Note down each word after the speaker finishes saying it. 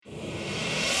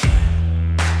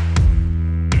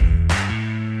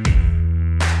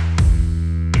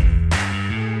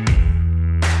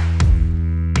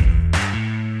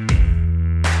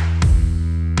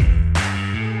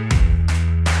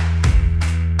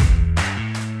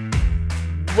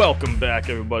Welcome back,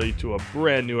 everybody, to a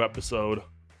brand new episode.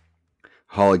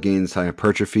 Hall of Gains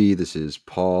Hypertrophy. This is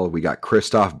Paul. We got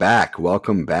Christoph back.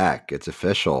 Welcome back. It's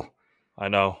official. I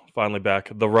know, finally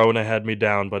back. The Rona had me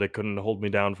down, but it couldn't hold me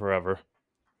down forever.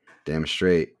 Damn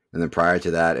straight. And then prior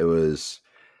to that, it was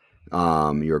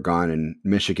you were gone in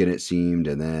Michigan, it seemed,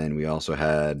 and then we also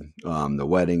had the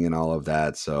wedding and all of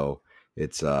that. So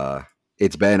it's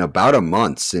been about a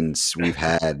month since we've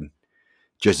had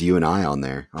just you and I on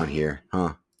here,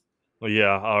 huh? Well,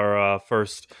 yeah, our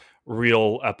first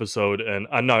real episode, and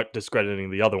I'm not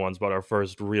discrediting the other ones, but our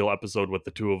first real episode with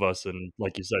the two of us, and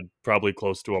like you said, probably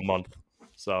close to a month.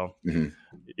 So, Mm-hmm.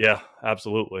 yeah,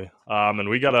 absolutely. And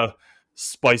we got a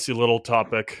spicy little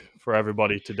topic for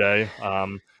everybody today.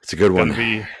 It's a good Going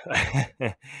to one.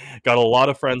 be got a lot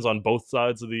of friends on both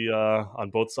sides of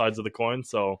the coin,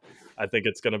 so I think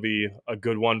it's going to be a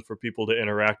good one for people to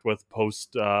interact with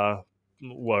post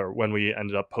when we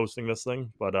ended up posting this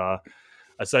thing. But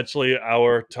essentially,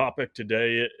 our topic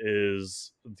today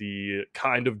is the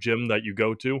kind of gym that you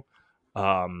go to.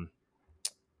 Um,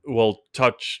 we'll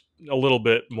touch a little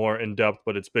bit more in depth,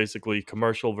 but it's basically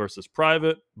commercial versus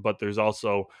private. But there's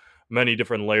also many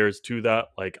different layers to that.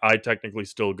 Like, I technically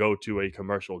still go to a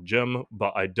commercial gym,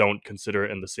 but I don't consider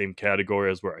it in the same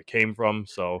category as where I came from.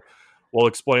 So we'll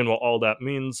explain what all that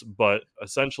means. But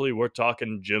essentially, we're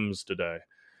talking gyms today.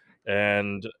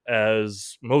 And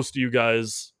as most of you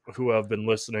guys who have been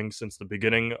listening since the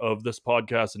beginning of this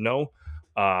podcast know,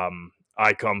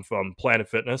 I come from Planet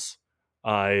Fitness.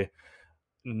 I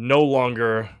no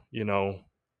longer,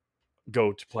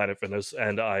 go to Planet Fitness,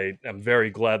 and I am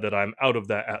very glad that I'm out of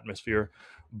that atmosphere.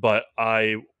 But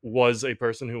I was a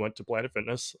person who went to Planet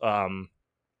Fitness,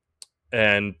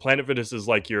 and Planet Fitness is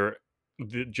like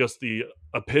just the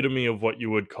epitome of what you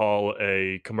would call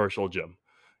a commercial gym.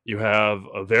 You have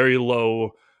a very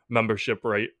low membership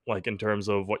rate, like in terms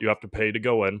of what you have to pay to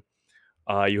go in.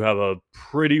 You have a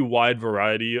pretty wide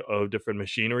variety of different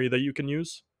machinery that you can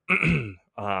use.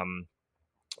 um,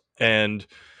 and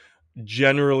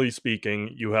generally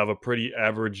speaking, you have a pretty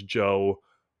average Joe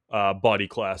body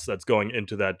class that's going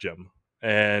into that gym.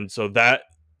 And so that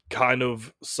kind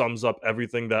of sums up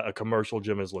everything that a commercial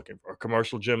gym is looking for. A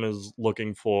commercial gym is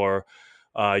looking for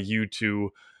you to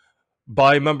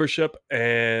buy membership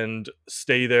and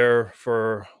stay there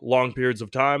for long periods of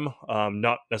time,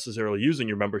 not necessarily using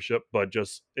your membership, but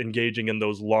just engaging in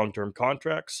those long term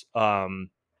contracts.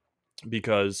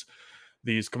 Because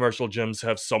these commercial gyms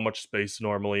have so much space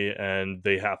normally, and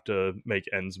they have to make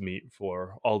ends meet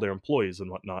for all their employees and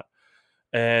whatnot.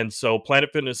 And so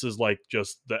Planet Fitness is like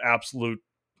just the absolute,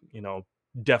 you know,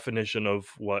 definition of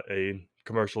what a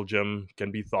commercial gym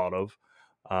can be thought of.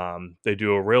 They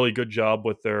do a really good job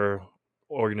with their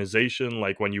organization.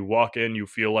 Like, when you walk in, you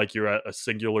feel like you're at a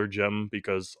singular gym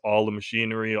because all the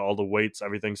machinery, all the weights,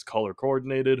 everything's color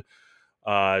coordinated.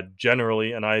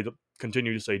 Generally, and I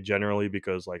continue to say generally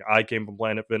because, like, I came from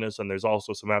Planet Fitness, and there's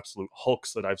also some absolute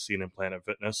hulks that I've seen in Planet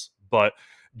Fitness. But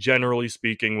generally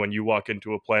speaking, when you walk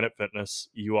into a Planet Fitness,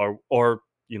 you are, or,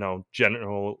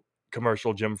 general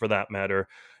commercial gym for that matter,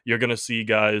 you're going to see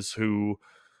guys who,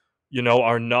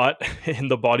 are not in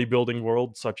the bodybuilding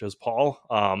world, such as Paul,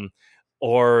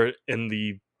 or in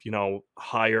the,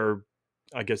 higher,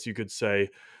 I guess you could say,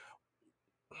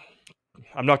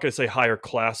 I'm not going to say higher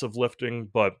class of lifting,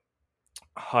 but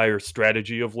higher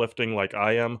strategy of lifting, like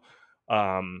I am.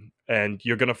 And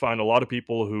you're going to find a lot of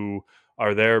people who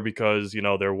are there because,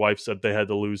 their wife said they had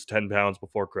to lose 10 pounds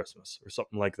before Christmas or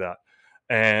something like that.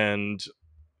 And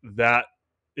that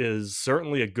is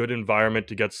certainly a good environment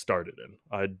to get started in.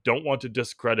 I don't want to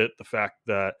discredit the fact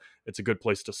that it's a good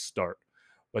place to start,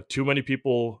 but too many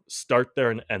people start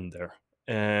there and end there.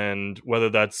 And whether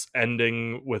that's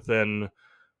ending within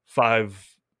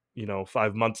 5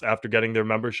 months after getting their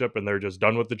membership and they're just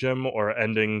done with the gym, or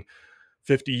ending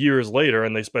 50 years later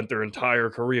and they spent their entire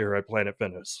career at Planet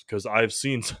Fitness. Because I've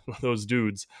seen some of those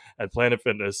dudes at Planet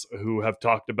Fitness who have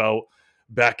talked about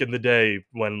back in the day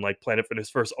when, like, Planet Fitness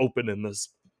first opened in this,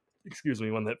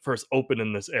 when that first opened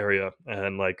in this area,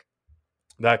 and like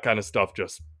that kind of stuff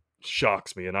just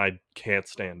shocks me and I can't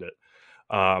stand it.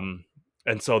 And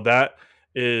so that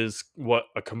is what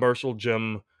a commercial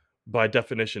gym by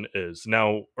definition is.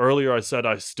 Now, earlier I said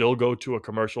I still go to a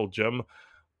commercial gym.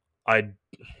 I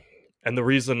and the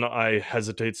reason I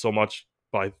hesitate so much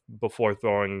before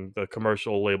throwing the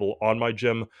commercial label on my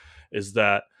gym is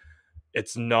that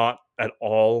it's not at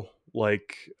all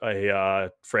like a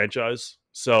franchise.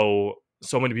 So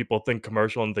many people think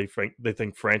commercial and they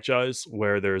think franchise,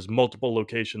 where there's multiple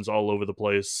locations all over the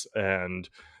place, and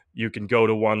you can go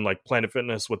to one like Planet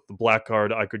Fitness with the black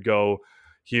card. I could go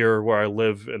here where I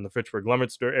live in the Fitchburg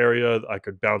Leominster area, I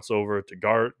could bounce over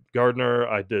to Gardner.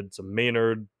 I did some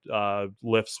Maynard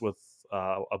lifts with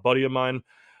a buddy of mine,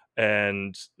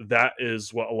 and that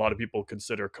is what a lot of people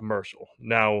consider commercial.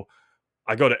 Now,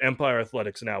 I go to Empire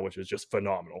Athletics now, which is just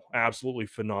phenomenal, absolutely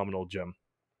phenomenal gym.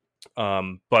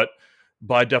 But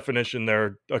by definition,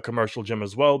 they're a commercial gym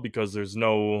as well because there's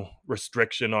no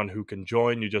restriction on who can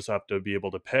join. You just have to be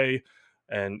able to pay.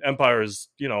 And Empire is,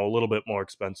 a little bit more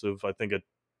expensive. I think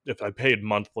if I paid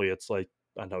monthly, it's like,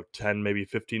 I don't know, 10, maybe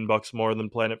 $15 more than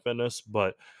Planet Fitness,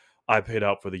 but I paid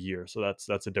out for the year. So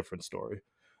that's a different story.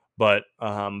 But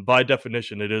by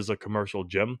definition, it is a commercial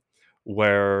gym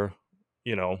where,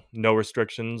 no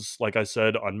restrictions, like I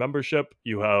said, on membership.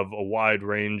 You have a wide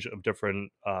range of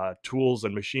different tools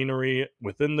and machinery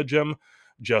within the gym.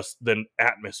 Just the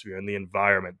atmosphere and the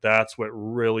environment. That's what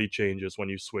really changes when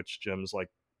you switch gyms, like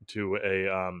to a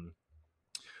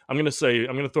I'm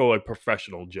gonna throw a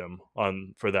professional gym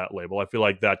on for that label. I feel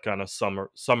like that kind of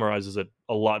summarizes it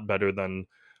a lot better than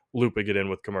looping it in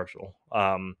with commercial.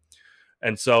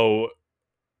 And so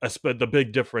the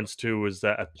big difference too is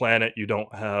that at Planet you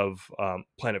don't have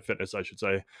Planet Fitness, I should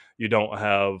say. You don't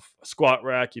have a squat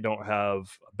rack, you don't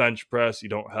have a bench press, you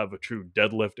don't have a true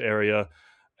deadlift area,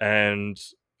 and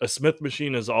a Smith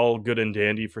machine is all good and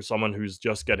dandy for someone who's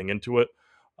just getting into it.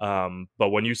 But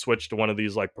when you switch to one of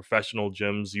these like professional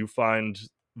gyms, you find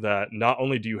that not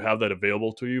only do you have that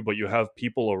available to you, but you have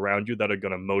people around you that are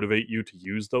going to motivate you to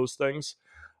use those things.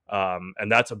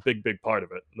 And that's a big part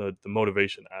of it, the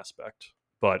motivation aspect.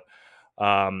 But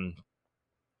um,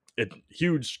 it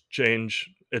huge change.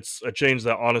 It's a change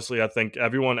that honestly I think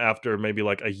everyone after maybe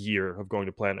like a year of going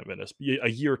to Planet Fitness, a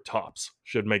year tops,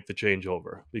 should make the change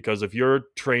over. Because if you're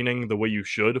training the way you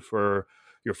should for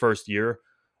your first year,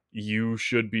 you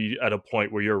should be at a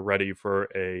point where you're ready for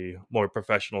a more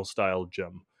professional style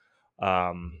gym.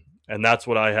 And that's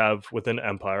what I have within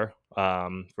Empire.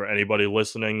 For anybody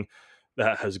listening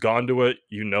that has gone to it,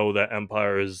 that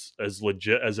Empire is as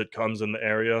legit as it comes in the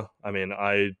area. I mean,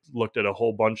 I looked at a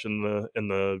whole bunch in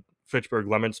the Fitchburg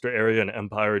Leominster area, and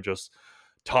Empire just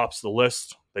tops the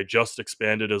list. They just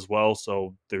expanded as well,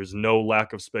 so there's no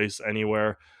lack of space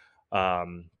anywhere.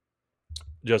 Um,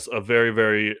 just a very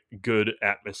very good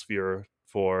atmosphere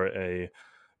for a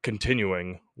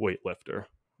continuing weightlifter.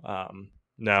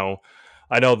 Now,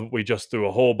 I know that we just threw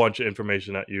a whole bunch of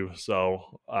information at you,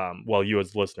 so well, you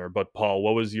as a listener. But Paul,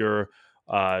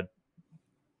 uh,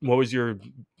 what was your,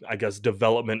 I guess,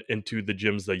 development into the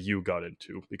gyms that you got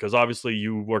into? Because obviously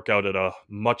you work out at a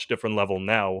much different level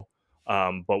now.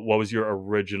 But what was your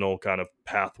original kind of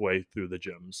pathway through the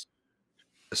gyms?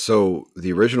 So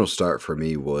the original start for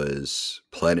me was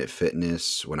Planet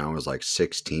Fitness when I was like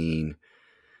 16.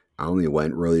 I only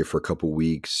went really for a couple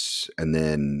weeks, and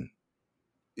then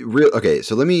okay.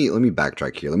 So let me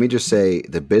backtrack here. Let me just say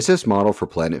the business model for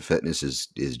Planet Fitness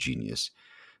is genius.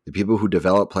 The people who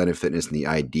develop Planet Fitness and the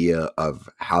idea of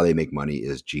how they make money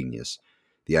is genius.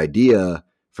 The idea,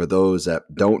 for those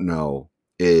that don't know,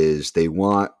 is they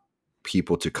want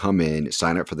people to come in,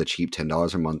 sign up for the cheap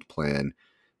 $10 a month plan.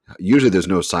 Usually there's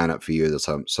no sign up fee, or there's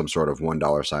some sort of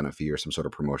 $1 sign up fee or some sort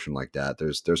of promotion like that.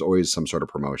 There's always some sort of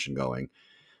promotion going.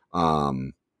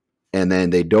 Um, and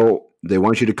then they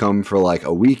want you to come for like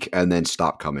a week and then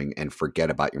stop coming and forget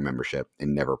about your membership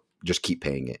and never just keep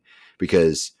paying it.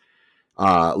 Because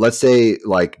let's say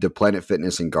like the Planet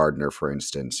Fitness in Gardner, for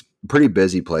instance, pretty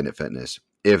busy Planet Fitness.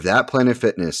 If that Planet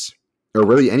Fitness, or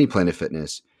really any Planet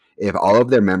Fitness, if all of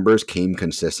their members came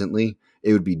consistently,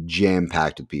 it would be jam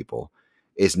packed with people.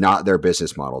 It's not their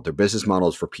business model. Their business model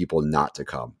is for people not to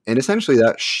come, and essentially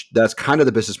that's kind of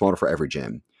the business model for every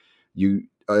gym. You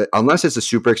unless it's a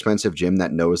super expensive gym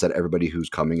that knows that everybody who's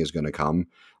coming is going to come,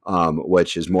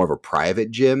 which is more of a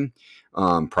private gym.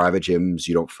 Private gyms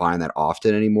you don't find that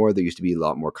often anymore. They used to be a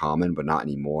lot more common, but not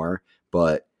anymore.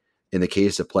 But in the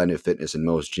case of Planet Fitness and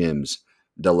most gyms,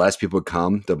 the less people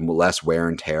come, the less wear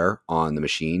and tear on the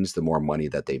machines, the more money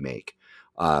that they make.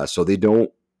 So they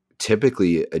don't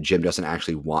typically a gym doesn't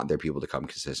actually want their people to come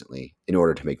consistently in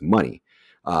order to make money.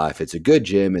 If it's a good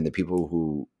gym and the people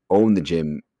who own the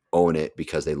gym own it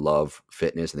because they love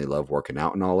fitness and they love working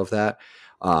out and all of that,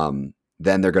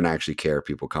 then they're going to actually care if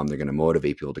people come. They're going to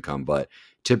motivate people to come. But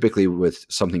typically with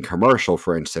something commercial,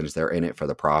 for instance, they're in it for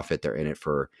the profit. They're in it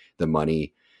for the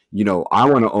money. I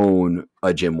want to own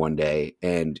a gym one day.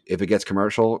 And if it gets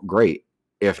commercial, great.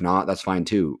 If not, that's fine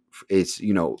too. It's,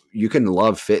 you can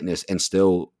love fitness and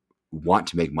still want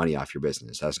to make money off your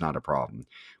business. That's not a problem.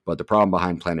 But the problem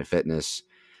behind Planet Fitness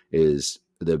is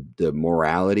the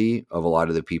morality of a lot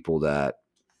of the people that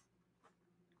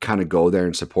kind of go there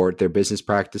and support their business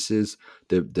practices.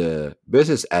 The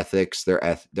business ethics,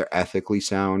 they're ethically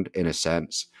sound in a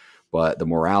sense, but the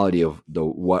morality of the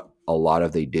what a lot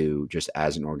of they do just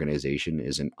as an organization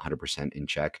isn't 100% in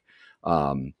check.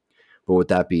 Um, but with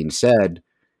that being said,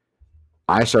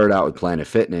 I started out with Planet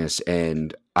Fitness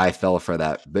and I fell for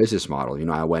that business model. You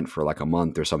know, I went for like a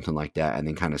month or something like that and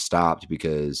then kind of stopped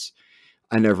because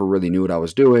I never really knew what I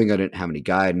was doing. I didn't have any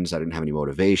guidance. I didn't have any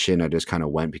motivation. I just kind of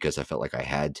went because I felt like I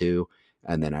had to.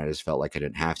 And then I just felt like I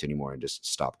didn't have to anymore and just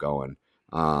stopped going.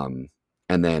 Um,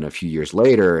 and then a few years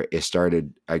later,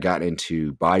 I got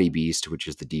into Body Beast, which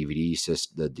is the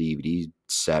DVD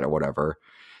set or whatever.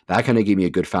 That kind of gave me a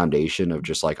good foundation of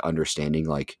just like understanding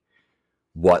like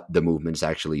what the movements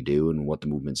actually do and what the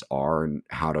movements are and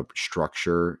how to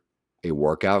structure a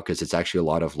workout because it's actually a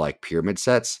lot of like pyramid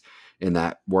sets in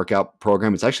that workout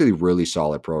program. It's actually a really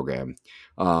solid program.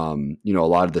 You know, a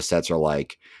lot of the sets are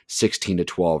like 16 to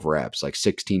 12 reps, like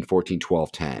 16, 14,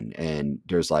 12, 10. And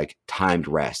there's like timed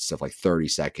rests of like 30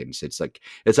 seconds.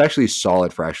 It's actually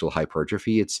solid for actual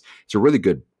hypertrophy. It's a really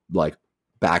good like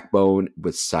backbone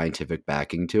with scientific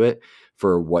backing to it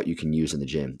for what you can use in the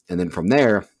gym. And then from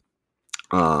there,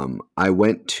 I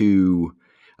went to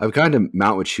I've gone to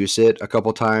Mount Wachusett a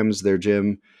couple times, their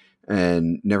gym,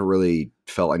 and never really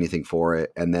felt anything for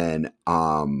it. And then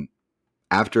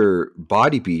after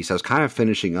Body Beast, I was kind of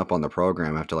finishing up on the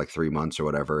program after like 3 months or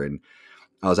whatever, and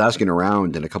I was asking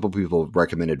around, and a couple people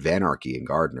recommended Vanarchy in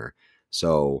Gardner.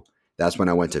 So that's when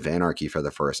I went to Vanarchy for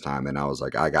the first time, and I was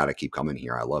like, I gotta keep coming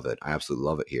here. I love it. I absolutely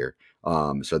love it here.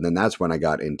 So then that's when I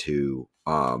got into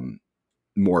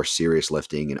more serious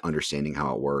lifting and understanding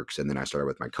how it works. And then I started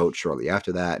with my coach shortly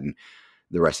after that, and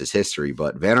the rest is history.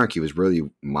 But Vanarchy was really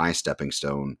my stepping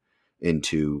stone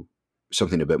into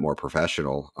something a bit more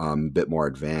professional, a bit more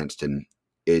advanced. And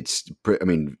I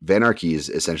mean, Vanarchy is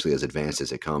essentially as advanced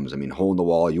as it comes. I mean, hole in the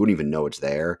wall, you wouldn't even know it's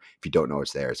there if you don't know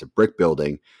it's there. It's a brick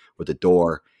building with a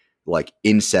door like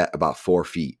inset about 4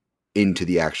 feet into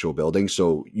the actual building.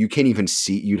 So you can't even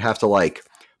see, you'd have to like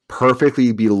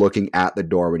perfectly be looking at the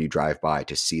door when you drive by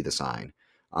to see the sign.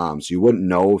 So you wouldn't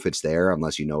know if it's there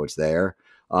unless you know it's there.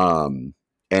 Um,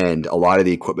 and a lot of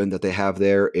the equipment that they have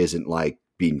there isn't like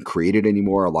being created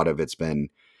anymore. A lot of it's been,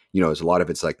 you know, a lot of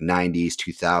it's like 90s,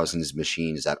 2000s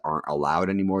machines that aren't allowed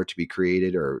anymore to be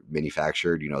created or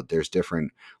manufactured. You know, there's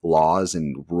different laws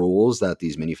and rules that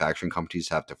these manufacturing companies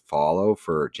have to follow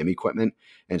for gym equipment.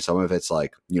 And some of it's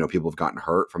like, you know, people have gotten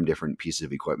hurt from different pieces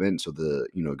of equipment. So the,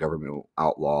 you know, government will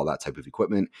outlaw that type of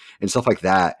equipment and stuff like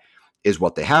that is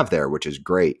what they have there, which is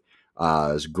great.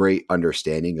 It's great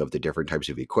understanding of the different types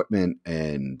of equipment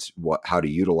and how to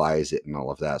utilize it and all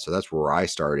of that. So that's where I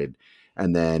started.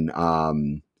 And then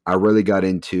I really got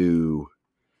into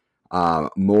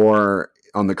more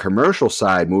on the commercial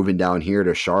side, moving down here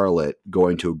to Charlotte,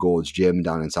 going to a Gold's Gym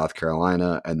down in South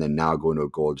Carolina, and then now going to a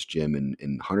Gold's Gym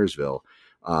in Huntersville.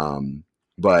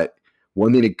 But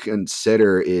one thing to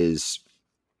consider is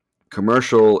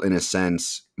commercial in a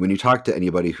sense. When you talk to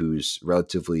anybody who's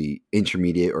relatively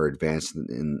intermediate or advanced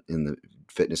in the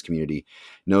fitness community,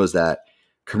 knows that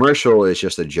commercial is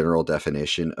just a general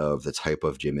definition of the type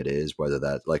of gym it is, whether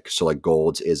that like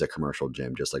Gold's is a commercial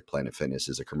gym, just like Planet Fitness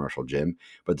is a commercial gym.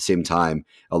 But at the same time,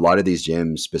 a lot of these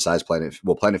gyms, besides Planet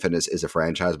Fitness is a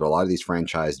franchise, but a lot of these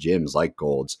franchise gyms like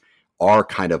Gold's are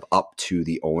kind of up to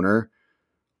the owner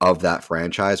of that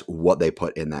franchise what they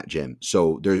put in that gym.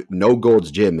 So there's no Gold's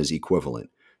Gym is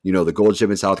equivalent. You know, the Gold's Gym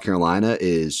in South Carolina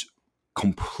is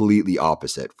completely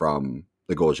opposite from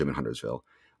the Gold's Gym in Huntersville.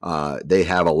 They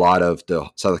have the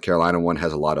South Carolina one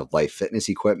has a lot of life fitness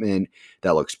equipment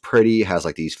that looks pretty, has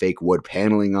like these fake wood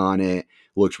paneling on it,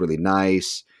 looks really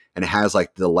nice, and it has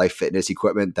like the life fitness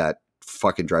equipment that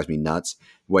fucking drives me nuts.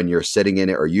 When you're sitting in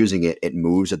it or using it, it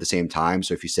moves at the same time.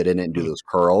 So if you sit in it and do those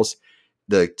curls,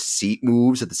 the seat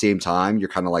moves at the same time. You're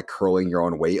kind of like curling your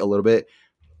own weight a little bit.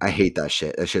 I hate that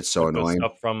shit. That shit's so Like annoying.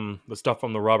 the stuff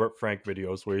from the Robert Frank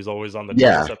videos where he's always on the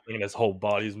Yeah, tricep thing and his whole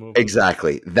body's moving.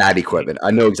 exactly. That equipment.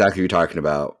 I know exactly what you're talking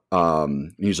about.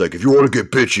 He's like, if you want to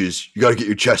get bitches, you got to get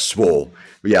your chest swole.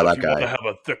 But yeah, If that you want guy. to have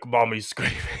a thick mommy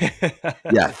scream.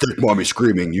 Yeah, thick mommy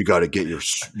screaming. You got to get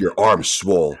your arms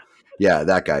swole. Yeah,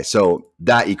 that guy. So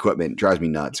that equipment drives me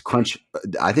nuts. Crunch.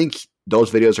 I think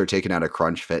those videos are taken out of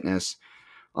Crunch Fitness.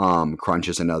 Crunch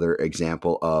is another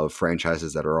example of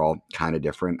franchises that are all kind of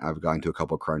different. I've gone to a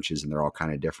couple of Crunches and they're all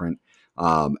kind of different.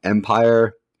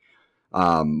 Empire,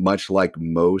 much like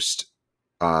most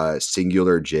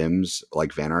singular gyms,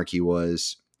 like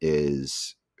Vanarchy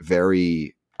is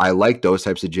very. I like those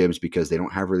types of gyms because they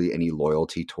don't have really any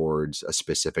loyalty towards a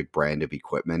specific brand of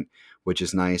equipment, which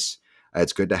is nice.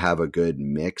 it's good to have a good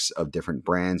mix of different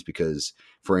brands because,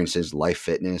 for instance, Life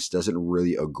Fitness doesn't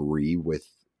really agree with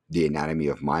the anatomy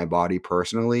of my body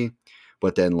personally,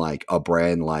 but then like a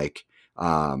brand like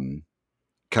kind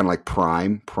of like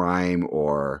Prime,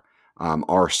 or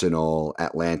Arsenal,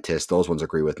 Atlantis, those ones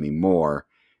agree with me more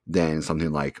than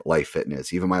something like Life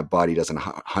Fitness. Even my body doesn't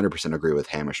 100% agree with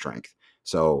Hammer Strength.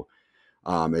 So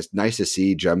it's nice to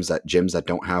see gyms that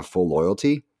don't have full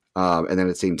loyalty. And then at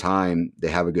the same time, they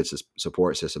have a good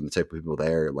support system. The type of people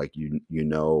there, like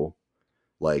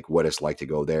like what it's like to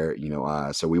go there.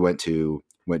 So we went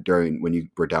during when you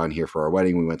were down here for our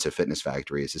wedding. We went to Fitness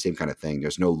Factory. It's the same kind of thing.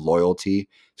 There's no loyalty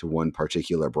to one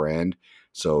particular brand,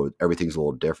 so everything's a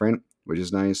little different, which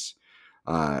is nice.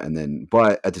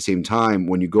 But at the same time,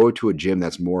 when you go to a gym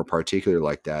that's more particular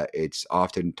like that, it's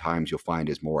oftentimes you'll find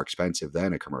is more expensive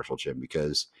than a commercial gym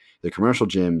because the commercial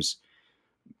gyms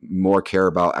more care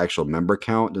about actual member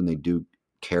count than they do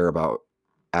care about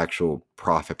actual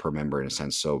profit per member in a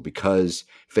sense. So because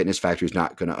Fitness Factory is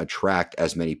not going to attract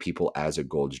as many people as a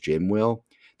Gold's Gym will,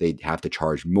 they have to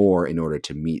charge more in order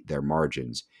to meet their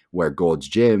margins. Where Gold's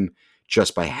Gym,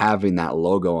 just by having that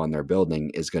logo on their building,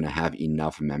 is going to have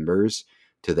enough members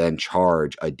to then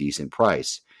charge a decent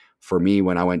price. For me,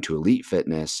 when I went to Elite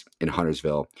Fitness in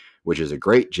Huntersville, which is a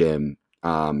great gym,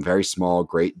 very small,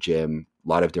 great gym, a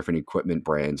lot of different equipment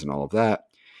brands and all of that.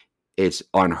 It's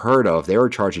unheard of. They were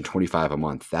charging 25 a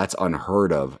month. That's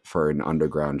unheard of for an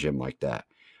underground gym like that.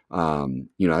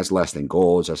 That's less than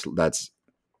Gold's. That's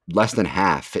less than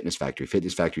half Fitness Factory.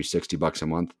 Fitness Factory $60 a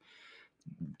month.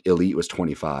 Elite was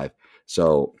 25.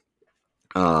 So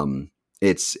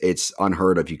it's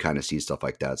unheard of. You kind of see stuff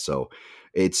like that. So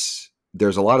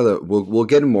there's a lot of we'll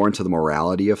get more into the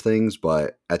morality of things,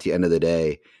 but at the end of the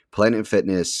day, Planet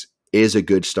Fitness is a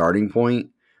good starting point.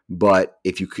 But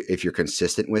if you're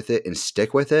consistent with it and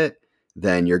stick with it,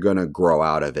 then you're gonna grow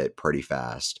out of it pretty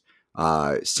fast.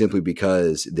 Simply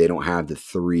because they don't have the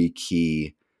three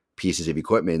key pieces of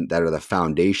equipment that are the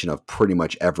foundation of pretty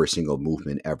much every single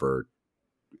movement ever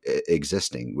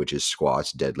existing, which is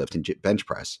squats, deadlift, and bench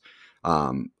press.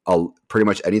 Pretty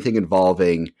much anything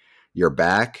involving your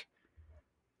back,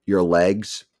 your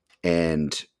legs,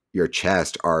 and your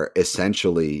chest are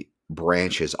essentially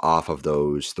branches off of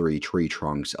those three tree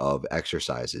trunks of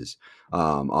exercises.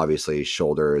 Obviously,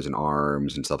 shoulders and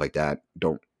arms and stuff like that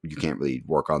you can't really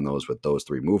work on those with those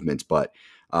three movements, but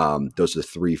those are the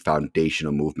three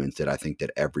foundational movements that I think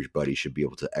that everybody should be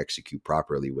able to execute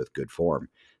properly with good form.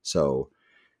 So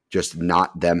just them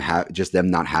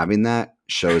not having that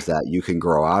shows that you can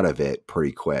grow out of it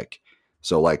pretty quick.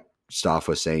 So like Stoff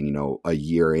was saying, a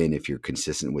year in, if you're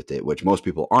consistent with it, which most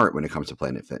people aren't when it comes to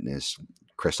Planet Fitness.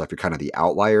 Christoph, you're kind of the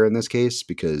outlier in this case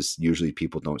because usually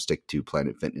people don't stick to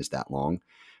Planet Fitness that long.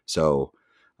 So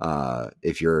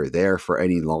if you're there for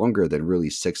any longer than really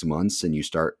 6 months and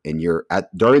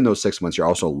during those 6 months, you're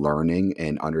also learning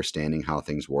and understanding how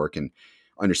things work and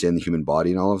understand the human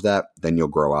body and all of that, then you'll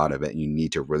grow out of it and you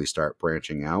need to really start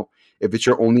branching out. If it's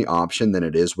your only option, then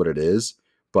it is what it is.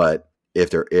 But if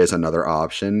there is another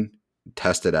option,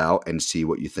 test it out and see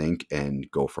what you think and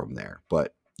go from there.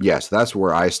 But yes, that's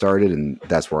where I started and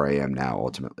that's where I am now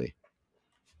ultimately.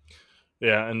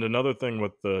 Yeah, and another thing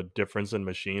with the difference in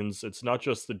machines, it's not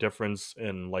just the difference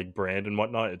in like brand and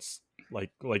whatnot. It's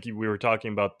we were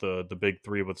talking about the big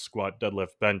three with squat,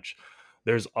 deadlift, bench.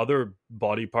 There's other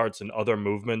body parts and other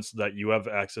movements that you have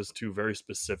access to, very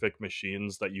specific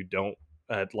machines that you don't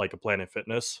at like a Planet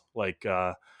Fitness.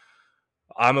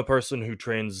 I'm a person who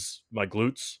trains my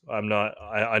glutes. I'm not.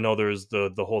 I know there's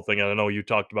the whole thing. And I know you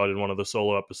talked about it in one of the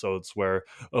solo episodes where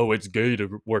it's gay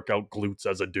to work out glutes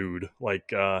as a dude.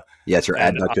 Yeah, it's your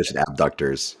And adductors and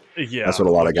abductors. That's yeah, what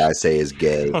a lot of which guys say is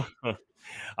gay.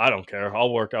 I don't care.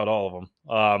 I'll work out all of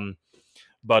them.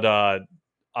 But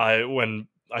I when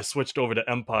I switched over to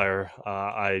Empire,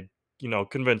 I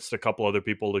convinced a couple other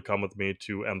people to come with me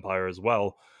to Empire as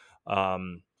well.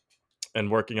 Um, and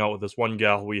working out with this one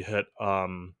gal, we hit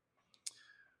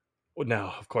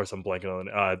now of course I'm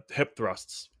blanking on hip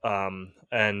thrusts,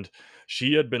 and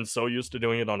she had been so used to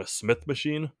doing it on a Smith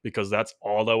machine because that's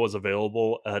all that was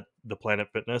available at the Planet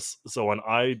Fitness. So when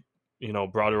I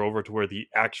brought her over to where the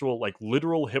actual like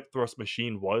literal hip thrust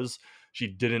machine was, she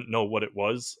didn't know what it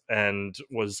was and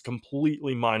was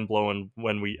completely mind blown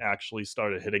when we actually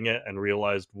started hitting it and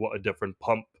realized what a different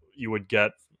pump you would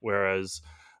get, whereas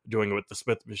doing it with the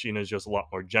Smith machine is just a lot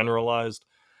more generalized.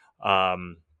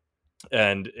 um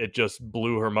and it just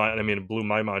blew her mind. I mean, it blew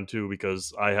my mind too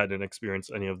because I hadn't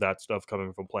experienced any of that stuff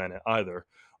coming from Planet either.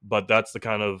 But that's the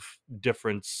kind of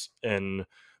difference in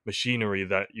machinery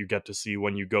that you get to see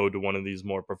when you go to one of these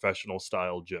more professional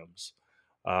style gyms.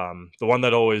 The one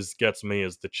that always gets me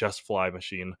is the chest fly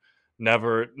machine.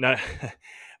 Never,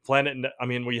 Planet. I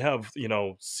mean, we have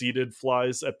seated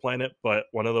flies at Planet, but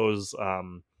one of those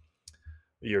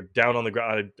you're down on the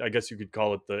ground. I guess you could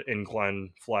call it the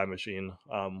incline fly machine,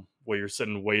 where you're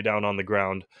sitting way down on the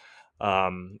ground,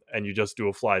 and you just do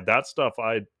a fly. That stuff,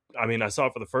 I mean, I saw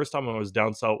it for the first time when I was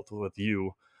down south with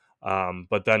you,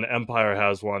 but then Empire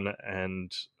has one,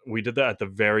 and we did that at the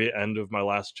very end of my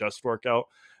last chest workout.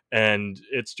 And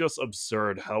it's just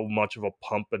absurd how much of a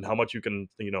pump and how much you can,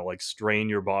 like strain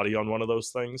your body on one of those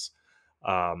things.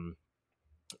 Um,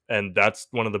 and that's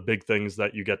one of the big things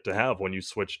that you get to have when you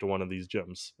switch to one of these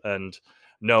gyms. And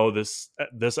no, this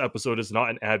episode is not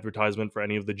an advertisement for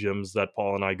any of the gyms that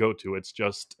Paul and I go to. It's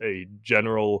just a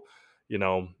general, you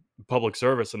know public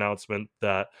service announcement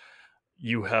that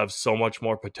you have so much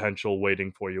more potential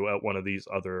waiting for you at one of these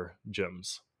other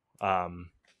gyms.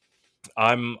 Um,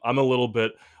 I'm a little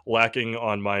bit lacking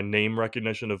on my name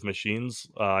recognition of machines.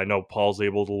 I know Paul's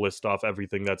able to list off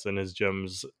everything that's in his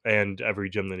gyms and every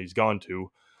gym that he's gone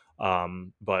to,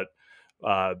 but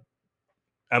uh,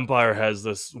 Empire has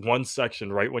this one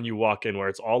section right when you walk in where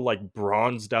it's all like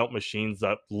bronzed out machines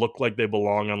that look like they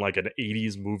belong on like an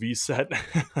 80s movie set.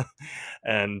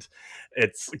 And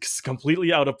it's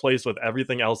completely out of place with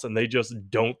everything else, and they just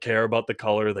don't care about the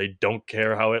color. They don't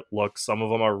care how it looks. Some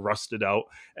of them are rusted out,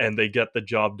 and they get the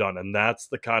job done. And that's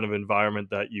the kind of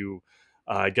environment that you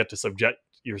get to subject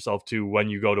yourself to when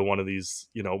you go to one of these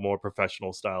more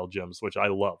professional style gyms, which I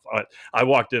love. I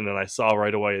walked in and I saw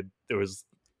right away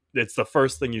it's the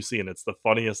first thing you see, and it's the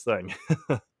funniest thing.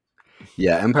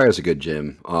 Yeah, Empire's a good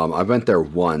gym. I went there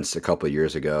once a couple of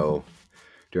years ago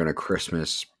during a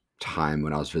Christmas time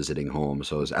when I was visiting home.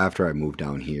 So it was after I moved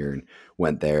down here and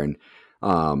went there. And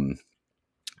um,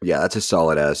 yeah, that's a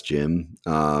solid ass gym.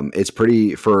 It's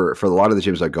pretty for a lot of the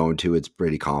gyms I go into. It's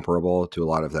pretty comparable to a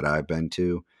lot of that I've been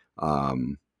to.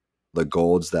 Um, the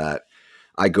golds that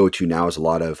I go to now is a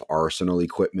lot of Arsenal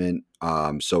equipment.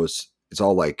 So it's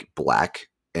all like black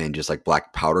and just like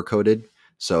black powder coated.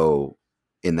 So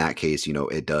in that case,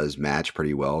 it does match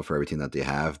pretty well for everything that they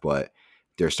have. But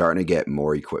they're starting to get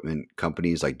more equipment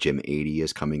companies like Gym 80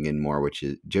 is coming in more, which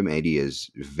is Gym 80 is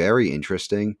very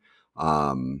interesting.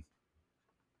 Um,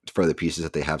 for the pieces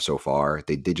that they have so far,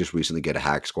 they did just recently get a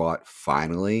hack squat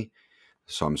finally,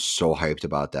 so I'm so hyped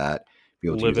about that. Be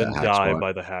able to use Live that and hack die squat.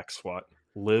 by the hack squat.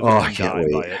 Live Oh, I and can't die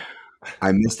wait. by it.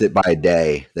 I missed it by a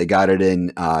day. They got it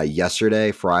in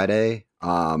yesterday, Friday,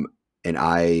 and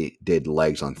I did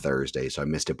legs on Thursday, so I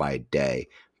missed it by a day.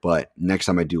 But next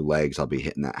time I do legs, I'll be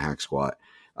hitting that hack squat.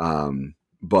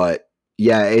 But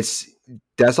yeah,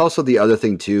 that's also the other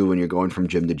thing too when you're going from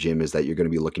gym to gym is that you're going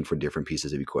to be looking for different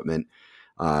pieces of equipment.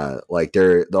 Like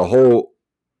the whole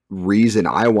reason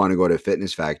I want to go to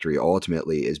Fitness Factory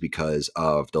ultimately is because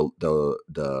of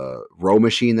the row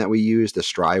machine that we used, the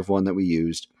Strive one that we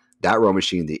used, that row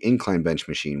machine, the incline bench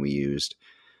machine we used,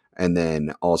 and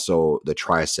then also the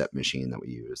tricep machine that we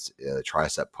used, the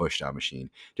tricep push down machine.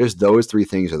 Just those three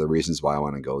things are the reasons why I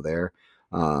want to go there.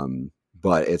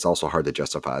 But it's also hard to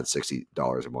justify the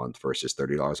 $60 a month versus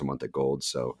 $30 a month at Gold.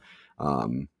 So,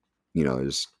 um,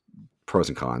 there's pros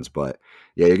and cons, but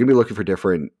yeah, you're gonna be looking for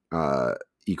different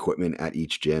equipment at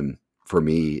each gym. For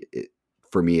me,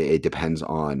 it depends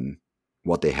on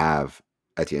what they have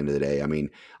at the end of the day. I mean,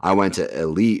 I went to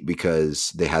Elite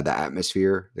because they had the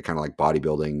atmosphere, the kind of like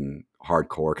bodybuilding,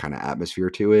 hardcore kind of atmosphere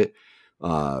to it,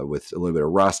 with a little bit of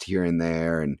rust here and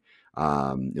there, and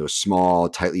it was small,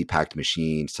 tightly packed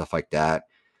machine, stuff like that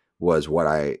was what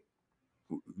I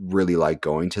really like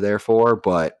going to there for.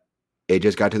 But it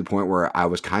just got to the point where I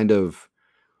was kind of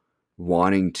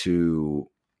wanting to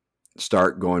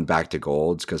start going back to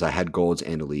golds because I had golds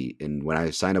and elite. And when I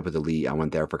signed up with elite, I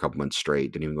went there for a couple months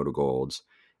straight, didn't even go to golds.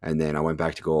 And then I went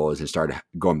back to golds and started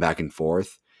going back and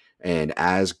forth. And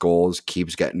as golds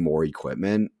keeps getting more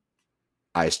equipment,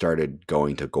 I started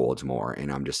going to golds more. And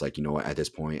I'm just like, you know what, at this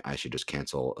point, I should just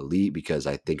cancel elite because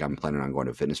I think I'm planning on going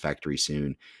to Fitness Factory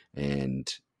soon. And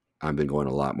I've been going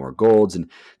to a lot more golds. And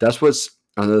that's what's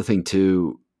another thing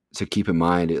too to keep in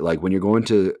mind. Like when you're going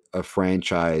to a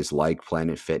franchise like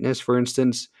Planet Fitness, for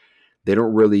instance, they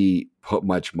don't really put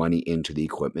much money into the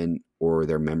equipment or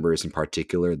their members in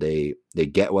particular. They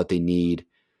get what they need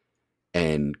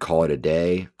and call it a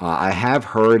day. I have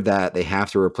heard that they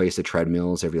have to replace the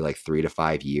treadmills every like 3 to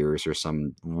 5 years or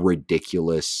some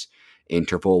ridiculous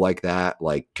interval like that.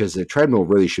 Like, because the treadmill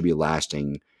really should be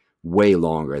lasting way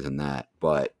longer than that.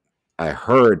 But I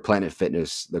heard Planet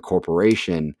Fitness, the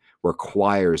corporation,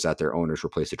 requires that their owners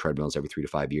replace the treadmills every 3 to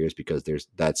 5 years because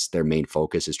that's their main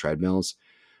focus is treadmills.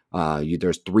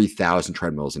 There's 3,000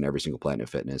 treadmills in every single Planet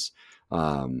Fitness.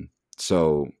 Um,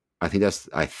 so I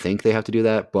think they have to do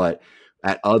that. But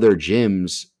at other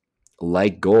gyms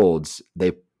like Gold's,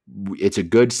 it's a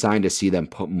good sign to see them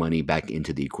put money back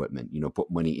into the equipment.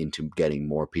 Put money into getting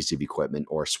more pieces of equipment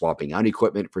or swapping out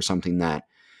equipment for something that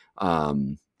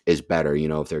is better.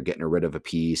 If they're getting rid of a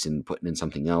piece and putting in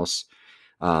something else,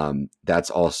 that's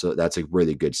a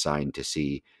really good sign to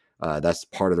see. That's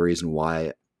part of the reason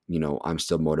why I'm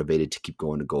still motivated to keep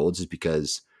going to Golds, is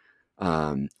because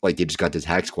like they just got this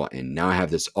hack squat in. Now I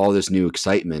have all this new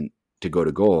excitement to go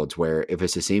to Golds, where if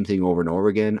it's the same thing over and over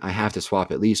again, I have to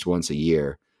swap at least once a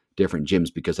year different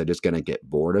gyms because I'm just gonna get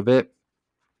bored of it.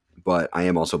 But I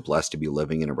am also blessed to be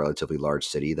living in a relatively large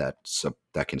city that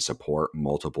can support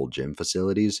multiple gym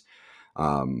facilities,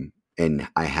 and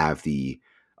I have the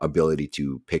ability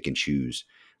to pick and choose.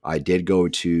 I did go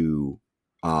to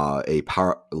a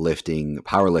powerlifting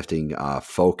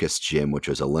focused gym, which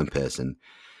was Olympus, and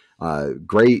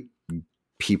great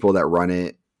people that run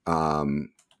it.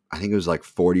 I think it was like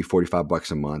 40, 45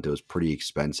 bucks a month. It was pretty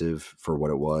expensive for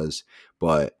what it was,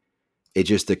 but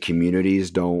the communities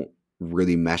don't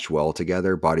really mesh well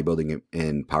together. Bodybuilding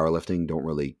and powerlifting don't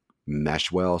really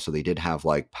mesh well. So they did have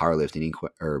like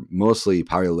or mostly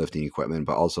powerlifting equipment,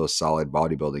 but also a solid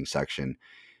bodybuilding section,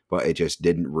 but it just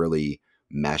didn't really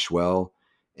mesh well.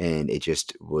 And it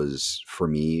just was, for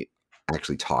me,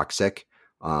 actually toxic.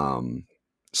 Um,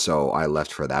 so I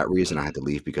left for that reason. I had to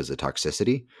leave because of the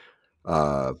toxicity.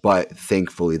 But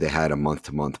thankfully they had a month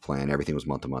to month plan. Everything was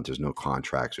month to month. There's no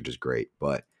contracts, which is great.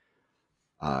 But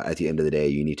at the end of the day,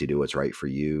 you need to do what's right for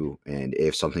you. And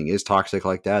if something is toxic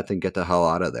like that, then get the hell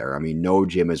out of there. I mean, no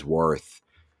gym is worth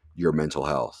your mental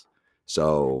health.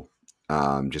 So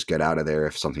just get out of there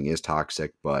if something is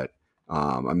toxic. But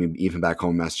I mean, even back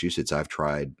home in Massachusetts, I've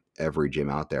tried every gym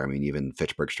out there. I mean, even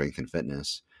Fitchburg Strength and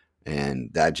Fitness. And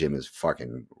that gym is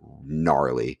fucking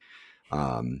gnarly.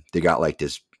 They got like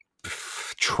this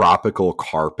tropical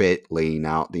carpet laying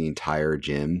out the entire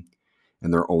gym,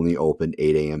 and they're only open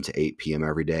 8 a.m. to 8 p.m.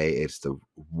 every day. It's the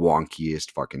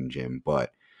wonkiest fucking gym,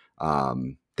 but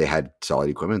they had solid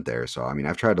equipment there. So, I mean,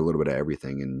 I've tried a little bit of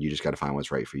everything, and you just got to find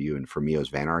what's right for you. And for me, it was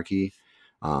Vanarchy.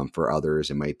 For others,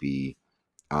 it might be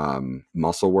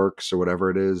Muscle Works or whatever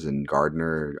it is, and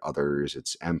Gardner. Others,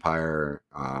 it's Empire,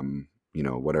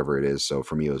 whatever it is. So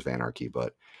for me, it was Vanarchy.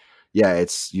 But yeah,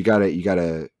 you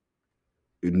gotta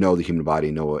know the human body,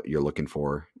 know what you're looking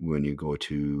for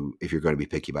if you're going to be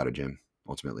picky about a gym,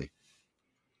 ultimately.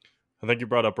 I think you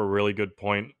brought up a really good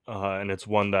point, and it's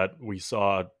one that we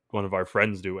saw one of our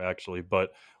friends do actually.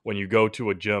 But when you go to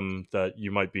a gym that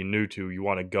you might be new to, you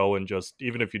want to go and just,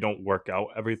 even if you don't work out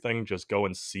everything, just go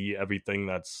and see everything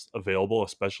that's available,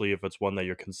 especially if it's one that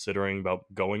you're considering about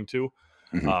going to.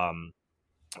 Hmm. Um,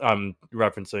 I'm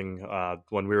referencing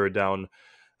when we were down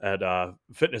at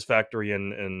Fitness Factory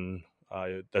in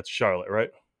that's Charlotte, right?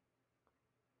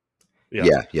 Yeah.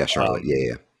 Yeah, yeah, Charlotte. Um, Yeah,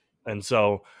 yeah. and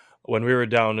so when we were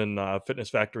down in Fitness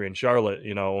Factory in Charlotte,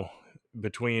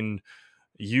 between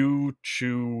you,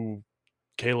 Chu,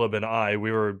 Caleb, and I,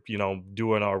 we were,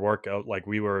 doing our workout. Like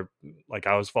we were, like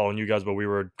I was following you guys, but we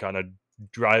were kind of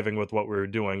driving with what we were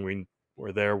doing. We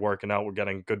were there working out. We're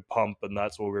getting good pump, and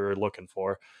that's what we were looking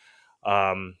for.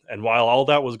 And while all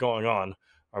that was going on,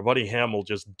 our buddy Hamill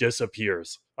just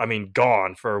disappears. I mean,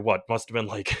 gone for what must have been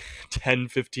like 10,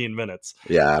 15 minutes.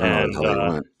 Yeah, I don't know where the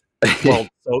And hell he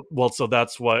went. so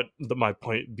that's what my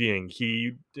point being.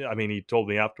 I mean, he told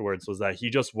me afterwards was that he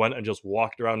just went and just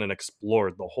walked around and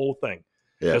explored the whole thing,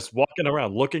 Yeah. just walking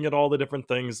around, looking at all the different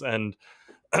things, and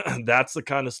that's the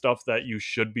kind of stuff that you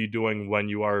should be doing when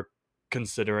you are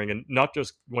considering, and not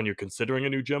just when you're considering a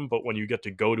new gym, but when you get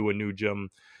to go to a new gym.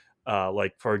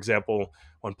 Like for example,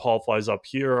 when Paul flies up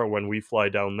here or when we fly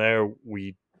down there,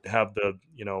 we have the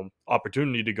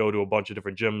opportunity to go to a bunch of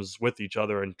different gyms with each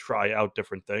other and try out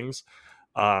different things.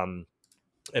 Um,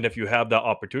 and if you have that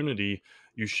opportunity,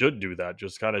 you should do that.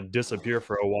 Just kind of disappear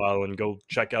for a while and go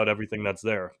check out everything that's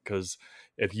there. Because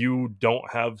if you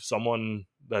don't have someone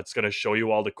that's going to show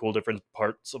you all the cool different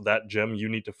parts of that gym, you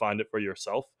need to find it for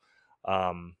yourself.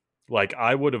 Um, like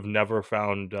I would have never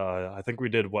found. I think we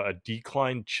did what, a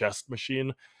decline chest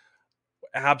machine.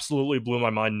 Absolutely blew my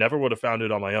mind. Never would have found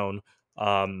it on my own.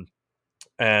 Um,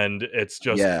 and it's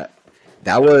just Yeah.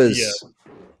 That yeah, was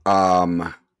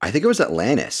I think it was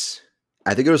Atlantis.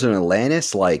 I think it was an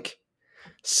Atlantis like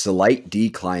slight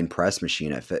decline press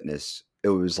machine at Fitness. It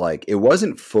was like it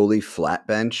wasn't fully flat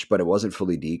bench, but it wasn't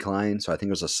fully decline, so I think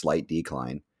it was a slight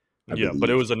decline, I yeah, but it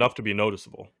believe. was enough to be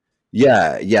noticeable.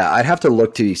 Yeah, I'd have to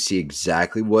look to see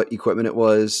exactly what equipment it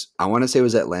was. I want to say it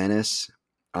was Atlantis.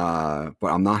 but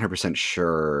I'm not 100%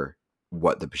 sure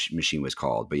what the machine was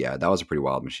called. But yeah, that was a pretty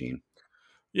wild machine.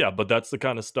 Yeah, but that's the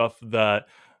kind of stuff that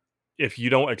if you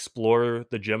don't explore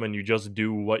the gym and you just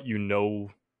do what you know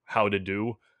how to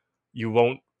do, you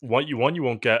won't you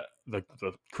won't get the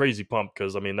crazy pump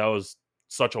because I mean that was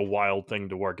such a wild thing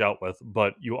to work out with,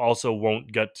 but you also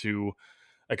won't get to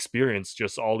experience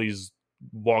just all these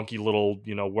wonky little,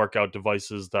 workout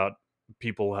devices that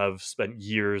people have spent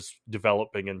years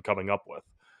developing and coming up with.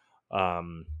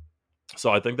 Um, so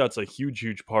I think that's a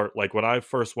huge part. Like when I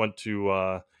first went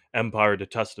to Empire to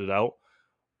test it out,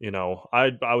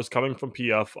 I was coming from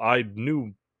PF. I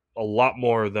knew a lot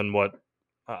more than what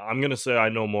I'm gonna say. I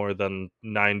know more than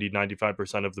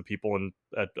 95% of the people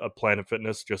at Planet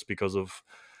Fitness just because of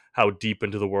how deep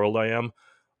into the world I am.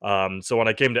 So when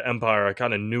I came to Empire, I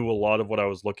kind of knew a lot of what I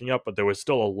was looking at, but there was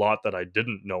still a lot that I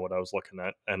didn't know what I was looking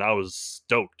at, and I was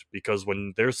stoked because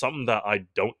when there's something that I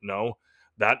don't know,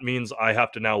 that means I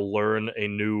have to now learn a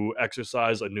new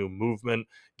exercise, a new movement.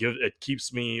 Give it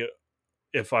keeps me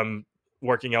if I'm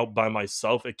working out by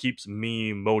myself, it keeps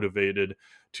me motivated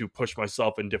to push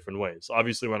myself in different ways.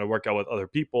 Obviously, when I work out with other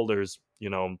people, there's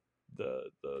the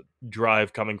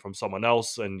drive coming from someone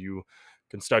else, and you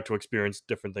can start to experience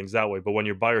different things that way. But when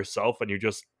you're by yourself and you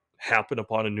just happen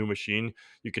upon a new machine,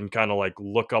 you can kind of like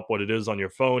look up what it is on your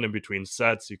phone in between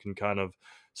sets. You can kind of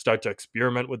start to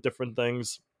experiment with different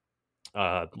things.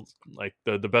 Uh, like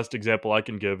the best example I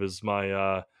can give is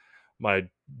my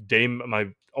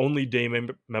only day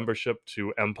membership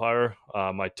to Empire.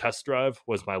 My test drive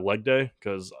was my leg day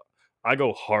because I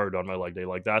go hard on my leg day.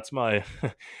 Like that's my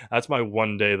that's my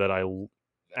one day that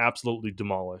absolutely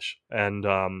demolish. And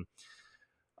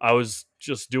I was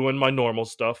just doing my normal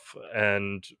stuff,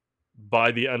 and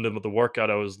by the end of the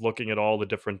workout, I was looking at all the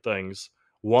different things.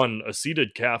 One, a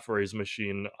seated calf raise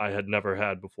machine I had never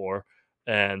had before,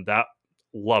 and that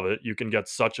love it. You can get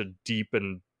such a deep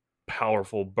and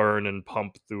powerful burn and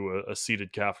pump through a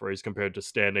seated calf raise compared to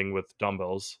standing with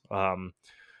dumbbells.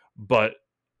 But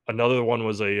another one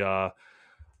was a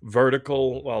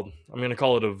vertical, well, I'm going to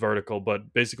call it a vertical,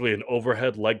 but basically an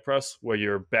overhead leg press where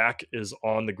your back is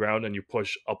on the ground and you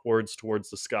push upwards towards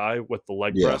the sky with the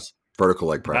leg Yeah, press. vertical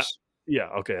leg That press. Yeah,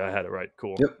 okay, I had it right.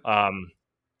 Cool. Yep.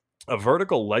 A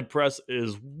vertical leg press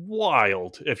is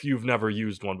wild if you've never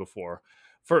used one before.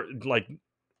 For like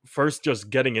first just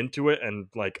getting into it and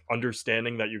like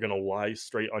understanding that you're going to lie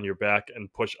straight on your back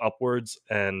and push upwards,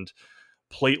 and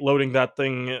plate loading that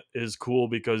thing is cool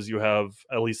because you have,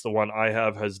 at least the one I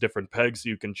have has different pegs so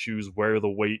you can choose where the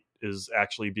weight is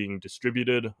actually being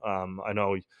distributed. I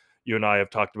know you and I have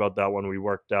talked about that when we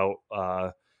worked out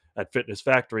at Fitness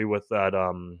Factory with that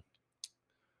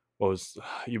what was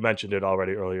you mentioned it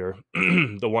already earlier,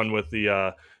 the one with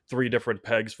the three different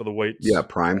pegs for the Yeah, weights.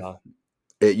 Prime. uh,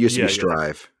 It used to be yeah, yeah,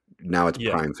 Strive. Now it's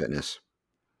yeah. Prime Fitness.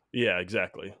 Yeah,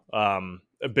 exactly.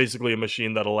 Basically, a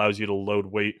machine that allows you to load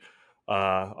weight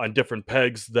on different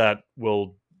pegs that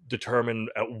will determine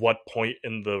at what point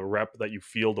in the rep that you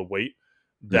feel the weight.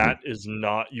 Hmm. That is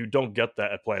not, you don't get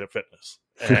that at Planet Fitness,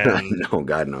 and No,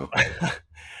 God, no.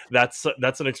 that's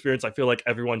an experience I feel like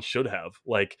everyone should have.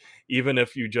 Like even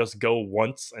if you just go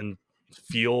once and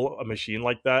feel a machine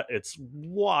like that, it's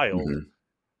wild, Hmm.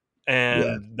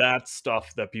 Yeah. and that's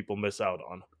stuff that people miss out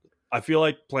on. I feel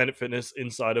like Planet Fitness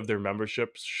inside of their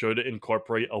memberships should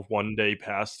incorporate a 1 day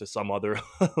pass to some other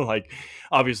like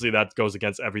obviously that goes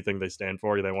against everything they stand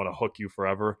for. They want to hook you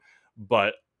forever.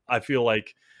 But I feel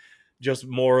like just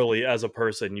morally as a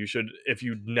person, you should, if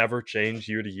you never change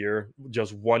year to year,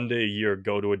 just 1 day a year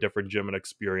go to a different gym and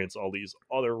experience all these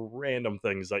other random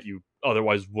things that you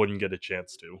otherwise wouldn't get a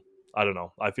chance to. I don't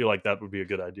know. I feel like that would be a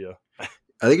good idea.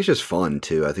 I think it's just fun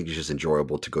too. I think it's just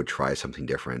enjoyable to go try something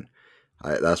different.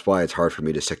 That's why it's hard for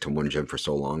me to stick to one gym for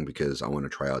so long because I want to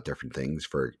try out different things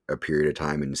for a period of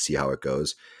time and see how it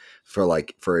goes.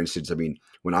 For instance, I mean,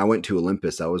 when I went to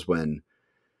Olympus, that was when,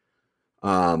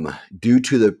 due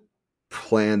to the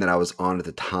plan that I was on at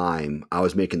the time, I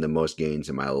was making the most gains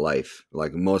in my life,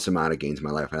 like most amount of gains in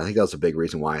my life. And I think that was a big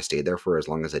reason why I stayed there for as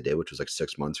long as I did, which was like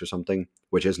 6 months or something,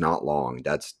 which is not long.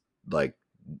 That's like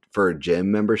for a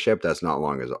gym membership, that's not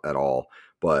long at all.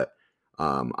 But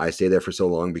I stayed there for so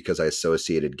long because I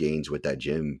associated gains with that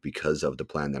gym because of the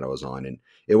plan that I was on. And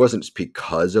it wasn't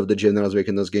because of the gym that I was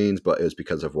making those gains, but it was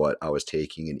because of what I was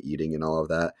taking and eating and all of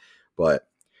that. But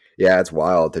yeah, it's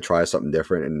wild to try something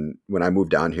different. And when I moved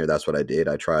down here, that's what I did.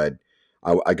 I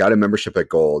got a membership at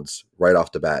Gold's right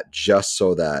off the bat just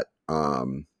so that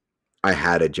I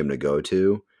had a gym to go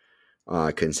to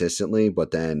consistently. But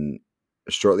then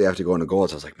shortly after going to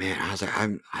Gold's,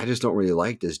 I just don't really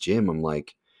like this gym. I'm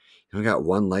like, I got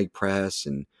one leg press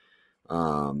and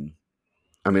Um,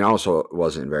 I mean, I also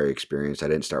wasn't very experienced. I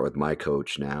didn't start with my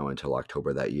coach now until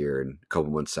October that year, and a couple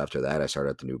months after that, I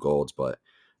started at the New Golds. But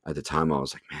at the time, I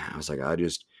was like, man, I was like, I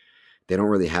just they don't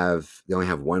really have they only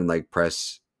have one leg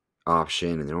press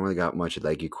option, and they don't really got much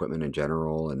leg equipment in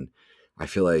general. And I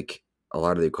feel like a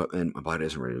lot of the equipment my body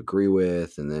doesn't really agree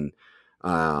with. And then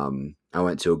I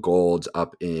went to a Gold's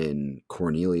up in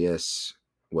Cornelius,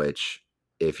 which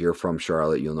if you're from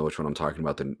Charlotte, you'll know which one I'm talking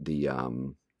about.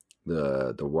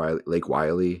 Lake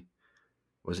Wiley,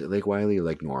 was it Lake Wiley or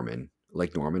Lake Norman?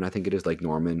 Lake Norman, I think it is Lake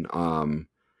Norman.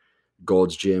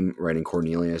 Gold's Gym right in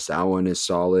Cornelius. That one is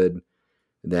solid.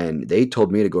 Then they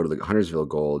told me to go to the Huntersville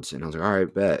Golds, and I was like, all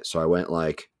right, bet. So I went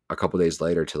like a couple days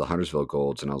later to the Huntersville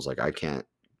Golds, and I was like, I can't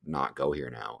not go here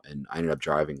now. And I ended up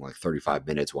driving like 35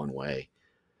 minutes one way,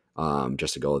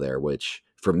 just to go there, which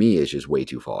for me is just way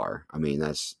too far. I mean,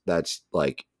 that's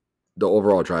like the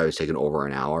overall drive is taking over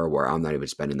an hour, where I'm not even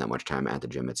spending that much time at the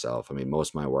gym itself. I mean, most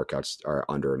of my workouts are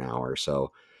under an hour,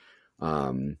 so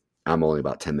um, I'm only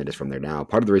about 10 minutes from there now.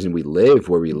 Part of the reason we live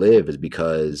where we live is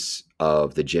because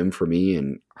of the gym for me,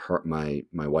 and my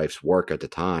wife's work at the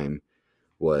time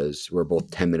was we're both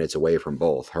 10 minutes away from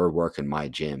both her work and my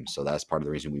gym. So that's part of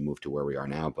the reason we moved to where we are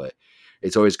now. But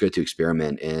it's always good to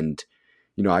experiment. And,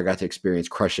 I got to experience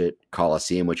Crush It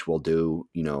Coliseum, which we'll do,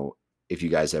 if you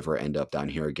guys ever end up down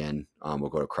here again,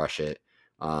 we'll go to Crush It.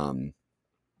 Um,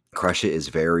 Crush It is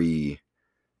very,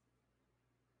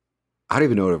 I don't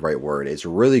even know the right word. It's a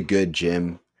really good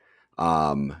gym.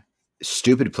 Um,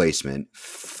 Stupid placement,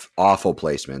 awful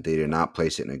placement. They did not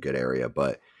place it in a good area,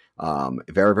 but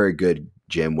very, very good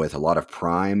gym with a lot of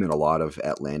Prime and a lot of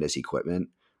Atlantis equipment.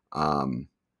 Um,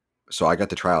 so I got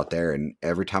to try out there, and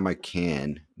every time I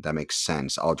can, that makes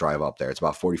sense. I'll drive up there. It's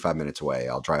about 45 minutes away.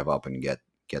 I'll drive up and get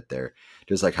there.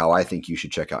 Just like how I think you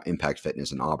should check out Impact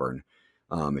Fitness in Auburn.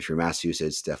 If you're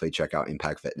Massachusetts, definitely check out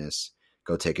Impact Fitness.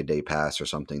 Go take a day pass or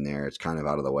something there. It's kind of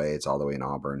out of the way. It's all the way in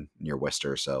Auburn near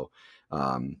Worcester, so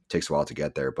takes a while to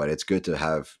get there. But it's good to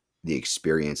have the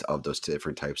experience of those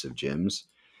different types of gyms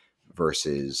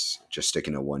versus just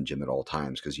sticking to one gym at all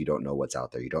times, because you don't know what's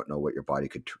out there. You don't know what your body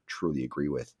could truly agree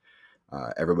with.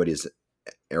 Everybody's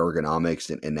ergonomics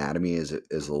and anatomy is a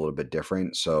little bit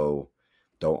different, so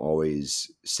don't always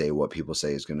say what people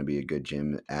say is going to be a good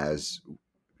gym as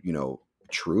you know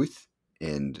truth,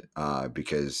 and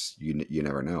because you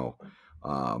never know.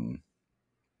 Um,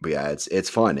 but yeah, it's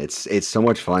fun. It's so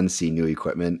much fun seeing new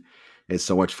equipment. It's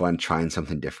so much fun trying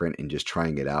something different and just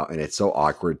trying it out, and it's so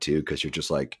awkward too, because you're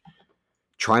just like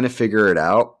trying to figure it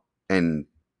out and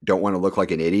don't want to look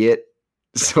like an idiot.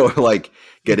 So like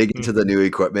getting into the new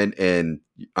equipment, and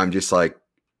I'm just like,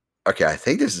 okay, I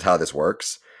think this is how this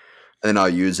works. And then I'll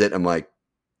use it. I'm like,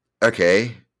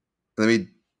 okay, let me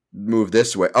move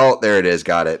this way. Oh, there it is.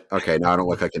 Got it. Okay, now I don't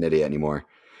look like an idiot anymore.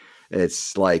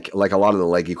 It's like a lot of the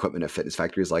leg equipment at fitness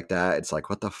factories like that. It's like,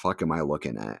 what the fuck am I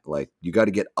looking at? Like, you got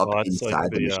to get up Well, that's like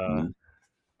inside the the machine.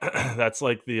 that's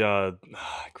like the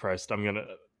Christ, I'm gonna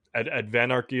at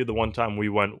Vanarchy, the one time we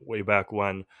went way back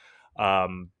when,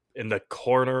 in the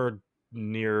corner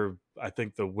near, I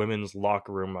think, the women's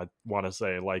locker room, I want to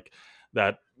say, like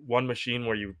that one machine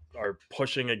where you are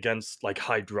pushing against like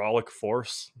hydraulic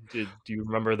force. Do you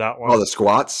remember that Oh, one? the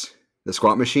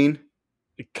squat machine.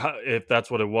 If that's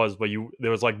what it was, but you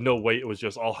there was like no weight; it was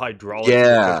just all hydraulics you're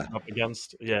Yeah, pushing up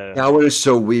against. Yeah. that one is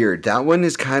so weird. That one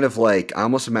is kind of like I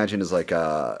almost imagine is like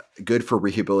good for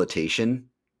rehabilitation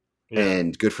Yeah.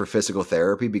 and good for physical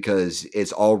therapy, because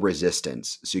it's all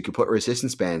resistance. So you can put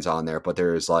resistance bands on there, but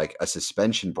there's like a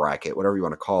suspension bracket, whatever you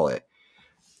want to call it,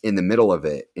 in the middle of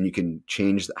it, and you can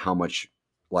change how much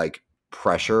like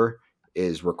pressure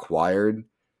is required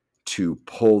to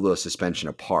pull the suspension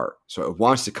apart. So it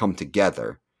wants to come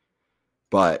together,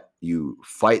 but you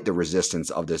fight the resistance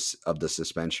of the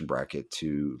suspension bracket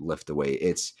to lift the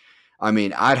weight. I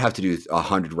mean, I'd have to do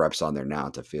 100 reps on there now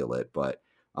to feel it, but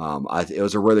it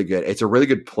was it's a really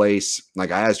good place.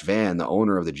 Like I asked Van, the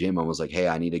owner of the gym, I was like, hey,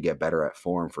 I need to get better at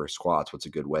form for squats. What's a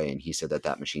good way? And he said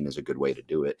that machine is a good way to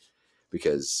do it,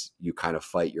 because you kind of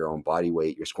fight your own body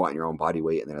weight. You're squatting your own body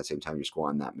weight, and then at the same time you're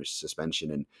squatting that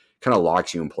suspension, and kind of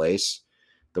locks you in place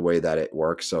the way that it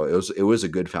works. So it was a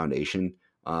good foundation.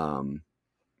 Um,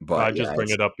 I but yeah, just bring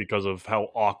it up because of how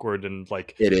awkward and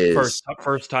like it is.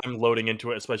 first time loading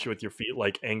into it, especially with your feet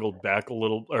like angled back a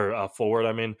little or forward.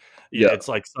 I mean, Yeah, it's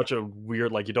like such a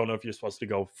weird, like you don't know if you're supposed to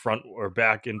go front or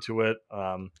back into it.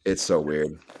 it's so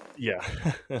weird. Yeah.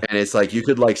 And it's like you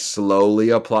could like slowly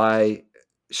apply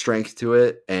strength to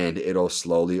it, and it'll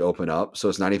slowly open up. So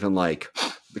it's not even like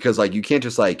because like you can't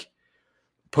just like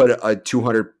put a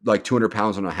 200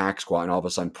 pounds on a hack squat and all of a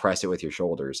sudden press it with your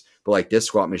shoulders. But like this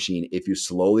squat machine, if you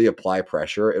slowly apply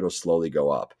pressure, it'll slowly go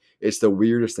up. It's the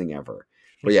weirdest thing ever.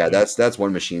 But yeah, that's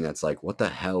one machine that's like, what the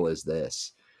hell is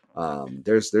this?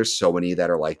 There's so many that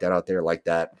are like that out there, like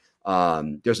that.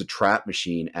 There's a trap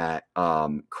machine at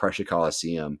Crush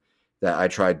Coliseum that I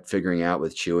tried figuring out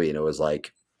with Chewy, and it was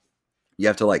like you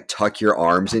have to like tuck your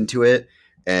arms into it.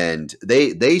 And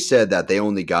they said that they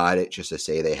only got it just to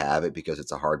say they have it because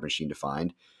it's a hard machine to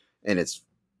find, and it's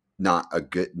not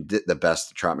the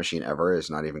best trap machine ever. It's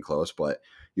not even close. But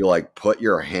you like put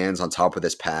your hands on top of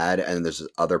this pad, and there's this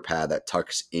other pad that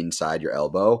tucks inside your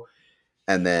elbow,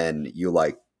 and then you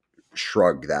like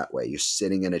shrug that way. You're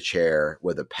sitting in a chair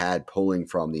with a pad pulling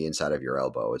from the inside of your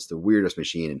elbow. It's the weirdest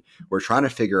machine. And we're trying to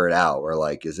figure it out. We're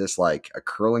like, is this like a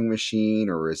curling machine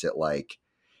or is it like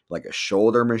a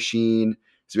shoulder machine?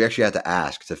 So we actually had to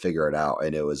ask to figure it out.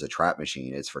 And it was a trap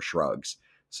machine. It's for shrugs.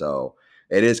 So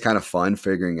it is kind of fun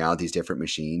figuring out these different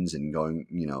machines and going,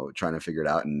 trying to figure it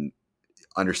out and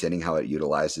understanding how it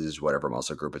utilizes whatever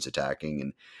muscle group it's attacking.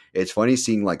 And it's funny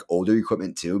seeing like older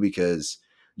equipment too, because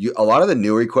a lot of the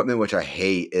newer equipment, which I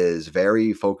hate, is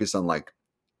very focused on like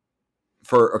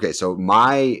so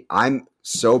I'm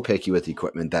so picky with the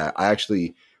equipment that I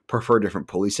actually prefer different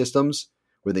pulley systems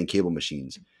within cable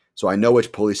machines. So I know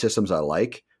which pulley systems I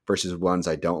like versus ones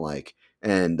I don't like.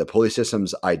 And the pulley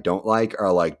systems I don't like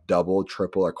are like double,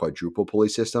 triple, or quadruple pulley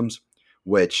systems,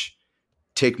 which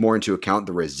take more into account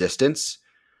the resistance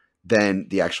than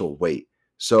the actual weight.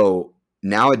 So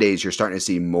nowadays, you're starting to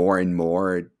see more and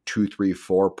more 2, 3,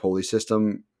 4 pulley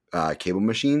system cable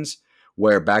machines.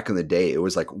 Where back in the day, it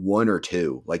was like 1 or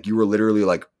 2. Like you were literally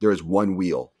like there was one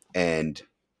wheel, and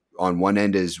on one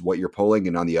end is what you're pulling,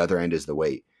 and on the other end is the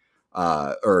weight.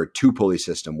 Or 2 pulley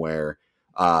system where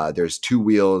there's 2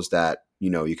 wheels that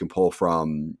you can pull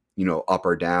from up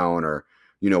or down, or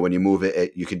when you move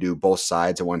it, you can do both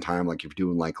sides at one time. Like if you're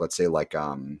doing like let's say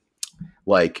lateral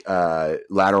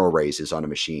raises on a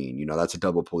machine. That's a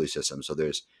double pulley system. So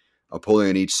there's a pulley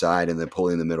on each side and then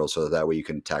pulley in the middle, so that way you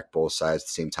can attack both sides at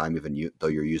the same time, even though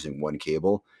you're using one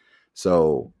cable.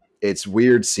 So it's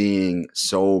weird seeing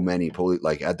so many pulley.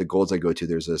 Like at the Golds I go to,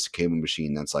 there's this cable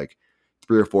machine that's like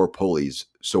 3 or 4 pulleys.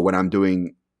 So when I'm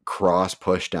doing cross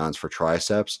push downs for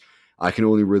triceps, I can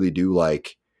only really do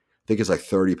like I think it's like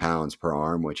 30 pounds per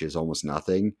arm, which is almost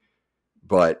nothing.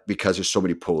 But because there's so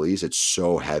many pulleys, it's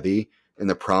so heavy. And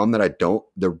the problem that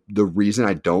the reason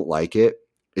I don't like it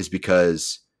is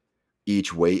because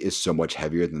each weight is so much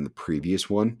heavier than the previous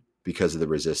one because of the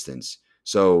resistance.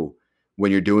 So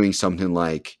when you're doing something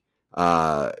like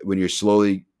when you're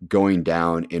slowly going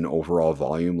down in overall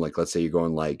volume, like let's say you're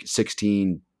going like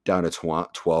 16 down to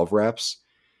 12 reps,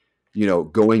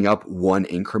 going up one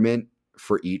increment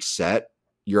for each set,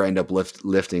 you end up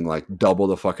lifting like double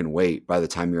the fucking weight by the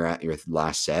time you're at your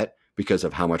last set because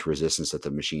of how much resistance that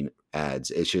the machine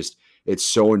adds. It's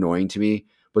so annoying to me.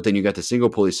 But then you got the single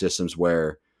pulley systems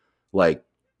where like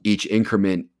each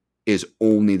increment is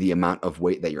only the amount of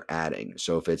weight that you're adding.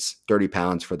 So if it's 30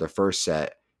 pounds for the first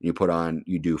set, you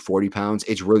do 40 pounds,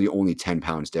 it's really only 10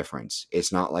 pounds difference.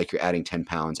 It's not like you're adding 10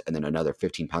 pounds and then another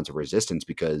 15 pounds of resistance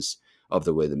because of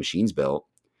the way the machine's built.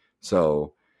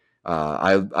 So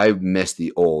I miss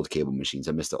the old cable machines.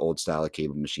 I miss the old style of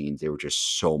cable machines. They were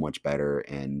just so much better,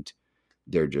 and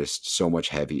they're just so much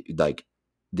heavy. Like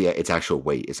it's actual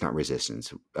weight. It's not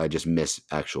resistance. I just miss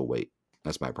actual weight.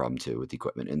 That's my problem too with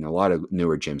equipment. And a lot of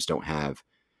newer gyms don't have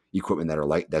equipment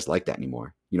that's like that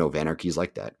anymore. Vanarchy is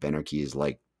like that. Vanarchy is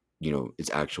like, it's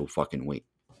actual fucking weight.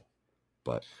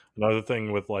 But Another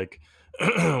thing with like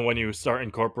when you start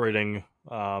incorporating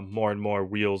more and more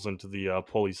wheels into the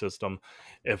pulley system,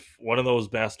 if one of those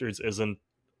bastards isn't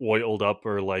oiled up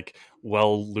or like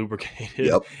well lubricated,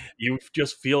 yep. you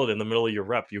just feel it in the middle of your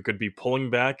rep. You could be pulling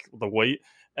back the weight,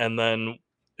 and then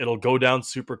it'll go down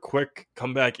super quick,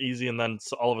 come back easy, and then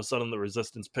all of a sudden the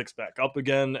resistance picks back up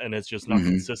again, and it's just not Mm-hmm.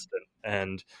 consistent.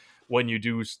 And when you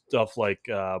do stuff like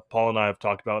Paul and I have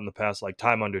talked about in the past, like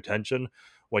time under tension,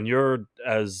 when you're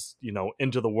as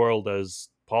into the world as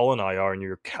Paul and I are, and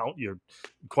you're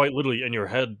quite literally in your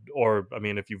head, or I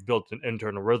mean, if you've built an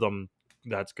internal rhythm,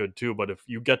 that's good too. But if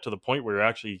you get to the point where you're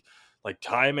actually like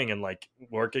timing and like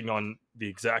working on the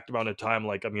exact amount of time,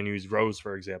 like I'm going to use rows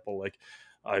for example, like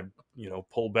I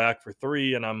pull back for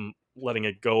 3 and I'm letting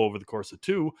it go over the course of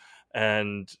 2,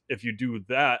 and if you do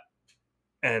that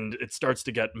and it starts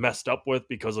to get messed up with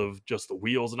because of just the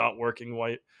wheels not working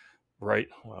right,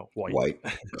 well, white, White.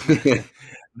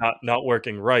 not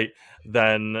working right,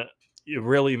 then it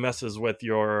really messes with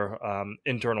your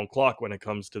internal clock when it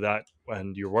comes to that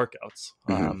and your workouts.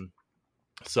 Mm-hmm.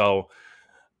 So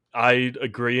I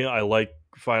agree. I like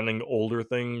finding older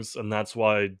things, and that's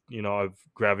why I've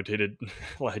gravitated.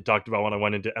 Like I talked about when I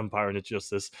went into Empire, and it's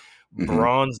just this Hmm.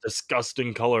 bronze,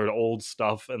 disgusting colored old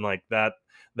stuff, and like that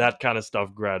kind of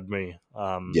stuff grabbed me.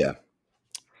 Yeah.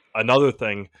 Another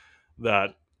thing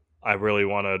that I really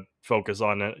want to focus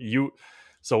on you.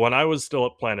 So when I was still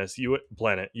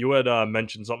at you had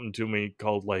mentioned something to me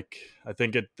called like I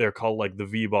think they're called like the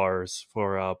V bars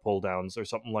for pull downs or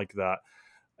something like that,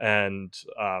 and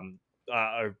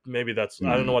maybe that's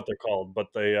I don't know Mm. what they're called, but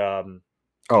they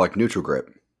Oh, like neutral grip.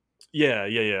 yeah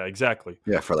exactly.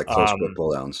 Yeah, for like close grip Um,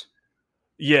 pull downs.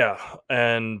 yeah,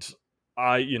 and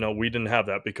we didn't have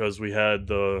that because we had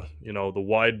the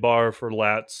wide bar for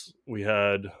lats. We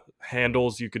had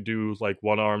handles you could do like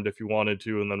one armed if you wanted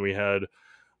to, and then we had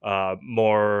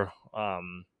more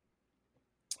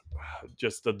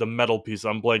just the metal piece.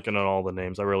 I'm blanking on all the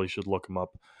names. I really should look them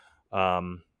up.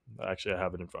 Um, Actually, I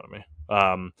have it in front of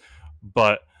me.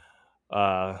 But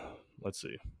uh, let's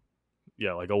see.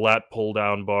 Yeah, like a lat pull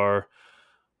down bar.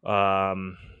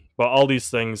 But all these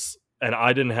things, and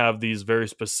I didn't have these very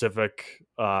specific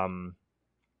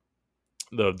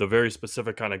the very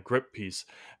specific kind of grip piece,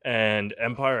 and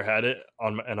Empire had it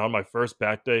on my first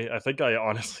back day. I think I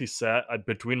honestly sat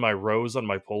between my rows on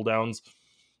my pull downs,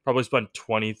 probably spent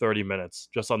 20-30 minutes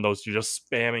just on those two, just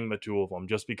spamming the two of them,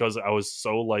 just because I was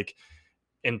so like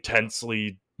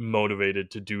intensely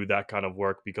motivated to do that kind of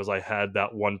work because I had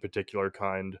that one particular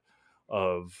kind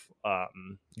of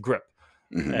grip,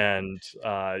 Hmm. and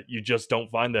you just don't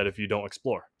find that if you don't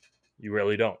explore. You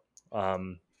really don't.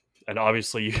 Um, and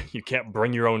obviously, you can't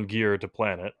bring your own gear to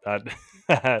Planet.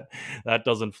 That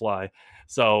doesn't fly.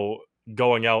 So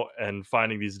going out and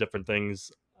finding these different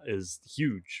things is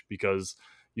huge because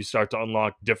you start to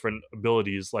unlock different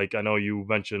abilities. Like I know you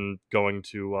mentioned going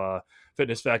to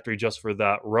Fitness Factory just for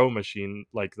that row machine,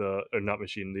 like the or not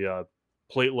machine, the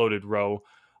plate loaded row.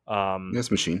 Um,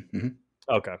 Yes, machine. Hmm.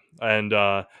 okay,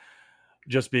 and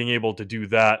just being able to do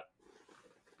that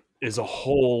is a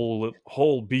whole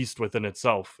beast within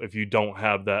itself if you don't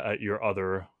have that at your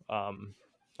other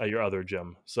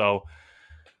gym. So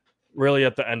really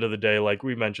at the end of the day, like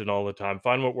we mentioned all the time,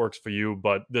 find what works for you,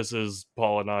 but this is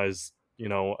Paul and I's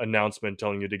announcement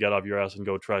telling you to get off your ass and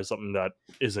go try something that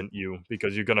isn't you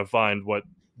because you're going to find what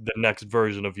the next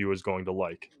version of you is going to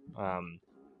like.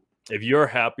 If you're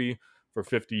happy for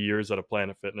 50 years at a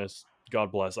Planet Fitness,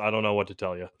 God bless. I don't know what to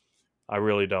tell you. I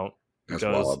really don't, That's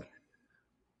because wild.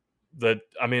 the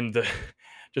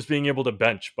just being able to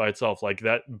bench by itself like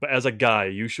that, as a guy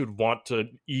you should want to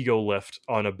ego lift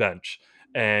on a bench,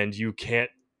 and you can't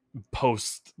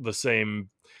post the same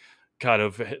kind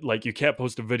of like you can't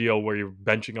post a video where you're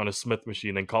benching on a Smith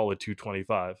machine and call it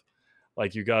 225.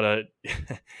 Like you gotta you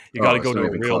Oh, gotta it's go to not a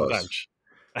even real close. bench.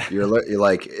 You're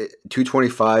like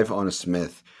 225 on a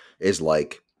Smith is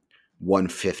like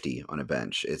 150 on a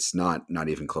bench. It's not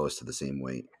even close to the same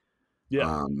weight.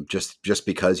 Yeah, Just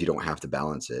because you don't have to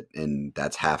balance it, and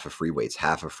that's half of free weights.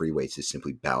 Half of free weights is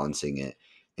simply balancing it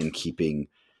and keeping,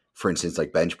 for instance,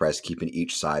 like bench press, keeping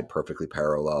each side perfectly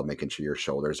parallel, making sure your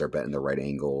shoulders are bent in the right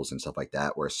angles and stuff like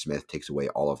that. Where Smith takes away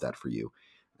all of that for you.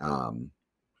 Um,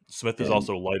 Smith is and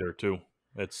also lighter too.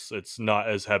 It's not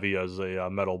as heavy as a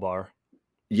metal bar.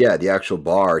 Yeah, the actual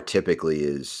bar typically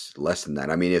is less than that.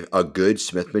 I mean, if a good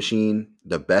Smith machine,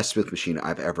 the best Smith machine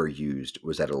I've ever used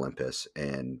was at Olympus,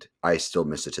 and I still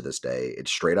miss it to this day. It's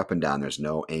straight up and down. There's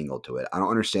no angle to it. I don't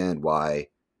understand why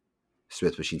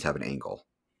Smith machines have an angle.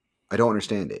 I don't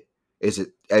understand it. Is it?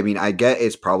 I mean, I get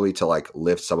it's probably to like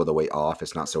lift some of the weight off.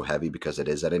 It's not so heavy because it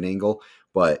is at an angle,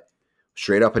 but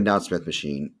straight up and down Smith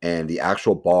machine, and the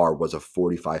actual bar was a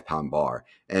 45-pound bar.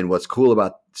 And what's cool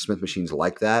about Smith machines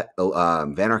like that,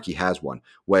 Vanarchy has one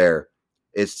where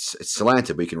it's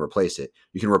slanted, but you can replace it.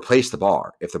 You can replace the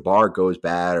bar if the bar goes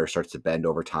bad or starts to bend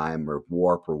over time or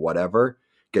warp or whatever,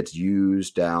 gets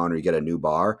used down, or you get a new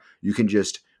bar. You can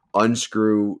just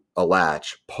unscrew a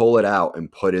latch, pull it out, and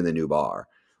put in the new bar.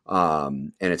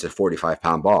 And it's a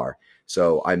 45-pound bar.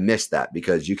 So I missed that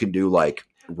because you can do like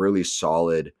really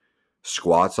solid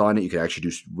squats on it. You can actually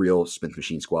do real Smith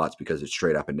machine squats because it's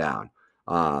straight up and down.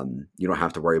 You don't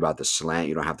have to worry about the slant.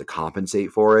 You don't have to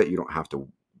compensate for it. You don't have to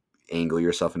angle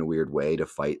yourself in a weird way to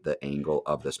fight the angle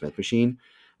of the Smith machine.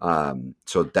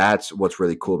 So that's what's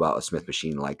really cool about a Smith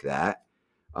machine like that.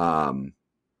 Um,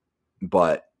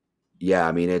 but yeah,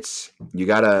 I mean, it's you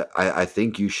gotta. I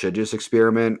think you should just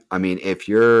experiment. I mean, if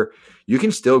you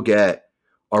can still get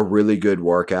a really good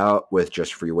workout with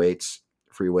just free weights,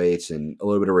 and a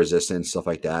little bit of resistance, stuff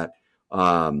like that.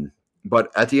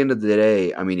 But at the end of the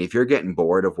day, I mean, if you're getting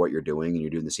bored of what you're doing and you're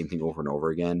doing the same thing over and over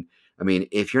again, I mean,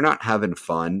 if you're not having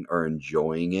fun or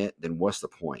enjoying it, then what's the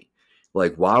point?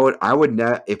 Like, why would I would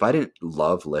not if I didn't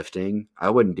love lifting, I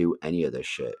wouldn't do any of this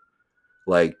shit.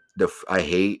 Like I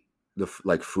hate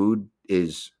like food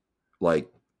is like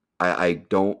I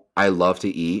don't I love to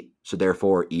eat, so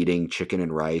therefore eating chicken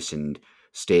and rice and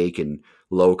steak and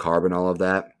low carb and all of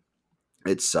that,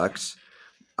 it sucks.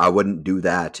 I wouldn't do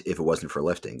that if it wasn't for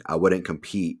lifting. I wouldn't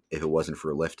compete if it wasn't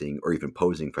for lifting or even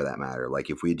posing for that matter. Like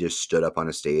if we just stood up on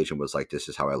a stage and was like, this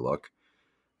is how I look,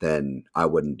 then I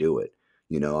wouldn't do it.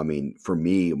 You know, I mean, for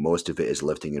me, most of it is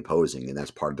lifting and posing. And that's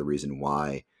part of the reason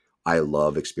why I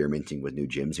love experimenting with new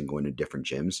gyms and going to different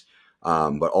gyms.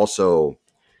 But also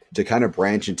to kind of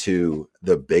branch into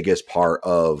the biggest part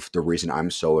of the reason I'm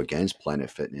so against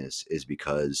Planet Fitness is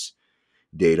because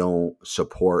they don't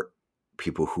support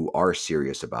people who are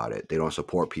serious about it. They don't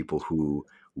support people who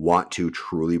want to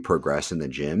truly progress in the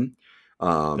gym. The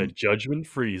Um,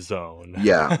 judgment-free zone.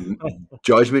 yeah,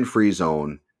 judgment free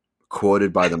zone,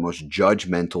 quoted by the most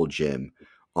judgmental gym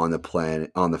on the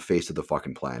planet, on the face of the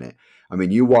fucking planet. I mean,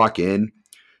 you walk in,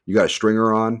 you got a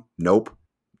stringer on, nope,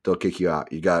 they'll kick you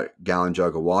out. You got a gallon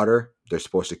jug of water, they're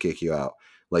supposed to kick you out.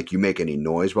 Like you make any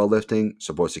noise while lifting,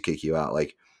 supposed to kick you out.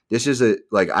 Like this is a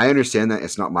like I understand that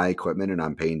it's not my equipment and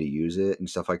I'm paying to use it and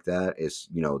stuff like that. It's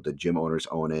the gym owners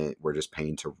own it. We're just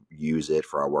paying to use it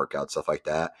for our workout stuff like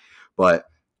that. But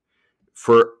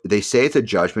for they say it's a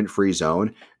judgment free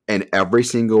zone, and every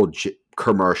single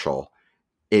commercial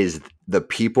is the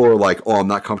people are like, oh, I'm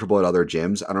not comfortable at other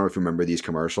gyms. I don't know if you remember these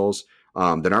commercials.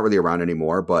 They're not really around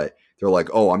anymore, but they're like,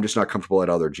 oh, I'm just not comfortable at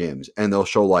other gyms, and they'll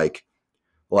show like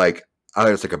I don't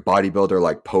know, it's like a bodybuilder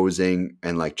like posing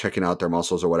and like checking out their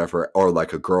muscles or whatever, or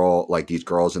like a girl, like these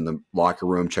girls in the locker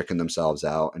room checking themselves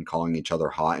out and calling each other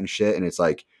hot and shit. And it's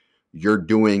like you're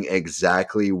doing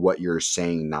exactly what you're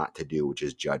saying not to do, which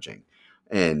is judging.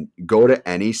 And go to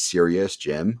any serious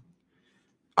gym,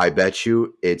 I bet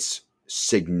you it's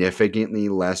significantly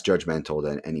less judgmental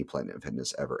than any Planet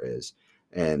Fitness ever is.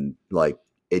 And like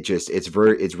it's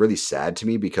really sad to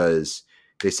me because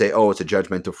they say, oh, it's a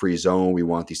judgmental free zone. We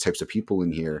want these types of people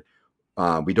in here.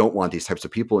 We don't want these types of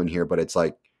people in here, but it's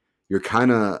like you're kind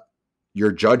of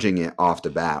you're judging it off the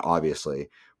bat, obviously,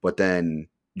 but then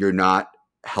you're not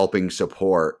helping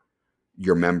support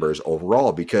your members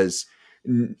overall because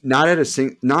not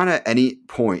at any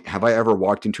point have I ever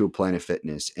walked into a Planet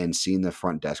Fitness and seen the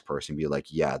front desk person be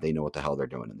like, yeah, they know what the hell they're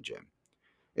doing in the gym.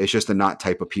 It's just the not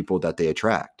type of people that they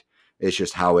attract. It's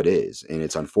just how it is, and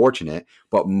it's unfortunate.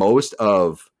 But most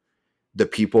of the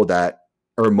people that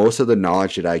or most of the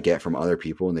knowledge that I get from other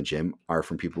people in the gym are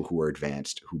from people who are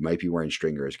advanced, who might be wearing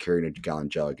stringers, carrying a gallon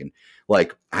jug. And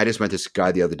like, I just met this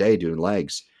guy the other day doing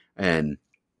legs, and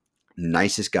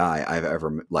nicest guy I've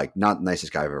ever like not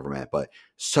nicest guy I've ever met, but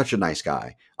such a nice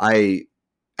guy. I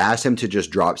asked him to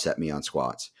just drop set me on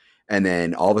squats. And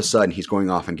then all of a sudden he's going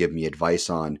off and giving me advice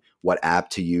on what app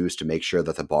to use to make sure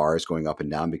that the bar is going up and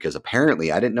down because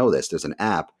apparently I didn't know this. There's an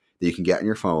app that you can get on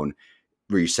your phone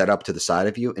where you set up to the side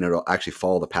of you and it'll actually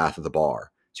follow the path of the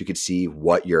bar. So you can see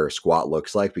what your squat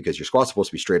looks like because your squat's supposed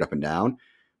to be straight up and down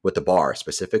with the bar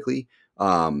specifically.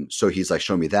 So he's like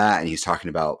showing me that, and he's talking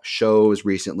about shows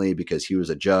recently because he was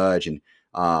a judge and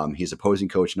he's a posing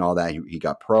coach and all that. He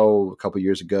got pro a couple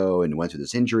years ago and went through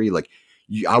this injury. Like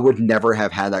I would never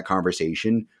have had that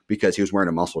conversation because he was wearing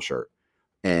a muscle shirt,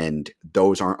 and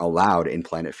those aren't allowed in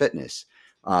Planet Fitness.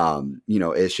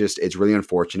 It's really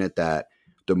unfortunate that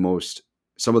the most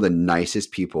some of the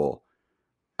nicest people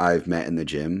I've met in the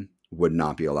gym would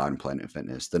not be allowed in Planet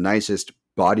Fitness. The nicest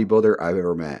bodybuilder I've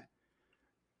ever met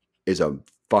is a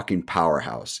fucking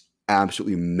powerhouse,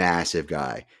 absolutely massive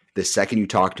guy. The second you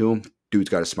talk to him, dude's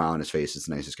got a smile on his face. It's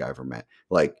the nicest guy I've ever met.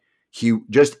 Like he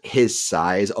just his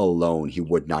size alone, he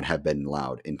would not have been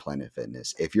allowed in Planet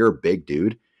Fitness. If you're a big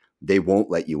dude, they won't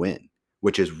let you in,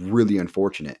 which is really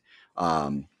unfortunate.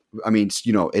 I mean,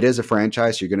 it is a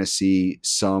franchise. You're going to see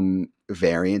some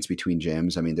variance between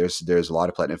gyms. I mean, there's a lot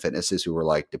of Platinum Fitnesses who were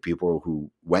like the people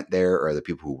who went there or the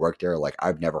people who worked there. Like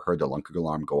I've never heard the Lunker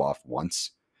alarm go off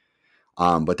once.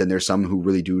 But then there's some who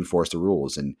really do enforce the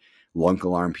rules and lunk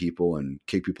alarm people and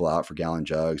kick people out for gallon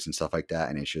jugs and stuff like that.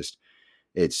 And it's just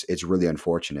it's really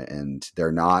unfortunate. And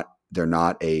they're not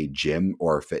a gym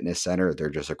or a fitness center. They're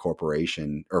just a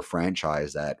corporation or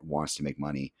franchise that wants to make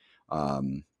money.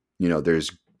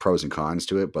 There's pros and cons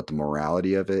to it, but the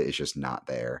morality of it is just not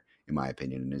there, in my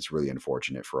opinion. And it's really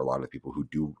unfortunate for a lot of people who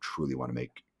do truly want to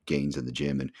make gains in the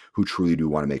gym and who truly do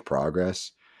want to make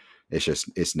progress.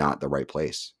 It's not the right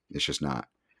place. It's just not.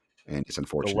 and it's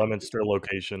The unfortunate. Lemonster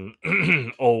location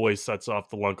always sets off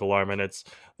the lunk alarm, and it's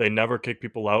they never kick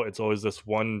people out. It's always this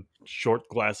one short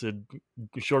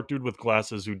dude with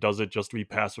glasses who does it just to be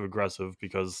passive aggressive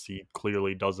because he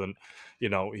clearly doesn't,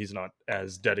 he's not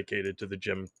as dedicated to the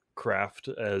gym craft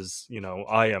as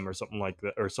I am or something like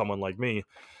that, or someone like me.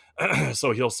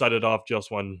 So he'll set it off just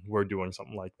when we're doing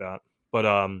something like that.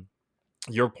 But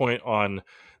your point on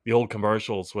the old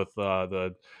commercials with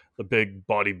the big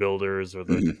bodybuilders or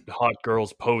the Mhm. hot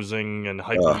girls posing and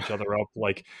hyping Ugh. each other up,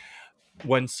 like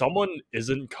when someone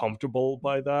isn't comfortable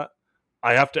by that,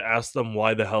 I have to ask them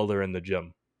why the hell they're in the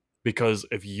gym. Because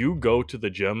if you go to the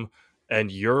gym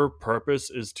and your purpose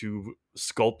is to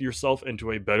sculpt yourself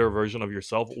into a better version of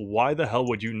yourself, why the hell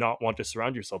would you not want to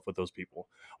surround yourself with those people?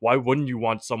 Why wouldn't you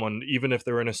want someone, even if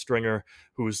they're in a stringer,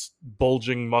 who's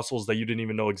bulging muscles that you didn't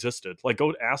even know existed? Like,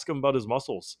 go ask him about his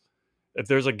muscles. If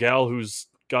there's a gal who's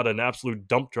got an absolute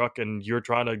dump truck and you're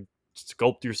trying to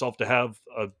sculpt yourself to have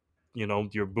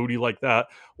your booty like that,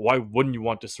 why wouldn't you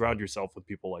want to surround yourself with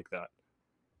people like that?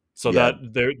 So Yeah.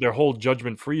 that their whole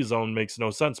judgment free zone makes no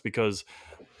sense because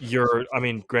I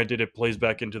mean, granted, it plays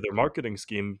back into their marketing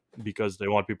scheme because they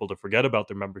want people to forget about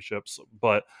their memberships,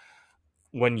 but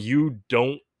when you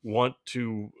don't want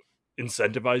to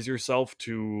incentivize yourself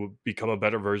to become a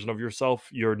better version of yourself,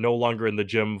 you're no longer in the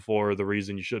gym for the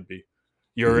reason you should be.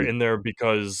 You're Mhm. in there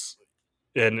because,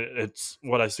 and it's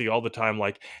what I see all the time,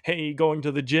 like, hey, going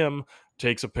to the gym,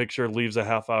 takes a picture, leaves a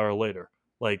half hour later.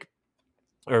 Like,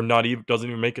 or not even, doesn't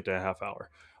even make it to a half hour.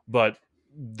 But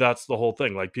that's the whole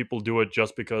thing. Like, people do it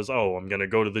just because, oh, I'm gonna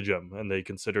go to the gym, and they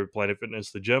consider Planet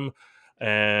Fitness the gym,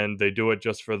 and they do it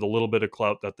just for the little bit of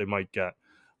clout that they might get.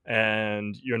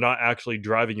 And you're not actually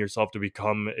driving yourself to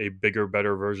become a bigger,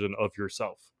 better version of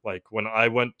yourself. Like when I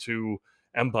went to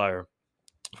Empire,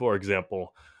 for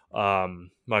example,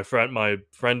 my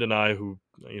friend and I, who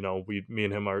me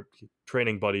and him are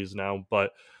training buddies now,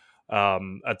 but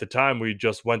at the time we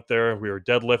just went there. We were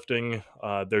deadlifting.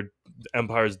 Their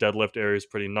Empire's deadlift area is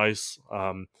pretty nice,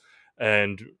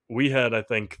 and we had, I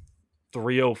think,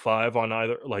 305 on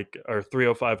either, like, or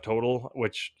 305 total,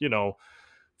 which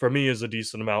for me is a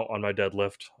decent amount on my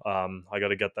deadlift. I got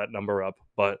to get that number up,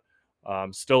 but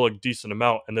still a decent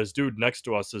amount. And this dude next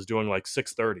to us is doing like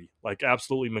 630, like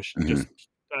absolutely Mhm. just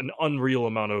an unreal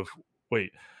amount of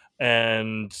weight.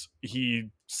 And he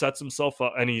sets himself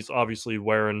up, and he's obviously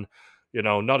wearing,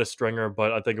 not a stringer,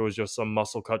 but I think it was just some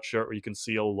muscle cut shirt where you can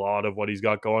see a lot of what he's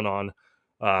got going on.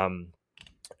 Um,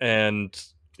 and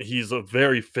he's a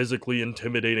very physically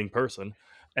intimidating person.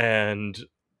 And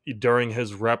during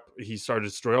his rep, he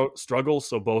started struggle.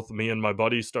 So both me and my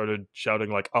buddy started shouting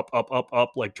like up, up, up,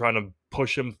 up, like trying to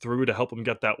push him through to help him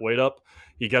get that weight up.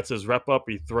 He gets his rep up,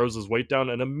 he throws his weight down,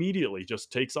 and immediately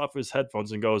just takes off his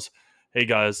headphones and goes, "Hey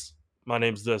guys, my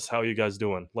name's this. How you guys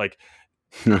doing?" Like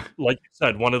you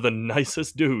said, one of the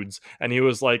nicest dudes. And he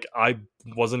was like, I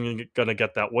wasn't going to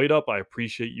get that weight up. I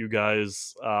appreciate you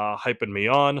guys hyping me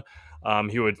on.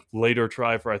 He would later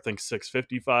try for, I think,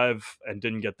 655 and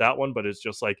didn't get that one. But it's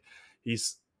just like,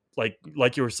 he's like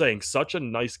you were saying, such a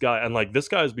nice guy. And like, this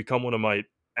guy has become one of my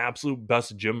absolute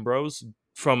best gym bros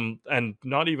from, and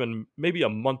not even maybe a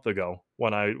month ago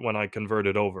when I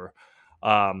converted over.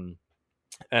 Um,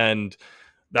 and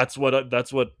that's what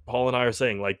Paul and I are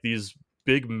saying. Like, these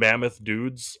big mammoth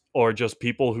dudes, or just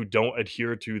people who don't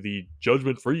adhere to the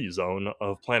judgment free zone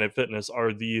of Planet Fitness,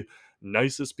 are the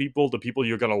nicest people, the people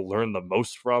you're going to learn the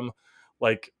most from.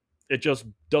 Like, it just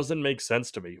doesn't make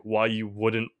sense to me why you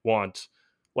wouldn't want,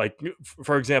 like,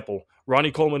 for example,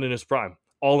 Ronnie Coleman in his prime,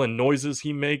 all the noises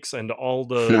he makes and all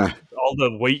the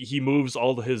weight he moves,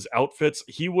 all his outfits,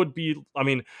 he would be, I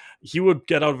mean, he would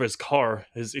get out of his car,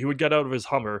 he would get out of his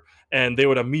Hummer, and they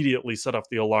would immediately set off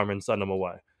the alarm and send him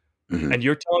away. Mhm. And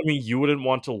you're telling me you wouldn't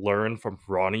want to learn from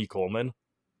Ronnie Coleman?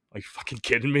 Are you fucking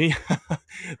kidding me?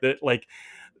 that like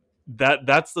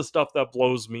that's the stuff that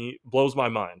blows my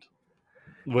mind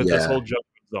with this Yeah. whole judgment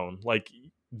zone. Like,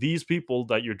 these people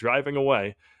that you're driving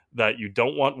away, that you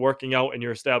don't want working out in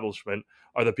your establishment,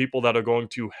 are the people that are going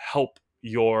to help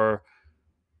your,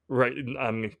 right,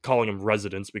 I'm calling them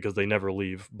residents because they never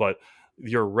leave, but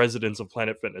your residents of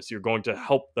Planet Fitness, you're going to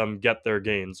help them get their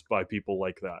gains by people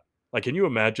like that. Like, can you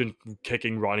imagine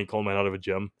kicking Ronnie Coleman out of a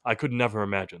gym? I could never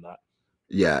imagine that.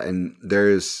 Yeah, and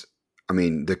I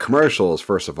mean, the commercials,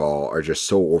 first of all, are just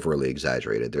so overly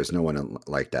exaggerated. There's no one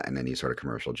like that in any sort of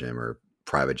commercial gym or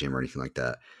private gym or anything like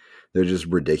that. They're just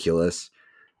ridiculous.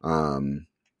 Um,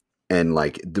 and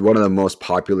like one of the most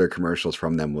popular commercials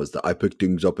from them was the "I pick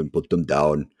things up and put them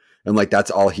down," and like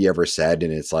that's all he ever said.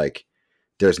 And it's like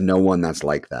there's no one that's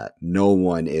like that. No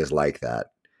one is like that.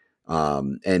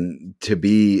 And to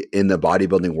be in the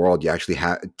bodybuilding world, you actually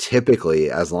have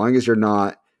typically, as long as you're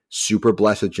not super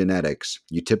blessed with genetics,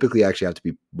 you typically actually have to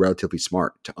be relatively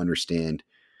smart to understand,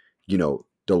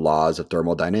 the laws of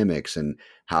thermodynamics and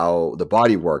how the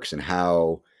body works and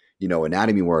how,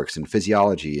 anatomy works and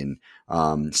physiology and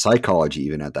psychology.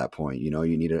 Even at that point, you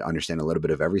need to understand a little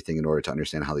bit of everything in order to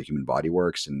understand how the human body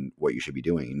works and what you should be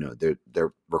doing.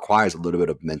 There requires a little bit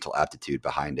of mental aptitude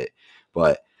behind it.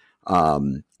 But I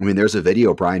mean, there's a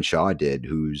video Brian Shaw did,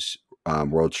 who's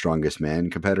world's strongest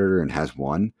man competitor and has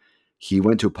won. He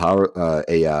went to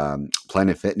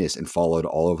Planet Fitness and followed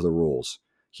all of the rules.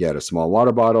 He had a small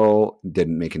water bottle,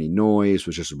 didn't make any noise,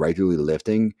 was just regularly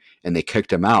lifting, and they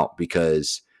kicked him out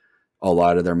because a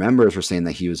lot of their members were saying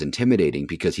that he was intimidating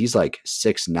because he's like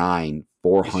 6'9",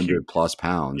 four He's huge. hundred plus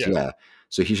pounds. Yeah. Yeah.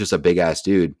 So he's just a big ass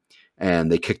dude.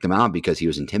 And they kicked him out because he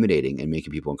was intimidating and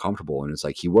making people uncomfortable. And it's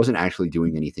like he wasn't actually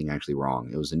doing anything actually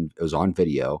wrong. It was on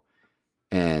video,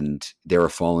 and they were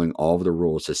following all of the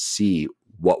rules to see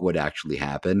what would actually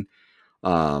happen.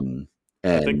 Um,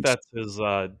 I think and that's his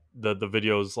the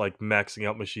videos like maxing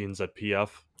out machines at PF.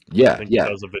 I yeah, think he yeah.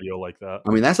 does a video like that. I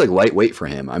mean, that's like lightweight for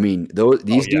him. I mean, Oh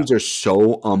these yeah. dudes are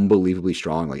so unbelievably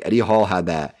strong. Like Eddie Hall had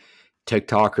that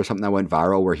TikTok or something that went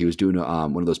viral where he was doing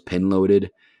one of those pin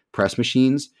loaded press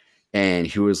machines, and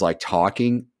he was like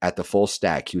talking at the full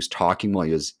stack. He was talking while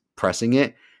he was pressing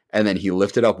it, and then he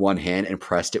lifted up one hand and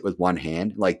pressed it with one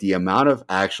hand. Like the amount of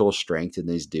actual strength in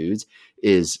these dudes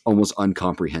is almost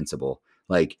incomprehensible.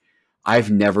 Like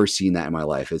I've never seen that in my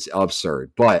life. It's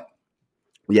absurd, but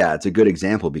yeah, it's a good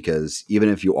example because even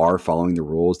if you are following the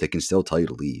rules, they can still tell you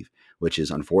to leave, which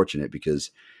is unfortunate because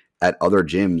at other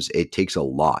gyms, it takes a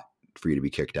lot for you to be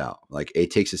kicked out. Like it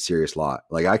takes a serious lot.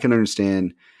 Like I can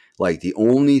understand, like the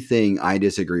only thing I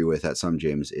disagree with at some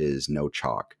gyms is no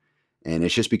chalk. And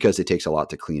it's just because it takes a lot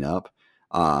to clean up.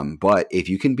 But if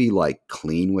you can be like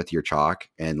clean with your chalk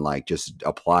and like just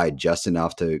apply just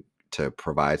enough to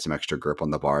provide some extra grip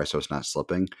on the bar so it's not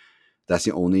slipping, that's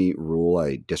the only rule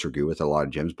I disagree with at a lot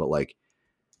of gyms. But like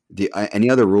the any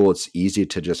other rule, it's easy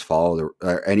to just follow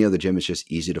any other gym. It's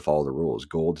just easy to follow the rules.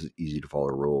 Gold is easy to follow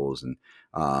the rules, and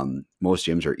most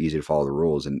gyms are easy to follow the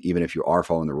rules. And even if you are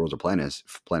following the rules of Planet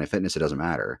Fitness, it doesn't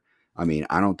matter. I mean,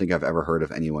 I don't think I've ever heard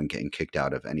of anyone getting kicked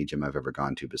out of any gym I've ever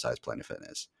gone to besides Planet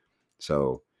Fitness.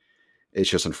 So it's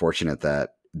just unfortunate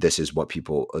that this is what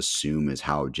people assume is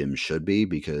how gyms should be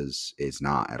because it's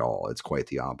not at all. It's quite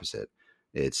the opposite.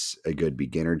 It's a good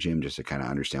beginner gym just to kind of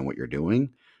understand what you're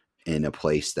doing in a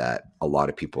place that a lot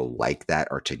of people like that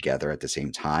are together at the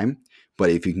same time. But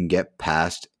if you can get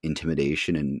past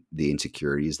intimidation and the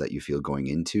insecurities that you feel going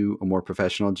into a more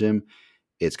professional gym,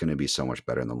 it's going to be so much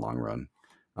better in the long run.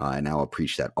 And I'll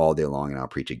preach that all day long, and I'll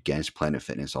preach against Planet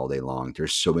Fitness all day long.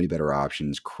 There's so many better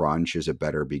options. Crunch is a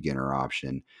better beginner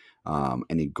option.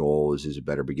 Any Goals is a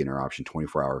better beginner option.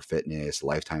 24-hour fitness,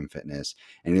 Lifetime Fitness,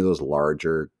 any of those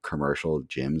larger commercial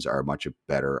gyms are a much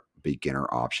better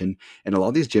beginner option. And a lot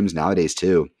of these gyms nowadays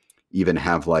too even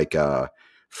have like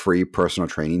free personal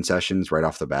training sessions right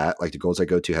off the bat. Like the Goals I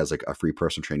go to has like a free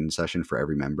personal training session for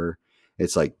every member.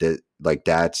 It's like that, like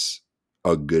that's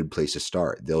a good place to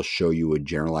start. They'll show you a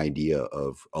general idea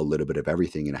of a little bit of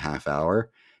everything in a half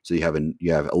hour, so you have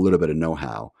a little bit of know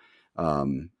how.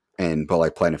 But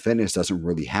like Planet Fitness doesn't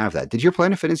really have that. Did your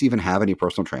Planet Fitness even have any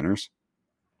personal trainers?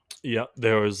 Yeah,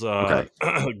 there was Okay,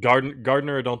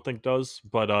 Gardner. I don't think does,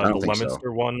 but I the don't think so.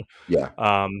 Lemonster one.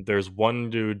 Yeah, There's one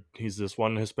dude. He's this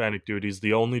one Hispanic dude. He's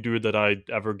the only dude that I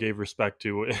ever gave respect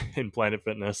to in Planet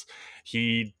Fitness.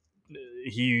 He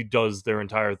he does their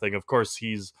entire thing. Of course,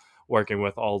 he's working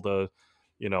with all the,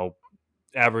 you know,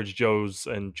 average Joes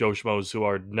and Joe Schmoes who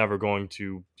are never going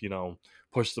to,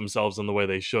 push themselves in the way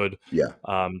they should. yeah.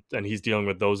 And he's dealing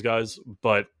with those guys.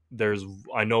 But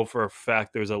I know for a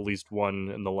fact there's at least one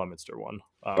in the Lemonster one.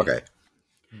 Okay,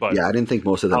 But yeah. I didn't think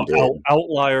most of them did.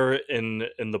 outlier in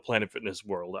the Planet Fitness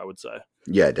world, I would say.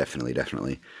 Yeah, definitely,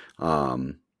 definitely. I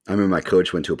remember my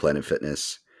coach went to a Planet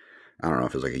Fitness. I don't know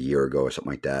if it was like a year ago or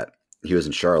something like that. He was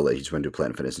in Charlotte. He just went to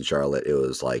Planet Fitness in Charlotte. It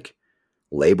was like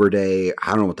Labor Day.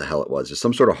 I don't know what the hell it was. It's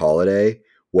some sort of holiday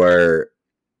where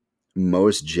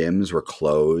most gyms were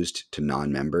closed to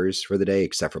non-members for the day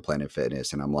except for Planet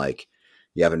Fitness. And I'm like,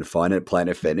 you having fun at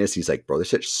Planet Fitness? He's like, bro, this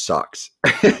shit sucks.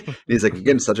 And he's like, you're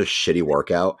getting such a shitty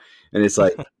workout. And it's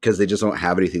like, because they just don't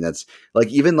have anything that's like,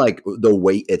 even like the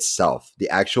weight itself, the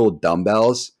actual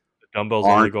dumbbells Dumbbells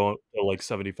only aren't, go to like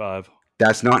 75.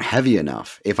 that's not heavy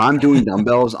enough. If I'm doing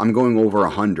dumbbells, I'm going over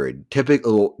 100.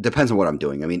 Typically, well, depends on what I'm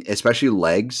doing. I mean, especially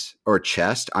legs or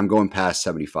chest, I'm going past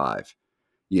 75.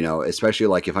 especially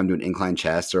like if I'm doing incline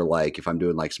chest or like if I'm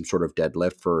doing like some sort of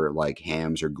deadlift for like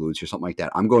hams or glutes or something like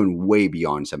that, I'm going way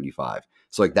beyond 75.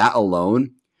 So like that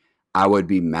alone, I would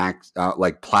be max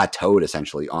like plateaued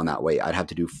essentially on that weight. I'd have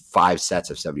to do 5 sets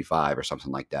of 75 or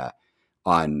something like that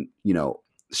on,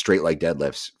 straight leg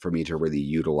deadlifts for me to really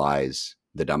utilize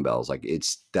the dumbbells. Like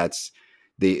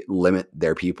they limit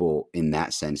their people in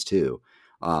that sense too.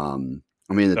 I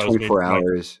mean, the That was me 24 for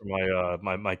hours,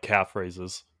 my calf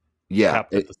raises, yeah,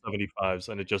 capped at the 75s,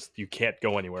 and it just you can't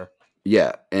go anywhere.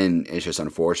 yeah. And it's just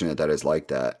unfortunate that it's like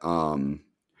that.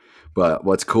 But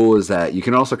what's cool is that you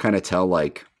can also kind of tell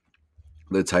like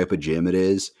the type of gym it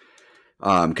is.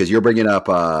 Because you're bringing up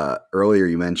earlier,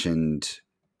 you mentioned,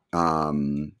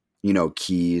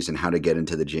 keys and how to get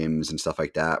into the gyms and stuff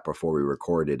like that before we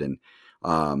recorded. And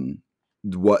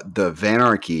what the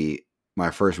Vanarchy,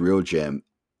 my first real gym,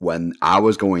 when I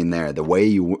was going there, the way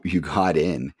you got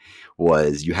in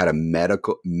was you had a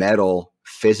metal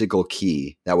physical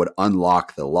key that would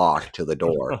unlock the lock to the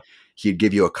door. He'd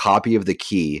give you a copy of the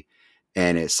key,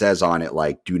 and it says on it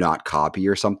like "do not copy"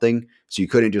 or something. So you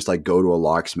couldn't just like go to a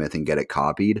locksmith and get it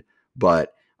copied,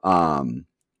 but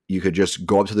you could just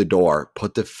go up to the door,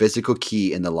 put the physical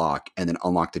key in the lock, and then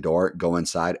unlock the door, go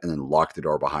inside, and then lock the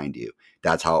door behind you.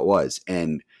 That's how it was.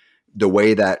 And the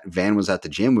way that Van was at the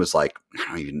gym was like,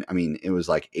 it was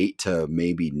like 8 to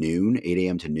maybe noon, 8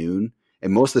 a.m. to noon.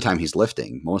 And most of the time he's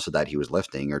lifting. Most of that he was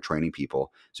lifting or training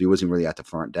people. So he wasn't really at the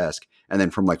front desk. And then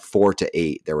from like 4 to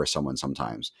 8, there was someone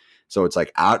sometimes. So it's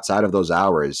like outside of those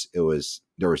hours, there was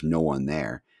no one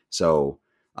there. So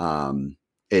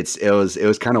it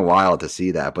was kind of wild to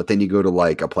see that. But then you go to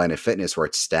like a Planet Fitness where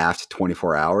it's staffed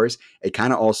 24 hours. It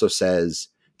kind of also says,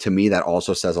 to me, that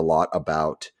also says a lot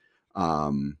about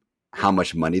how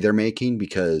much money they're making,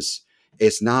 because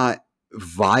it's not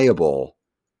viable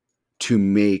to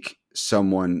make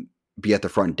someone be at the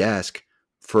front desk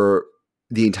for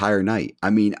the entire night. I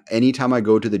mean, anytime I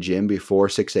go to the gym before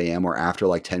 6 a.m. or after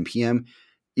like 10 p.m.,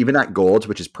 even at Gold's,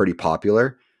 which is pretty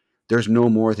popular, there's no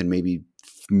more than maybe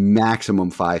maximum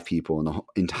 5 people in the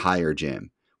entire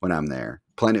gym when I'm there.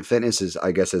 Planet Fitness is,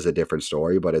 I guess, is a different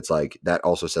story, but it's like that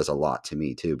also says a lot to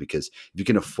me too, because if you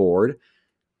can afford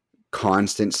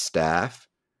constant staff,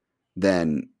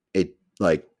 then it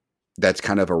like that's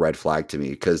kind of a red flag to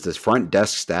me, because this front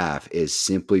desk staff is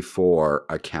simply for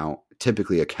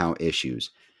typically account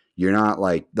issues. You're not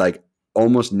like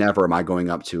almost never am I going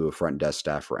up to a front desk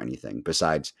staff for anything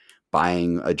besides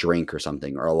buying a drink or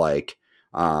something, or like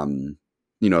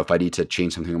if I need to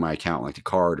change something on my account, like the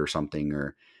card or something,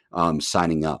 or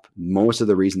signing up. Most of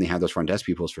the reason they have those front desk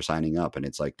people is for signing up, and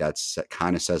it's like that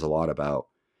kind of says a lot about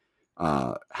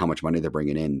how much money they're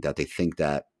bringing in, that they think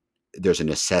that there's a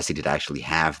necessity to actually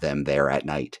have them there at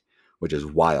night, which is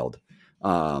wild.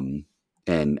 And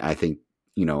I think,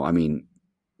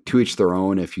 to each their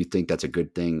own. If you think that's a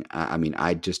good thing, I mean,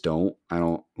 I just don't. I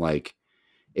don't like.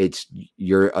 It's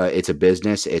a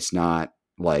business. It's not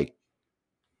like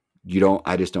you don't.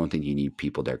 I just don't think you need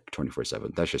people there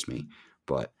 24/7. That's just me.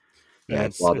 But And yeah,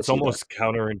 it's wild to see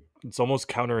that. it's almost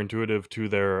counterintuitive to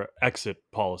their exit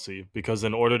policy, because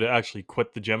in order to actually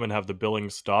quit the gym and have the billing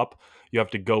stop, you have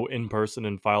to go in person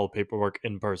and file paperwork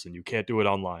in person. You can't do it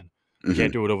online. You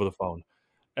can't Hmm. do it over the phone.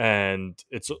 And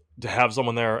it's to have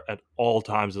someone there at all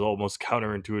times is almost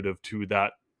counterintuitive to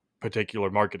that particular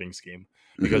marketing scheme.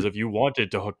 Hmm. Because if you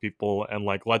wanted to hook people, and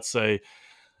like let's say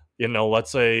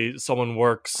someone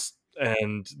works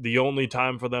and the only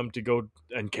time for them to go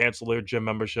and cancel their gym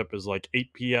membership is like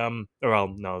 8 p.m. or well,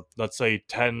 no, let's say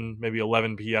 10, maybe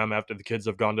 11 p.m. after the kids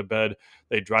have gone to bed.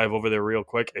 They drive over there real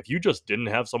quick. If you just didn't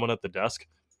have someone at the desk,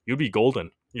 you'd be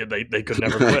golden. Yeah, they could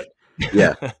never quit.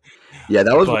 Yeah. Yeah,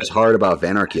 that was But what's hard about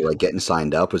Vanarchy, like getting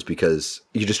signed up, was because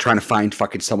you're just trying to find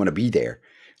fucking someone to be there.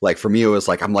 Like for me, it was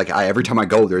like every time I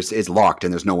go, it's locked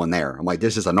and there's no one there. I'm like,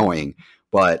 this is annoying.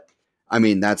 But I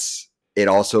mean, that's it.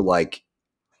 Also, like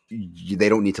they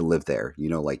don't need to live there.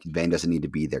 Like Van doesn't need to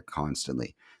be there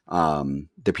constantly.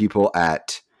 The people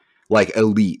at like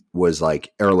Elite was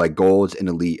like, or like Gold's and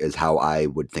Elite is how I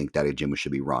would think that a gym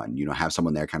should be run. Have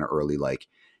someone there kind of early, like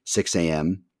 6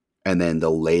 a.m. And then the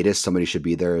latest somebody should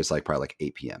be there is like probably like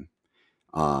 8 p.m.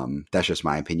 That's just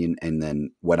my opinion. And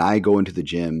then when I go into the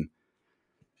gym,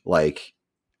 like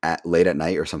at late at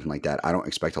night or something like that, I don't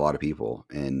expect a lot of people.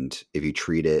 And if you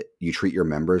treat your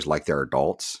members like they're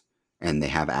adults and they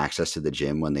have access to the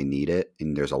gym when they need it,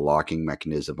 and there's a locking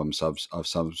mechanism of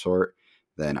some sort,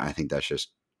 then I think that's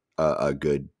just a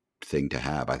good thing to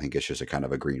have. I think it's just a kind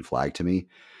of a green flag to me.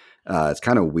 It's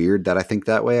kind of weird that I think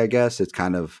that way, I guess. It's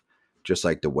kind of just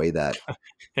like the way that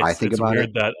I think It's about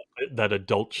it. weird that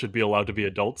adults should be allowed to be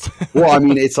adults. Well, I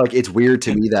mean, it's like it's weird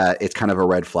to me that it's kind of a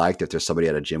red flag that there's somebody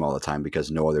at a gym all the time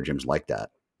because no other gym's like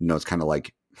that. It's kind of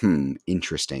like,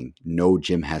 interesting. No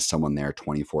gym has someone there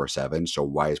 24/7. So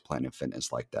why is Planet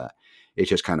Fitness like that? It's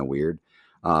just kind of weird.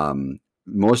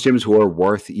 Most gyms who are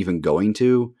worth even going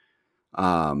to,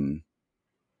 um,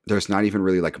 there's not even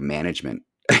really like management.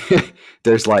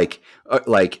 There's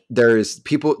there's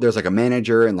people, there's like a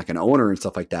manager and like an owner and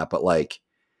stuff like that. But like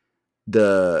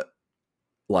the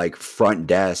front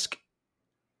desk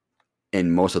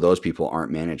and most of those people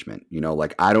aren't management.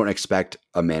 Like I don't expect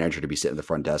a manager to be sitting at the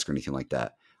front desk or anything like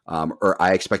that. Or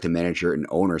I expect a manager and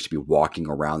owners to be walking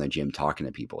around the gym talking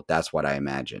to people. That's what I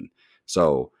imagine.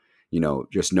 So,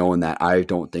 just knowing that, I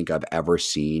don't think I've ever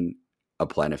seen a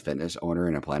Planet Fitness owner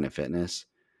in a Planet Fitness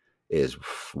is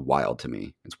wild to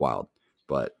me. It's wild,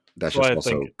 but that's So just I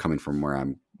think also coming from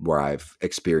where I've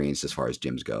experienced as far as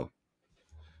gyms go.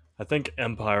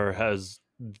 Empire has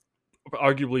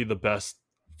arguably the best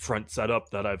front setup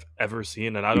that I've ever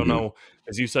seen, and I don't Mhm. know,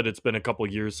 as you said, it's been a couple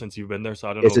years since you've been there, so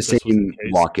I don't know It's the if this was same the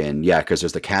case. walk-in, yeah, because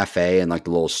there's the cafe and like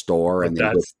the little store, But and then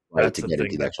you go right out that's to the get thing,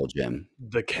 into the actual gym.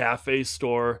 the cafe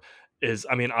store is,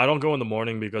 I mean, I don't go in the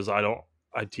morning because I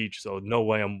teach, so no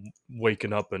way I'm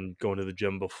waking up and going to the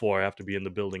gym before I have to be in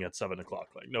the building at 7 o'clock.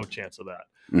 Like, no chance of that.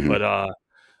 Hmm.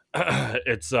 But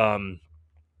it's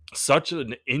such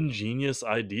an ingenious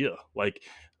idea. Like,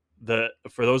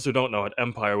 for those who don't know, at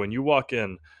Empire, when you walk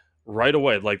in right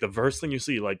away, like the first thing you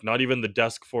see, like not even the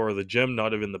desk for the gym,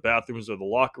 not even the bathrooms or the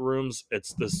locker rooms,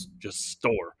 it's this just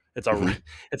store. It's a Hmm.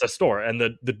 it's a store, and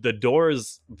the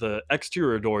doors, the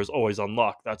exterior door is always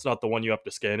unlocked. That's not the one you have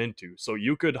to scan into. So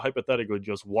you could hypothetically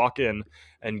just walk in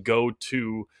and go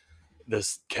to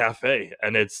this cafe,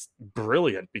 and it's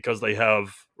brilliant because they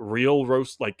have real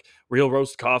roast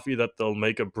coffee that they'll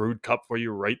make a brewed cup for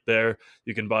you right there.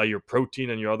 You can buy your protein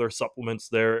and your other supplements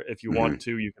there if you want Hmm.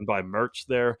 to. You can buy merch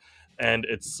there, and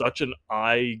it's such an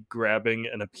eye grabbing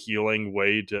and appealing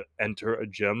way to enter a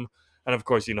gym. And of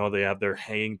course, they have their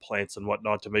hanging plants and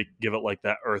whatnot to give it like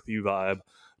that earthy vibe.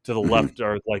 To the Hmm. left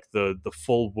are like the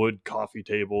full wood coffee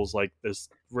tables, like this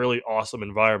really awesome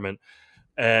environment.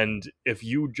 And if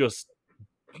you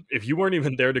weren't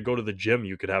even there to go to the gym,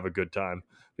 you could have a good time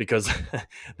because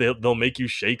they'll make you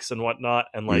shakes and whatnot.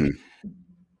 And like Hmm.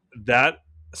 that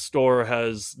store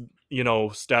has,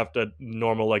 staffed at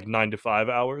normal like 9 to 5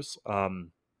 hours.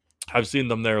 I've seen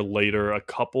them there later a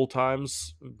couple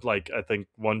times. Like I think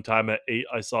one time at 8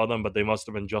 I saw them, but they must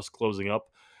have been just closing up.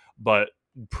 But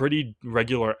pretty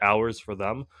regular hours for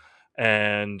them.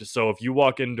 And so if you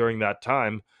walk in during that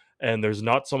time and there's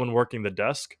not someone working the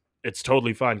desk, it's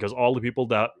totally fine because all the people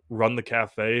that run the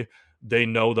cafe, they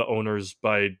know the owners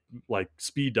by like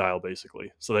speed dial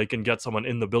basically. So they can get someone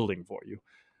in the building for you.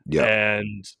 Yep.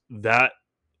 And that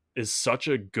is such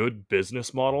a good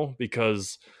business model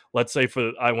because let's say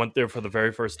for I went there for the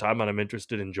very first time and I'm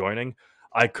interested in joining.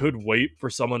 I could wait for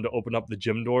someone to open up the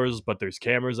gym doors, but there's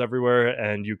cameras everywhere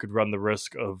and you could run the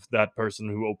risk of that person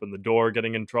who opened the door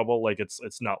getting in trouble. Like it's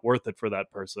not worth it for that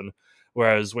person.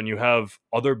 Whereas when you have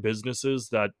other businesses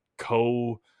that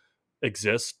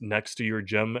coexist next to your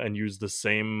gym and use the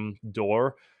same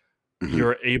door, Hmm.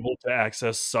 you're able to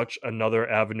access such another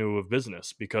avenue of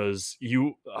business because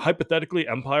you hypothetically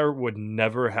Empire would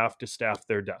never have to staff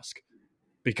their desk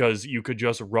because you could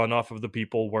just run off of the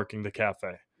people working the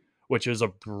cafe, which is a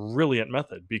brilliant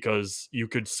method because you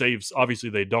could save. Obviously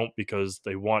they don't because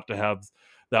they want to have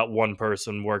that one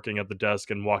person working at the desk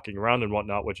and walking around and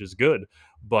whatnot, which is good,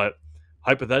 but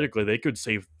hypothetically they could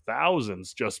save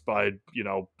thousands just by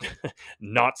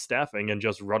not staffing and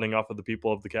just running off of the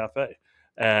people of the cafe.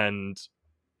 And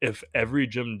if every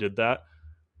gym did that,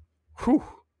 whew,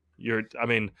 I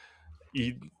mean,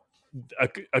 you,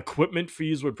 equipment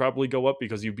fees would probably go up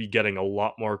because you'd be getting a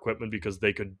lot more equipment because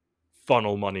they could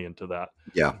funnel money into that.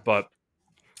 Yeah. But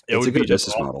it It's a would be good just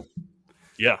business awesome. model.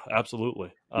 Yeah,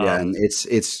 absolutely. Yeah, and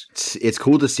it's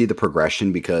cool to see the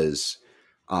progression because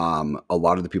a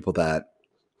lot of the people that,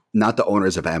 not the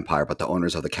owners of Empire, but the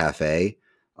owners of the cafe,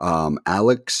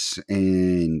 Alex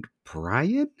and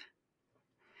Brian,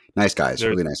 nice guys,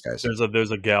 There's really nice guys.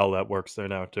 there's a gal that works there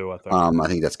now too, I think. I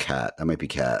think that's Cat. That might be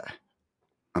Cat.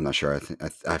 I'm not sure.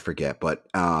 I forget. But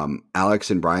Alex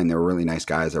and Brian, they were really nice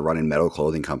guys. They're running Metal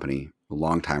Clothing Company a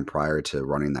long time prior to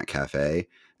running that cafe.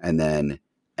 And then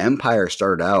Empire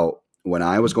started out when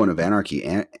I was going to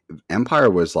Vanarchy. Empire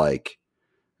was like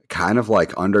kind of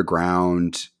like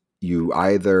underground. You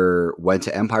either went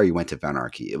to Empire, you went to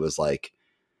Vanarchy. It was like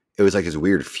this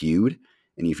weird feud.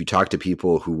 And if you talk to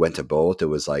people who went to both, it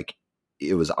was like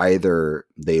it was either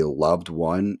they loved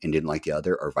one and didn't like the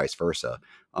other, or vice versa.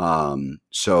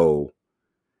 So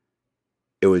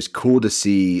it was cool to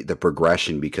see the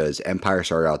progression because Empire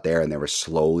started out there and they were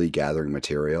slowly gathering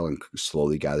material and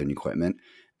slowly gathering equipment,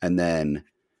 and then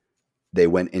they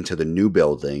went into the new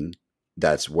building.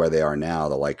 That's where they are now,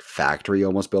 the like factory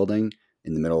almost building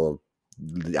in the middle of,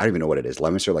 I don't even know what it is,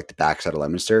 Leominster, like the backside of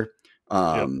Leominster.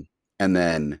 Yep. And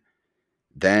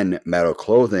then Metal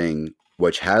Clothing,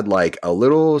 which had like a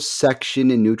little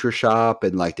section in NutriShop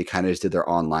and like they kind of just did their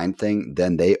online thing.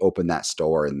 Then they opened that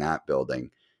store in that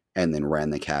building and then ran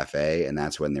the cafe, and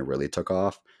that's when they really took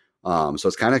off. So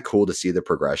it's kind of cool to see the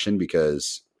progression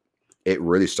because it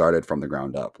really started from the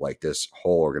ground up. Like this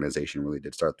whole organization really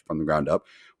did start from the ground up,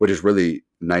 which is really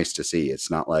nice to see. It's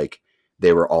not like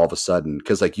they were all of a sudden,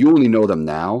 because like you only know them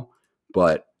now,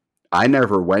 but I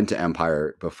never went to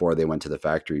Empire before they went to the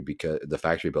factory, because the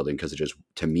factory building, because it just,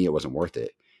 to me it wasn't worth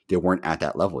it. They weren't at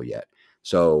that level yet.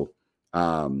 So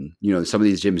some of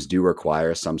these gyms do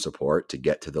require some support to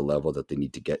get to the level that they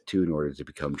need to get to in order to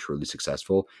become truly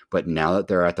successful. But now that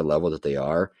they're at the level that they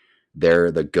are,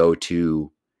 they're the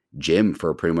go-to gym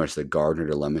for pretty much the Gardner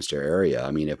to Leominster area.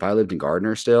 I mean, if I lived in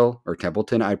Gardner still or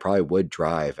Templeton, I probably would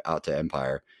drive out to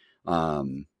Empire.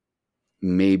 Um,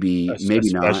 maybe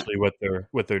not. Especially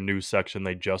with their new section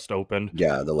they just opened.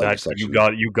 Yeah, the leg That section.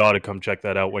 you got to come check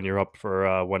that out when you're up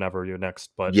for whenever you're next.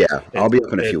 But Yeah, I'll be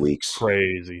up in a few it's weeks.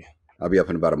 crazy. I'll be up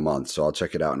in about a month, so I'll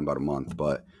check it out in about a month.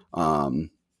 But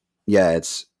yeah,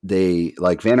 it's they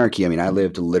like Vanarchy. I mean, I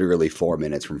lived literally 4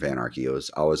 minutes from Vanarchy.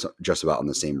 I was just about on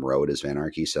the same road as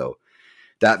Vanarchy, so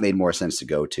that made more sense to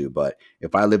go to. But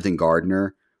if I lived in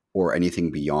Gardner or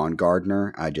anything beyond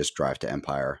Gardner, I just drive to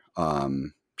Empire,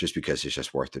 just because it's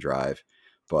just worth the drive.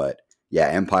 But yeah,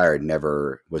 Empire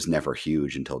never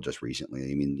huge until just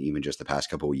recently. I mean, even just the past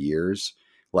couple of years.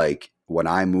 Like when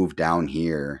I moved down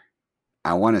here,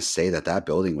 I want to say that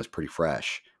building was pretty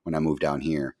fresh when I moved down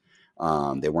here.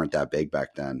 They weren't that big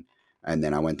back then, and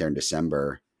then I went there in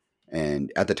December,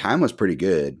 and at the time was pretty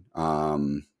good.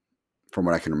 From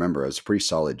what I can remember, it was a pretty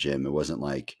solid gym. It wasn't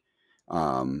like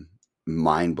um,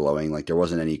 mind blowing. Like there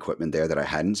wasn't any equipment there that I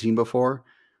hadn't seen before.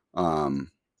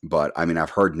 Um, but I mean, I've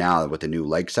heard now with the new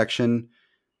leg section,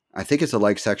 I think it's a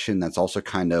leg section that's also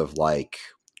kind of like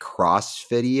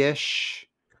CrossFit ish.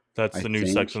 That's I the new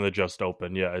think. section that just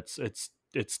opened. Yeah,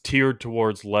 it's tiered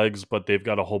towards legs, but they've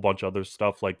got a whole bunch of other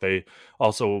stuff. Like they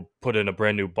also put in a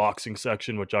brand new boxing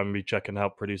section, which I'm gonna be checking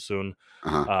out pretty soon.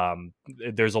 Uh huh.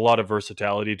 There's a lot of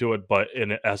versatility to it, but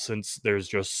in essence, there's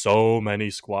just so many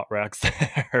squat racks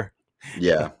there.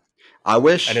 Yeah. I And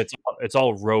wish. it's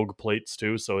all Rogue plates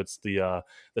too, so it's the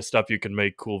stuff you can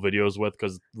make cool videos with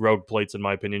because Rogue plates, in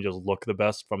my opinion, just look the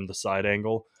best from the side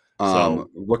angle. So,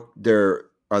 What they're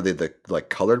are they the like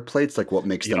colored plates? Like what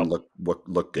makes them yep,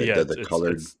 look good? yeah, The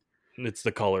colored. it's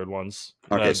the colored ones,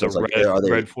 Okay, so the it's like are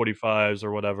they? red 45s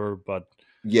or whatever. But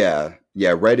Yeah,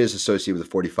 yeah. Red is associated with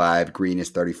 45. Green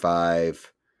is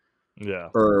 35. yeah,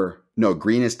 Or no,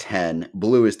 green is 10.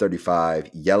 Blue is 35.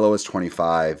 Yellow is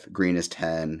 25. Green is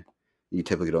 10. You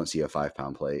typically don't see a 5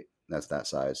 pound plate that's that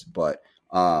size. But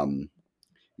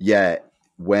yeah,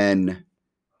 when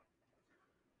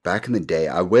back in the day,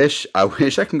 I wish I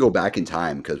can go back in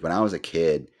time because when I was a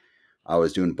kid, I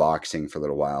was doing boxing for a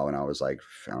little while and I was like,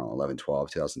 I don't know, 11,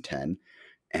 12, 2010.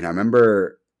 And I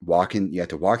remember walking, you had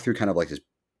to walk through kind of like this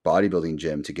bodybuilding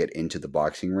gym to get into the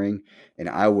boxing ring. And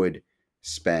I would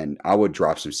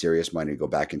drop some serious money to go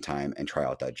back in time and try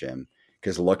out that gym.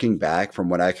 Because looking back from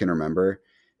what I can remember,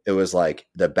 it was like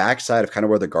the backside of kind of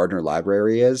where the Gardner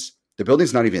Library is. The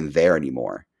building's not even there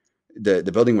anymore. The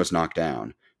building was knocked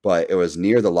down, but it was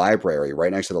near the library,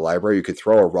 right next to the library. You could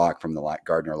throw a rock from the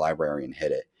Gardner Library and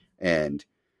hit it. And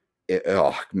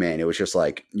oh man, it was just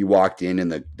like you walked in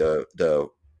and the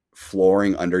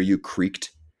flooring under you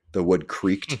creaked, the wood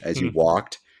creaked as you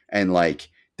walked, and like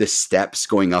the steps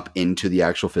going up into the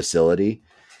actual facility.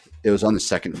 It was on the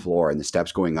second floor, and the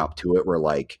steps going up to it were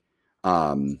like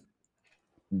um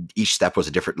each step was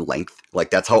a different length. Like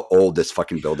that's how old this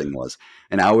fucking building was.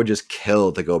 And I would just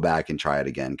kill to go back and try it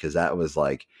again because that was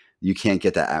like you can't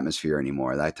get that atmosphere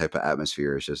anymore. That type of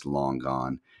atmosphere is just long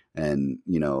gone. And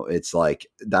it's like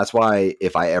that's why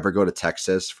if I ever go to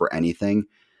Texas for anything,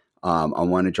 I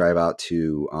want to drive out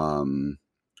to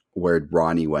where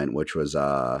Ronnie went, which was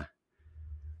oh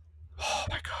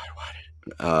my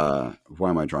god, why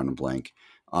am I drawing a blank?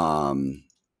 Um,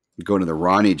 Going to the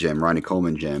Ronnie gym, Ronnie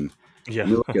Coleman gym. Let yeah,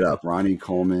 me look it up. Ronnie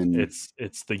Coleman.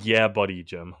 it's the Yeah Buddy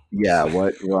gym. Yeah,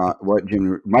 what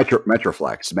gym?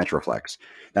 Metroflex.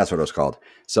 That's what it was called.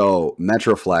 So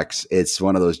Metroflex, it's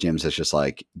one of those gyms that's just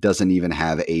like doesn't even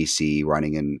have AC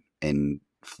running in. in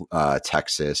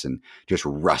Texas, and just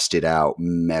rusted out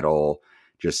metal,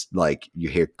 just like you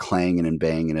hear clanging and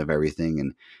banging of everything,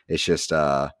 and it's just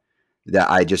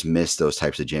that I just miss those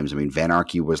types of gyms. I mean,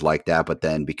 Vanarchy was like that, but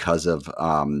then because of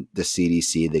the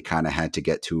CDC, they kind of had to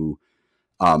get to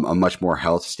a much more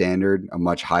health standard, a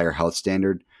much higher health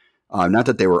standard. Not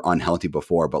that they were unhealthy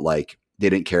before, but like they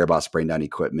didn't care about spraying down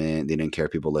equipment. They didn't care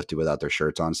if people lifted without their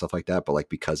shirts on, stuff like that. But like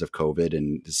because of COVID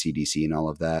and the CDC and all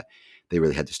of that, they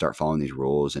really had to start following these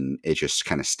rules, and it just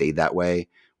kind of stayed that way,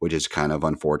 which is kind of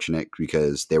unfortunate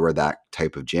because they were that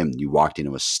type of gym. You walked in,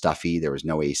 it was stuffy, there was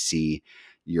no AC,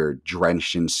 you're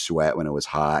drenched in sweat when it was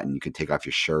hot, and you could take off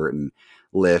your shirt and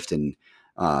lift. And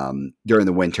during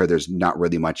the winter, there's not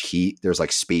really much heat. There's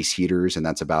like space heaters, and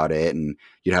that's about it. And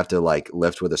you'd have to like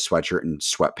lift with a sweatshirt and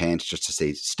sweatpants just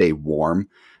to stay warm.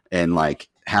 And like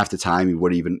half the time, you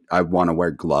would even I want to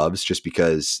wear gloves just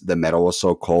because the metal was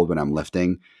so cold when I'm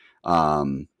lifting.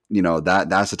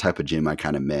 That's the type of gym I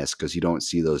kind of miss because you don't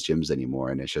see those gyms anymore,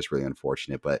 and it's just really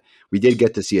unfortunate. But we did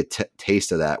get to see a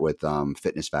taste of that with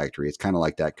Fitness Factory. It's kind of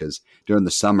like that because during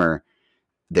the summer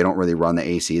they don't really run the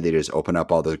AC. They just open up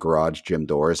all the garage gym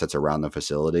doors that's around the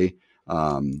facility.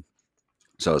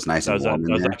 So it's nice and warm That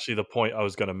in was there. actually the point I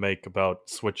was going to make about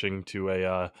switching to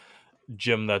a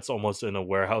gym that's almost in a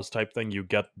warehouse type thing. You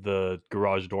get the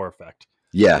garage door effect,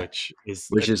 Yeah, which is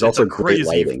which is it's a also great crazy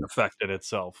lighting. effect in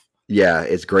itself. Yeah,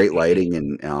 it's great lighting,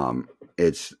 and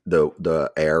it's the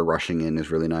air rushing in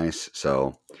is really nice.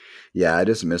 So yeah, I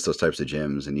just miss those types of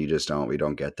gyms, and we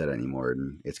don't get that anymore,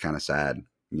 and it's kind of sad,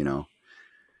 you know,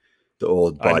 the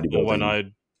old I know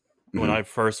bodybuilding. when Hmm. I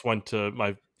first went to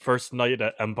my first night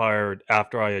at Empire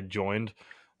after I had joined,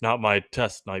 not my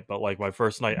test night, but like my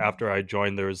first night after I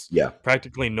joined, there was Yeah.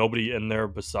 practically nobody in there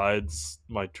besides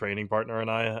my training partner and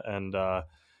I, and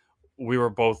we were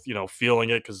both, feeling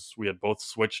it because we had both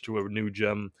switched to a new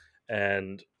gym,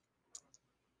 and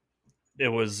it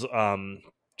was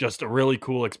just a really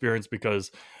cool experience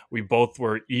because we both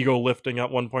were ego lifting at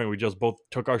one point. We just both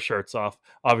took our shirts off.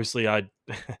 Obviously, I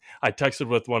I texted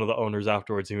with one of the owners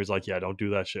afterwards. He was like, "Yeah, don't do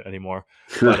that shit anymore."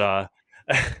 But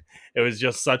it was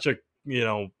just such a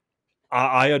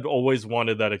I had always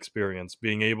wanted that experience,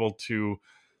 being able to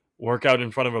work out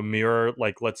in front of a mirror.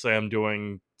 Like, let's say I'm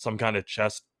doing some kind of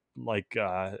chest, like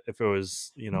if it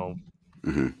was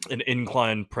Hmm. an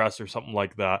incline press or something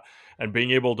like that, and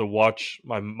being able to watch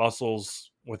my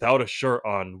muscles without a shirt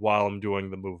on while I'm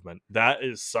doing the movement. That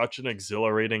is such an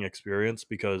exhilarating experience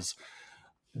because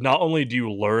not only do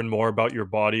you learn more about your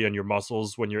body and your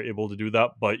muscles when you're able to do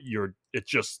that, but it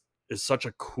just is such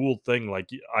a cool thing. Like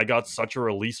I got such a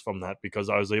release from that because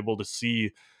I was able to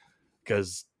see,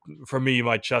 because for me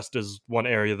my chest is one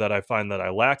area that I find that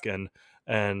I lack in,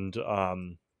 and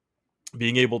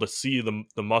being able to see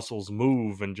the muscles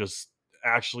move and just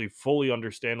actually fully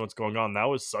understand what's going on, that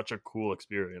was such a cool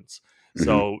experience. Hmm.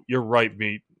 So you're right,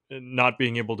 me not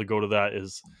being able to go to that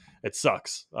is it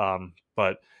sucks,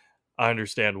 but I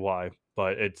understand why.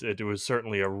 But it was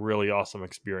certainly a really awesome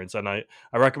experience, and I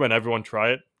recommend everyone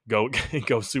try it. Go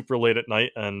go super late at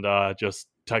night and just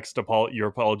text your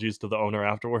apologies to the owner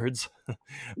afterwards.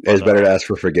 It's But better to ask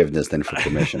for forgiveness than for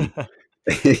permission.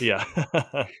 yeah.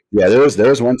 Yeah, there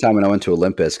was one time when I went to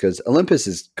Olympus because Olympus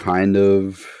is kind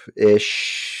of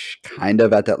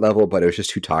at that level, but it was just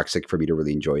too toxic for me to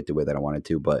really enjoy it the way that I wanted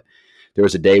to. But there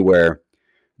was a day where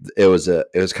it was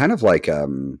kind of like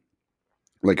a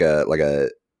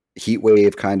heat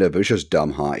wave kind of. It was just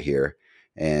dumb hot here,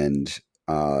 and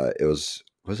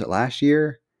was it last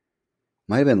year?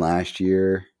 Might have been last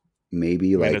year,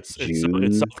 maybe I mean, like it's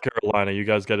June. South Carolina. You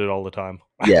guys get it all the time.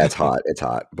 Yeah, it's hot. It's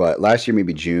hot. But last year,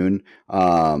 maybe June,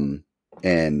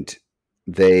 and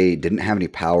they didn't have any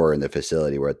power in the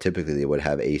facility where typically they would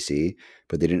have AC,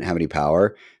 but they didn't have any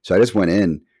power. So I just went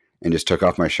in and just took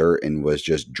off my shirt and was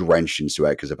just drenched in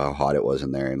sweat because of how hot it was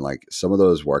in there. And like some of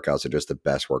those workouts are just the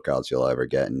best workouts you'll ever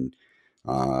get. And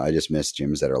I just miss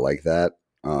gyms that are like that.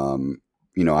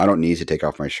 I don't need to take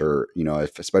off my shirt,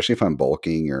 especially if I'm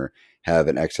bulking or have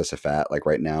an excess of fat. Like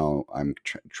right now, I'm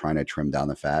trying to trim down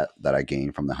the fat that I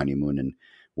gained from the honeymoon and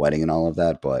wedding and all of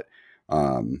that. But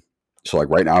so like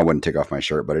right now, I wouldn't take off my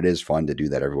shirt, but it is fun to do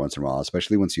that every once in a while,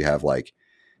 especially once you have like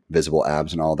visible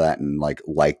abs and all that, and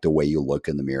like the way you look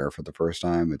in the mirror for the first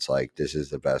time. It's like this is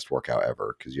the best workout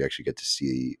ever because you actually get to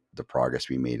see the progress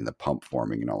being made and the pump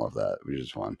forming and all of that, which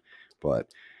is fun. But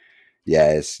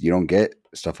yeah, you don't get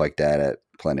stuff like that at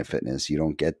Planet Fitness. You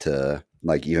don't get to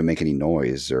like even make any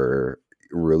noise or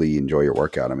really enjoy your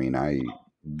workout. I mean, I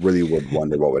really would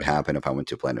wonder what would happen if I went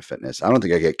to Planet Fitness. I don't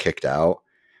think I get kicked out,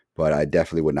 but I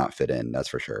definitely would not fit in. That's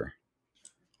for sure.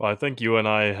 Well, I think you and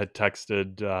I had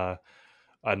texted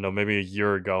I don't know, maybe a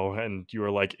year ago, and you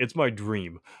were like, "It's my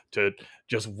dream to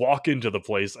just walk into the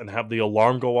place and have the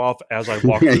alarm go off as I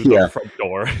walk through the Yeah, front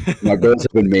door." my goals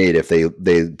have been made if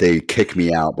they kick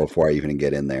me out before I even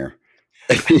get in there.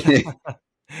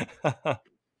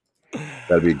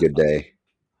 That'd be a good day.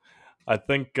 I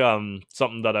think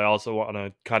something that I also want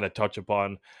to kind of touch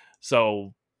upon.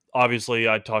 So, obviously,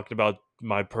 I talked about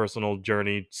my personal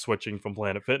journey switching from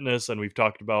Planet Fitness, and we've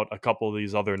talked about a couple of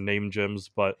these other name gyms.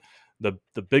 But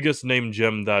the biggest name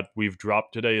gym that we've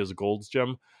dropped today is Gold's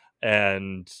Gym,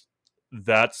 and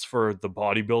that's for the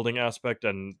bodybuilding aspect.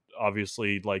 And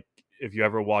obviously, like if you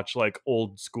ever watch like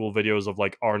old school videos of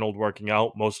like Arnold working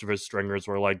out, most of his stringers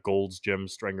were like Gold's Gym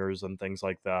stringers and things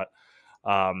like that.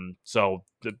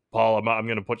 Paul, I'm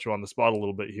going to put you on the spot a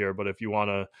little bit here, but if you want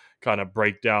to kind of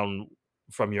break down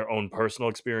from your own personal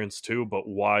experience too, but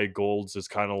why Golds is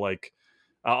kind of like,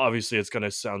 obviously it's going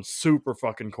to sound super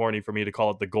fucking corny for me to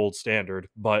call it the gold standard,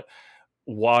 but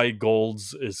why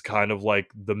Golds is kind of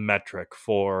like the metric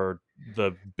for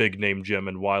the big name gym,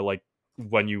 and why like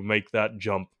when you make that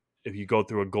jump, if you go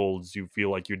through a Golds, you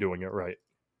feel like you're doing it right.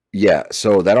 Yeah,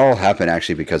 so that all happened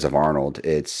actually because of Arnold.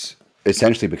 It's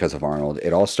essentially because of Arnold.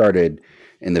 It all started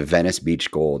in the Venice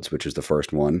Beach Golds, which was the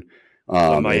first one.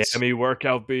 The It's Miami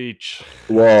Workout Beach.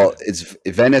 well, it's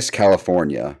Venice,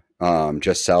 California,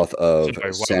 just south of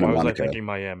Sorry, Santa why was I Monica. thinking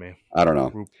Miami? I don't know,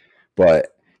 Whoop.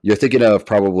 but you're thinking of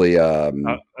probably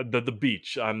The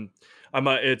beach.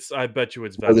 It's. I bet you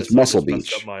it's well, it's Venice. I Muscle just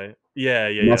messed up Beach. my. Yeah,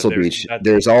 yeah, yeah. Muscle There. Beach. That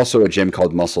There's beach. also a gym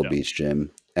called Muscle Yeah. Beach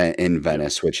Gym in Yep.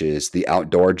 Venice, which is the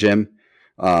outdoor gym.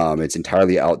 It's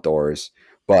entirely outdoors.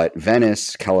 But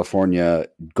Venice, California,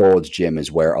 Gold's Gym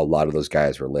is where a lot of those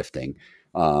guys were lifting.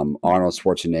 Arnold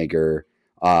Schwarzenegger,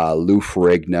 Lou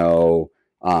Ferrigno,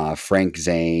 Frank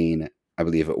Zane, I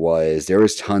believe it was. There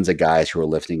was tons of guys who were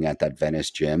lifting at that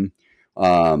Venice gym.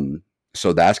 Um,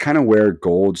 so that's kind of where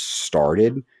Gold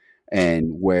started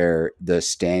and where the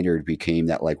standard became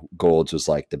that like Gold's was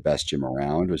like the best gym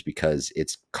around was because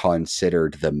it's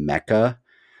considered the mecca.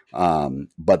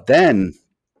 But then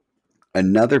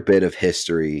another bit of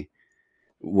history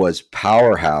was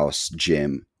Powerhouse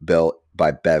Gym, built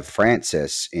by Bev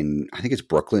Francis in, I think it's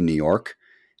Brooklyn, New York.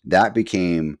 That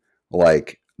became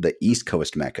like the East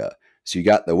Coast Mecca. So you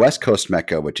got the West Coast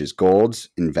Mecca, which is Gold's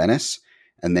in Venice,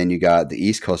 and then you got the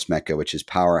East Coast Mecca, which is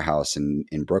Powerhouse in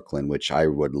Brooklyn, which I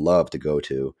would love to go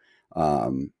to.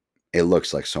 It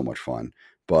looks like so much fun.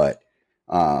 But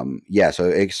yeah, so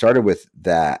it started with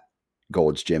that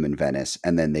Gold's Gym in Venice,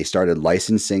 and then they started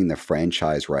licensing the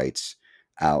franchise rights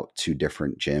out to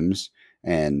different gyms.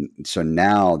 And so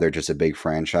now they're just a big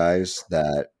franchise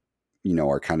that,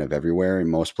 are kind of everywhere in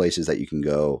most places that you can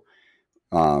go.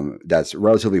 That's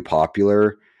relatively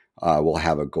popular. Will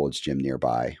have a Gold's Gym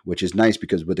nearby, which is nice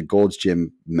because with the Gold's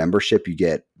Gym membership, you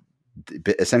get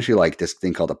essentially like this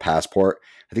thing called a passport.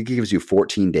 I think it gives you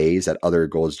 14 days at other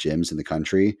Gold's Gyms in the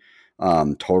country,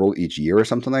 total each year or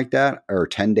something like that, or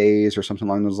 10 days or something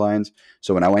along those lines.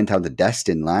 So when I went out to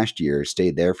Destin last year,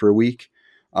 stayed there for a week,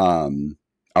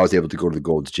 I was able to go to the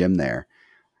Gold's Gym there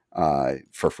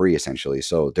for free essentially.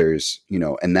 So there's,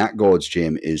 and that Gold's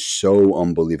Gym is so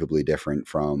unbelievably different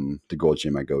from the Gold's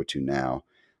Gym I go to now.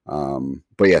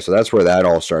 But yeah, so that's where that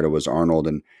all started was Arnold.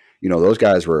 And, those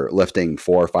guys were lifting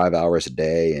 4 or 5 hours a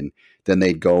day. And then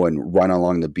they'd go and run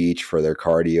along the beach for their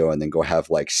cardio and then go have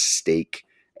like steak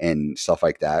and stuff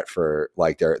like that for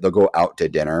like they'll go out to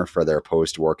dinner for their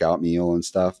post workout meal and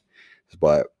stuff.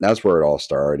 But that's where it all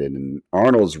started. And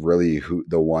Arnold's really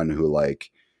the one who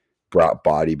like brought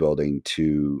bodybuilding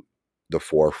to the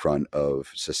forefront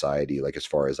of society, like as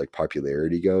far as like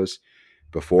popularity goes.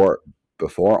 Before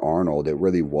before Arnold, it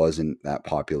really wasn't that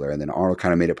popular, and then Arnold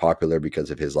kind of made it popular because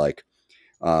of his like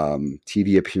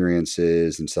TV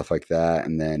appearances and stuff like that,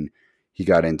 and then he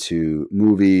got into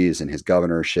movies and his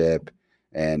governorship,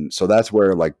 and so that's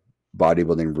where like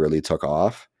bodybuilding really took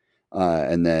off.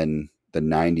 And then the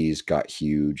 '90s got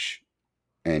huge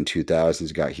and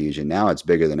 2000s got huge, and now it's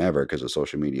bigger than ever because of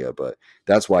social media. But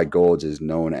that's why Golds is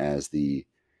known as the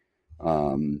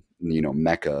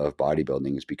mecca of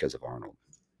bodybuilding is because of Arnold,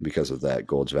 because of that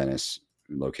Golds Venice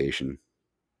location.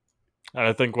 And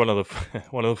I think one of the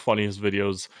one of the funniest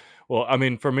videos. Well, I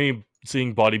mean, for me,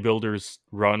 seeing bodybuilders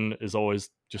run is always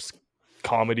just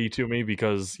comedy to me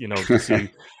because to see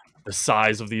the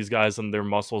size of these guys and their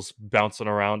muscles bouncing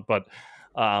around. But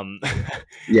um,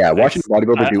 Yeah, watching it's a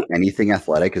bodybuilder I, do anything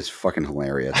athletic is fucking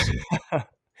hilarious.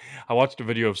 I watched a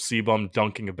video of Sebum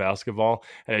dunking a basketball,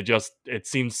 and it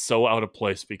seems so out of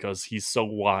place because he's so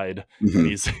wide and Hmm.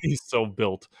 he's he's so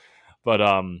built. But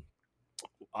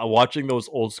watching those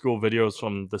old school videos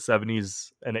from the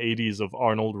 70s and 80s of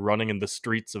Arnold running in the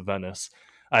streets of Venice.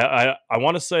 I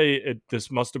want to say this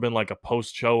must have been like a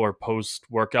post show or post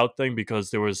workout thing,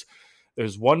 because there's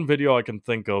one video I can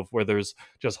think of where there's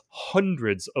just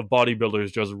hundreds of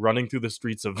bodybuilders just running through the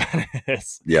streets of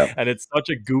Venice, Yeah. and it's such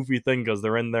a goofy thing because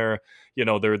they're in their,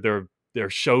 their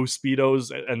show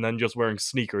speedos, and then just wearing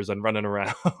sneakers and running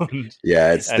around,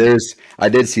 Yeah, it's and there's I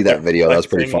did see they're that video. That was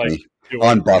pretty flexing, like funny.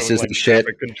 On doing buses like and shit.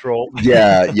 traffic control.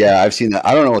 Yeah, yeah, I've seen that.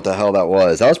 I don't know what the hell that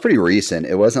was. That was pretty recent.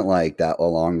 It wasn't like that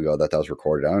long ago that was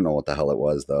recorded. I don't know what the hell it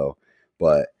was though.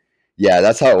 But yeah,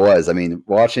 that's how it was. I mean,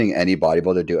 watching any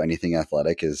bodybuilder do anything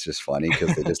athletic is just funny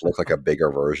because they just look like a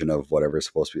bigger version of whatever's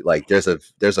supposed to be. Like there's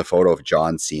a photo of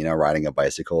John Cena riding a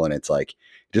bicycle and it's like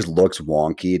it just looks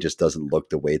wonky. It just doesn't look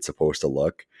the way it's supposed to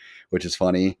look, which is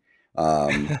funny.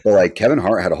 But like Kevin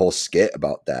Hart had a whole skit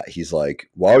about that. He's like,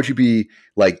 why would you be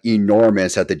like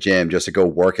enormous at the gym just to go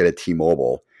work at a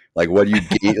T-Mobile? Like, what do you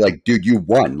gain? Like, dude, you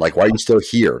won. Like, why are you still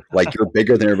here? Like, you're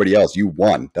bigger than everybody else. You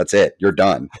won. That's it. You're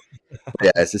done. But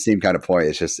yeah, it's the same kind of point.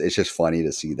 It's just funny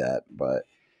to see that. But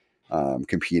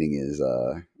competing is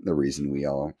the reason we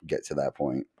all get to that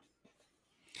point.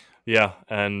 Yeah,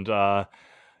 and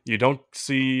you don't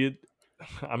see.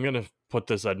 I'm gonna put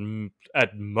this at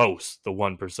most the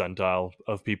 1 percentile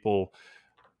of people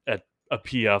at a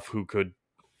PF who could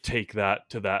take that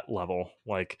to that level,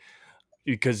 like,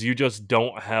 because you just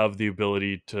don't have the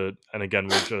ability to. And again,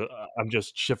 I'm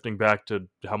just shifting back to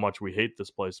how much we hate this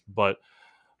place, but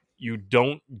you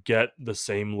don't get the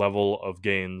same level of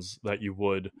gains that you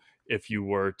would if you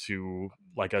were to,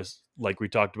 like we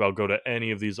talked about, go to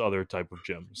any of these other type of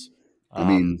gyms. I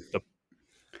mean, The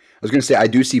I was gonna say I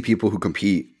do see people who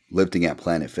compete lifting at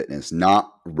Planet Fitness,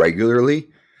 not regularly.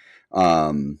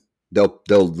 Um, they'll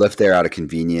lift there out of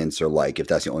convenience or like if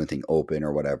that's the only thing open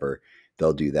or whatever,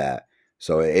 they'll do that.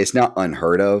 So it's not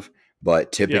unheard of, but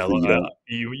Yeah, typically you don't.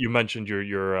 you mentioned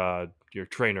your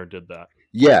trainer did that.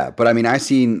 Yeah, but I mean, I've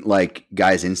seen like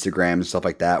guys' Instagram and stuff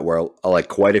like that where like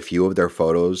quite a few of their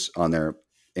photos on their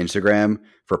Instagram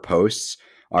for posts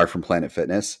are from Planet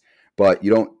Fitness, but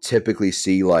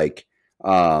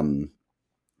um,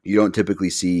 you don't typically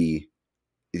see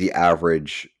the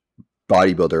average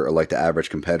bodybuilder or like the average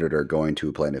competitor going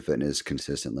to Planet Fitness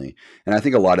consistently. And I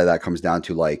think a lot of that comes down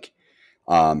to like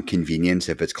convenience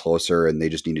if it's closer and they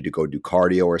just needed to go do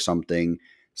cardio or something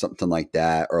like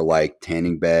that, or like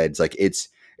tanning beds. Like it's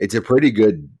a pretty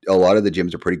good. A lot of the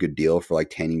gyms are pretty good deal for like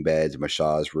tanning beds,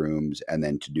 massage rooms, and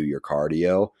then to do your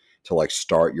cardio to like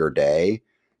start your day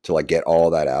to like get all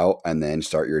that out and then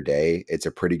start your day. It's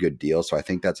a pretty good deal. So I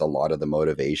think that's a lot of the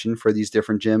motivation for these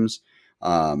different gyms.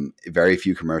 Very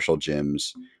few commercial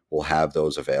gyms will have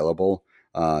those available.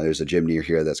 There's a gym near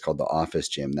here that's called the Office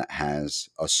Gym that has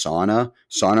a sauna.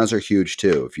 Saunas are huge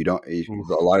too. A Oof,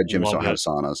 lot of gyms love don't have it.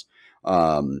 saunas.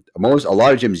 A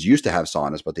lot of gyms used to have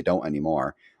saunas, but they don't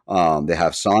anymore. They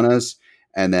have saunas,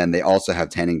 and then they also have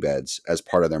tanning beds as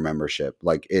part of their membership.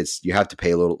 Like you have to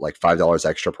pay a little, like $5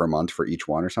 extra per month for each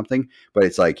one or something. But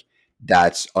it's like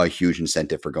that's a huge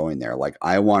incentive for going there. Like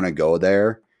I want to go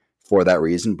there for that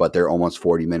reason, but they're almost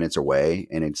 40 minutes away,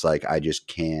 and it's like I just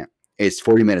can't. It's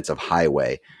 40 minutes of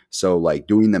highway. So like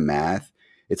doing the math,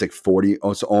 it's like 40,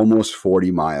 oh, it's almost 40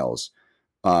 miles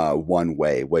one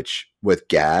way, which with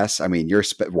gas, I mean,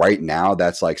 right now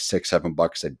that's like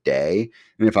 $6-7 a day.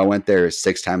 And if I went there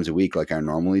 6 times a week, like I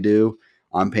normally do,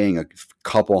 I'm paying a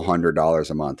couple $100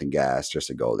 a month in gas just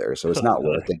to go there. So it's not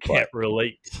worth it. Can't But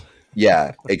relate.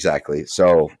 yeah, exactly.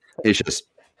 So it's just,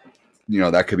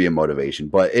 that could be a motivation,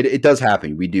 but it does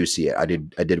happen. We do see it. I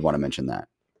did want to mention that.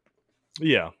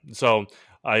 Yeah, so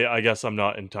I guess I'm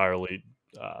not entirely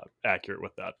accurate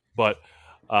with that, but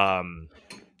um,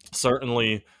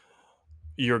 certainly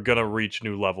you're gonna reach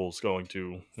new levels going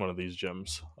to one of these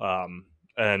gyms.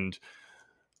 And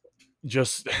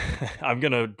just I'm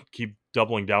gonna keep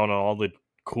doubling down on all the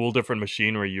cool different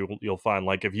machinery you'll find.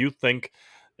 Like, if you think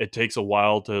it takes a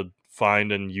while to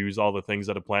find and use all the things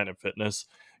at a Planet Fitness,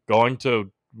 going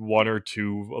to one or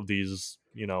two of these,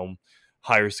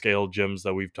 higher scale gyms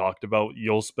that we've talked about,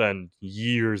 you'll spend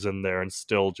years in there and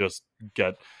still just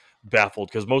get baffled,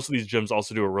 because most of these gyms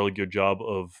also do a really good job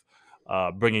of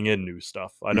bringing in new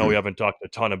stuff. I know we Mhm. haven't talked a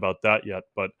ton about that yet,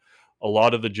 but a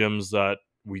lot of the gyms that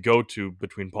we go to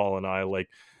between Paul and I, like,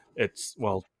 it's,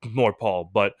 well, more Paul,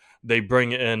 but they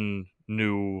bring in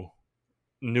new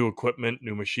equipment,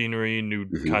 new machinery, new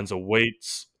Mhm. kinds of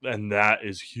weights, and that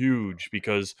is huge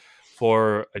because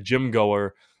for a gym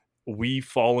goer, we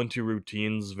fall into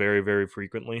routines very, very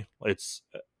frequently. It's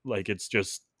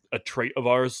just a trait of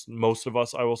ours, most of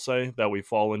us, I will say, that we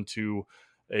fall into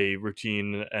a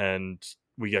routine, and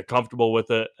we get comfortable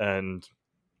with it. And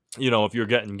if you're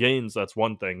getting gains, that's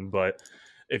one thing, but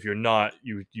if you're not,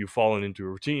 you've fallen into a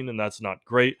routine, and that's not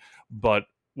great. But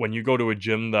when you go to a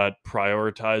gym that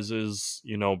prioritizes,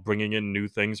 bringing in new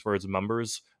things for its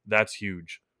members, that's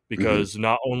huge, Hmm. because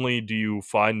not only do you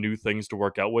find new things to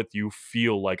work out with, you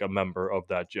feel like a member of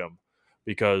that gym.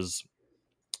 Because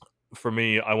for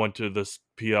me, I went to this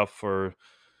PF for,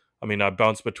 I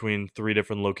bounced between three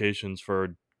different locations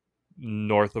for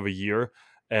north of a year,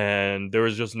 and there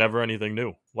was just never anything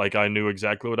new. Like, I knew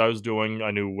exactly what I was doing.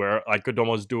 I knew where I could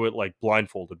almost do it like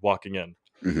blindfolded walking in.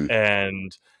 Hmm.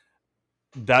 And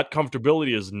that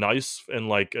comfortability is nice, and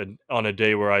like on a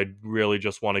day where I really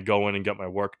just want to go in and get my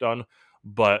work done.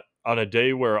 But on a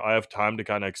day where I have time to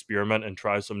kind of experiment and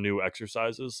try some new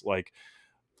exercises, like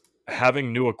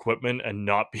having new equipment and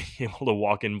not being able to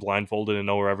walk in blindfolded and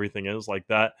know where everything is, like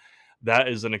that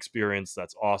is an experience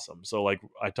that's awesome. So like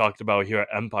I talked about here at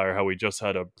Empire, how we just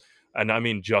had and I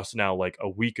mean just now, like a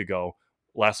week ago,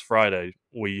 last Friday,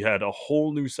 we had a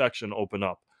whole new section open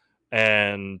up.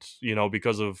 And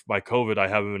because of my COVID, I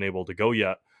haven't been able to go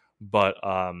yet. But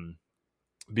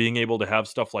being able to have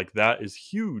stuff like that is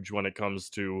huge when it comes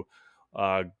to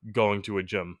uh, going to a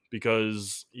gym,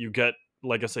 because you get,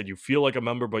 like I said, you feel like a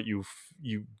member, but you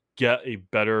get a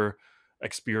better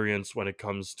experience when it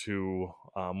comes to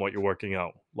what you're working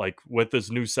out. Like with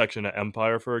this new section at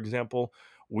Empire, for example,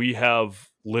 we have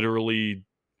literally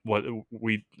what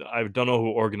we I don't know who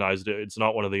organized it. It's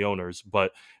not one of the owners,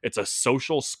 but it's a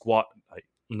social squat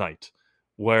night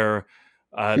where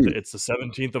Hmm. it's the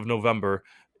 17th of November.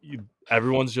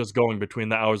 Everyone's just going between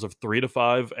the hours of 3 to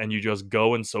 5, and you just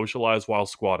go and socialize while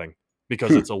squatting,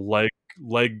 because Hmm. it's a leg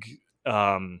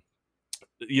um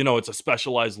it's a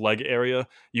specialized leg area.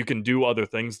 You can do other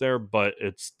things there, but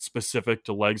it's specific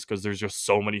to legs because there's just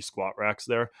so many squat racks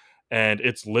there, and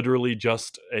it's literally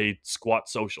just a squat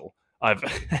social. I've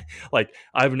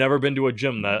I've never been to a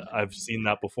gym that I've seen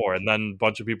that before. And then a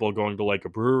bunch of people going to like a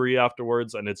brewery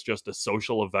afterwards, and it's just a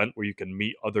social event where you can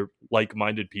meet other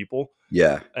like-minded people,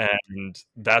 Yeah. and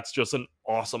that's just an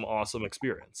awesome, awesome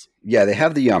experience. Yeah, they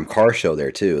have the car show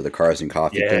there too, the cars and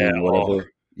coffee Yeah, thing or oh,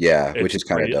 whatever. Yeah, which it's is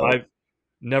kind of great. dope. I've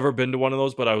never been to one of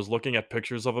those, but I was looking at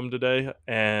pictures of them today,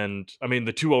 and I mean,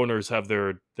 the two owners have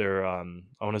their I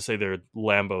want to say their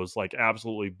Lambos, like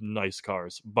absolutely nice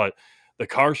cars. But the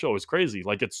car show is crazy.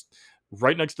 Like, it's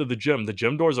right next to the gym. The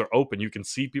gym doors are open. You can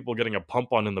see people getting a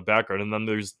pump on in the background, and then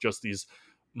there's just these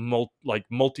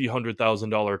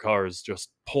multi-$100,000 cars just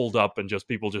pulled up, and just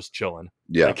people just chilling.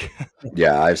 Yeah. Like,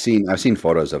 Yeah, I've seen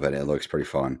photos of it. It looks pretty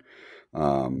fun.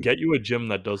 Um, get you a gym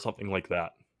that does something like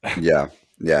that. yeah,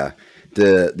 yeah.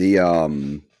 The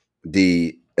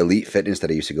elite fitness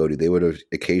that I used to go to, they would have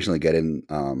occasionally get in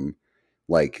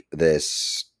like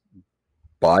this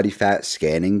body fat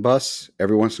scanning bus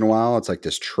every once in a while. It's like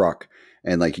this truck,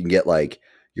 and like you can get like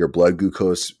your blood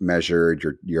glucose measured,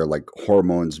 your like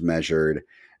hormones measured,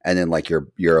 and then like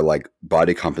your like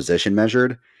body composition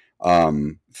measured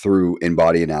through in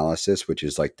body analysis, which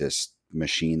is like this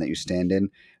machine that you stand in.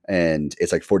 And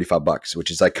it's like $45, which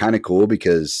is like kind of cool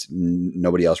because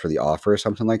nobody else really offers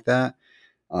something like that.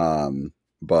 um,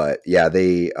 but yeah,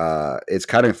 it's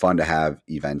kind of fun to have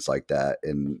events like that,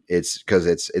 and it's because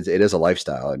it is a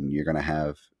lifestyle, and you're gonna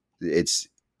have it's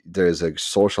there's a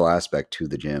social aspect to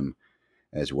the gym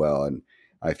as well. And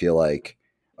I feel like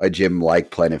a gym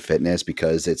like Planet Fitness,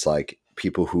 because it's like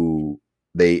people who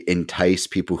they entice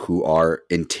people who are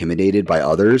intimidated by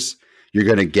others, you're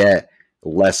going to get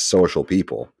less social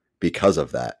people because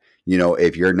of that.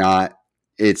 If you're not,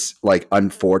 it's like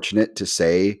unfortunate to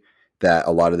say that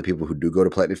a lot of the people who do go to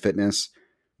Planet Fitness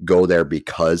go there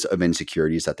because of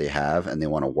insecurities that they have and they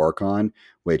want to work on,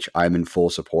 which I'm in full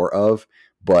support of.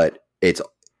 But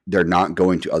they're not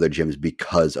going to other gyms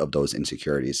because of those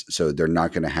insecurities. So they're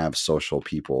not going to have social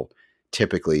people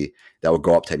typically that will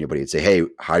go up to anybody and say, "Hey,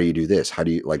 how do you do this? How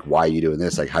do you like, why are you doing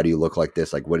this? Like, how do you look like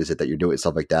this? Like, what is it that you're doing?"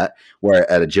 Stuff like that. Where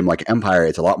at a gym like Empire,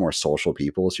 it's a lot more social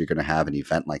people. So you're going to have an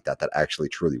event like that actually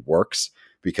truly works,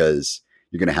 because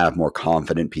you're going to have more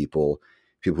confident people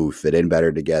who fit in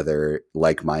better together,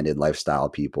 like-minded lifestyle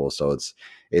people. So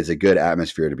it's a good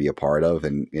atmosphere to be a part of,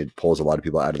 and it pulls a lot of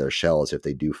people out of their shells if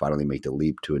they do finally make the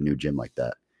leap to a new gym like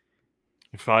that.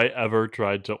 If I ever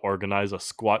tried to organize a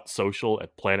squat social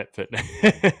at Planet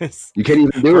Fitness, You can't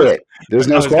even do first, it. There's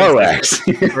no I was going to squat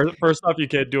say, racks. first off, you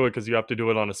can't do it because you have to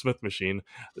do it on a Smith machine.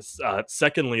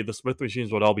 Secondly, the Smith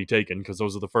machines would all be taken because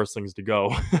those are the first things to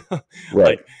go.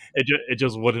 Right. Like, it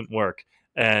just wouldn't work.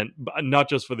 And not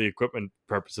just for the equipment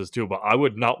purposes too, but I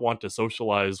would not want to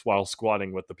socialize while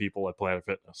squatting with the people at Planet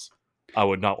Fitness. I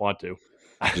would not want to.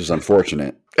 Which is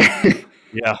unfortunate.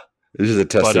 Yeah. This is a But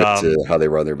testament to how they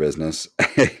run their business.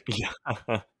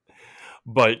 yeah.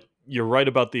 But you're right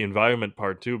about the environment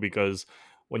part too, because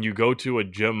when you go to a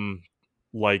gym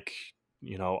like,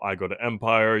 I go to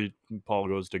Empire, Paul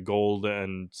goes to Gold,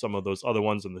 and some of those other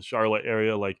ones in the Charlotte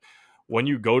area, like when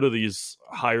you go to these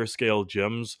higher scale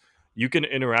gyms, you can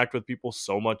interact with people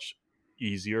so much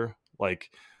easier.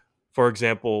 Like, for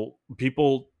example,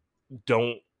 people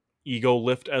don't ego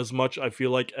lift as much, I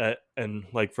feel like, and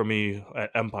like for me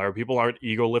at Empire, people aren't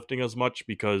ego lifting as much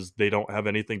because they don't have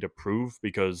anything to prove.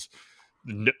 Because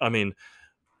I mean,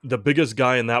 the biggest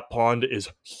guy in that pond is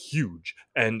huge,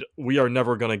 and we are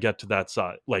never going to get to that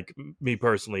size. Like, me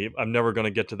personally, I'm never going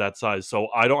to get to that size, so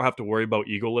I don't have to worry about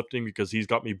ego lifting because he's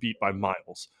got me beat by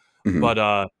miles. Hmm.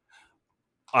 But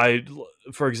I,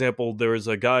 for example, there was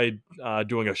a guy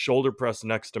doing a shoulder press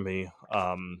next to me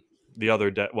the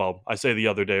other day. Well, I say the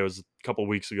other day, it was a couple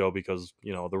weeks ago because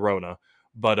the Rona.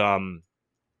 But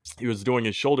he was doing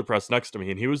his shoulder press next to me,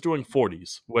 and he was doing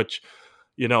 40s, which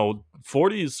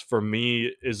 40s for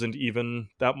me isn't even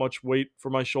that much weight for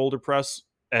my shoulder press.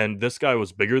 And this guy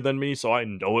was bigger than me, so I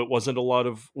know it wasn't a lot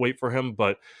of weight for him,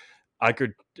 but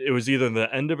it was either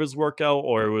the end of his workout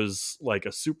or it was like a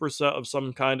superset of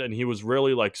some kind, and he was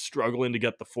really like struggling to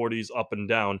get the 40s up and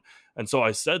down. And so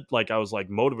I said, like, I was like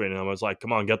motivating him. I was like,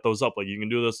 come on, get those up. Like, you can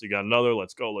do this. You got another.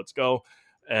 Let's go. Let's go.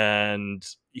 And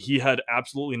he had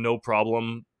absolutely no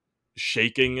problem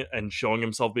shaking and showing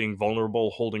himself being vulnerable,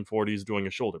 holding 40s, doing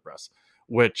a shoulder press,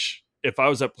 which if I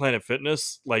was at Planet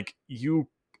Fitness, like, you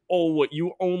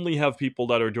only have people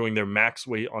that are doing their max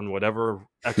weight on whatever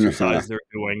exercise they're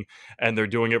doing, and they're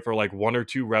doing it for like 1 or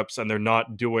 2 reps, and they're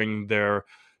not doing their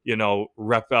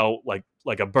rep out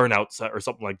like a burnout set or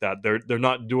something like that. They're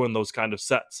not doing those kind of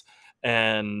sets.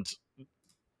 And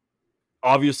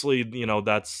obviously,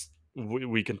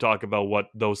 we can talk about what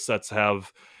those sets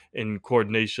have in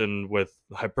coordination with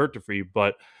hypertrophy,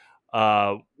 but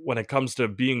when it comes to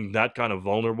being that kind of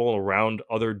vulnerable around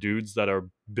other dudes that are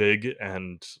big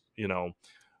and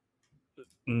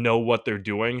know what they're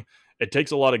doing, it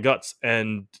takes a lot of guts.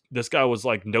 And this guy was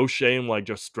like, no shame, like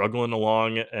just struggling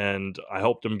along, and I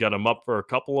helped him get him up for a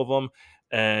couple of them.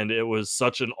 And it was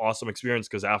such an awesome experience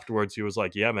because afterwards he was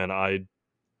like, yeah man, I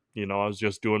was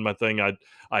just doing my thing.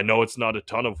 I know it's not a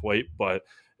ton of weight, but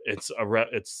it's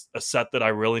a set that I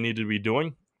really need to be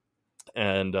doing.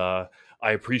 And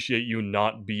I appreciate you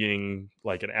not being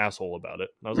like an asshole about it.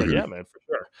 And I was like, Hmm. yeah man, for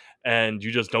sure. And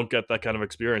you just don't get that kind of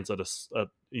experience at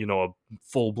a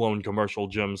full blown commercial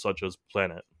gym such as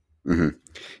Planet. Hmm.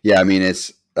 Yeah, I mean,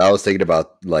 it's. I was thinking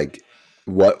about like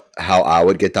how I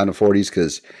would get down to 40s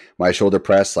because my shoulder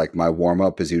press, like my warm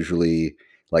up is usually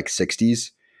like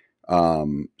 60s.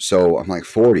 So I'm like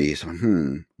 40. So,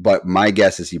 But my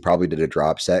guess is he probably did a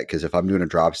drop set because if I'm doing a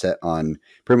drop set on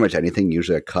pretty much anything,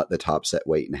 usually I cut the top set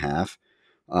weight in half.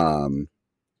 Um,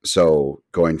 so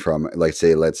going from let's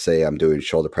say I'm doing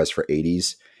shoulder press for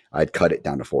 80s, I'd cut it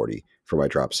down to 40 for my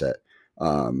drop set.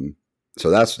 Um, so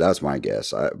that's my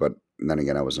guess. But then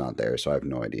again, I was not there, so I have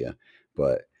no idea.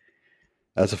 But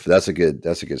that's a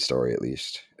good story at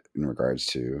least in regards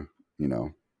to you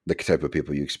know the type of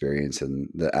people you experience and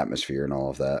the atmosphere and all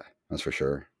of that. That's for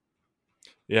sure.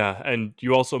 Yeah, and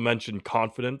you also mentioned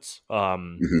confidence.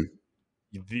 Hmm.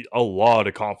 A lot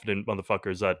of confident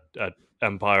motherfuckers at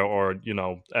Empire, or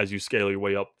as you scale your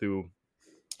way up through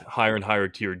higher and higher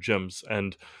tier gyms,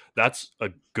 and that's a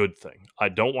good thing. I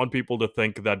don't want people to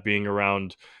think that being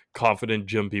around confident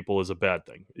gym people is a bad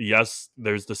thing. Yes,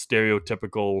 there's the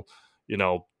stereotypical, you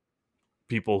know,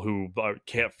 people who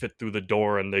can't fit through the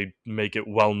door, and they make it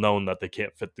well known that they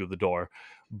can't fit through the door.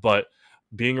 But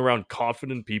being around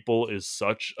confident people is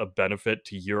such a benefit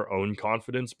to your own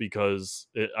confidence because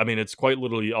it's quite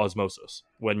literally osmosis.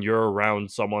 When you're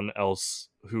around someone else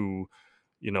who,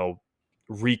 you know,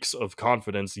 reeks of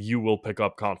confidence, you will pick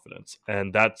up confidence.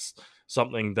 And that's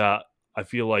something that I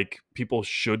feel like people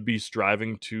should be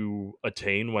striving to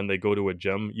attain when they go to a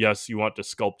gym. Yes, you want to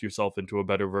sculpt yourself into a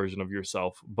better version of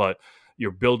yourself, but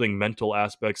you're building mental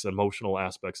aspects, emotional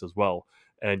aspects as well.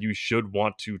 And you should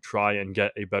want to try and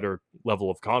get a better level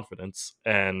of confidence.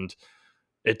 And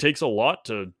it takes a lot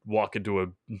to walk into a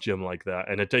gym like that.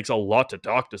 And it takes a lot to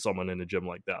talk to someone in a gym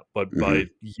like that. But by Hmm.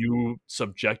 you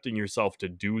subjecting yourself to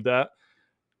do that,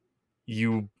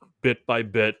 you bit by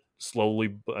bit, slowly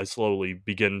by slowly,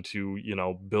 begin to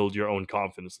build your own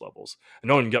confidence levels. And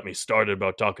don't even get me started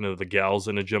about talking to the gals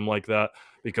in a gym like that,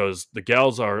 because the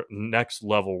gals are next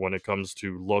level when it comes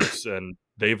to looks, and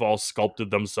they've all sculpted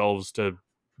themselves to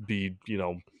be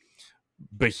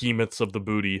behemoths of the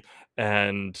booty.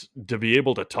 And to be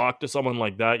able to talk to someone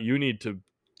like that, you need to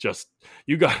just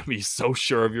you got to be so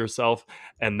sure of yourself,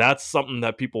 and that's something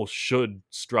that people should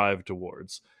strive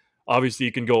towards. Obviously,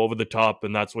 you can go over the top,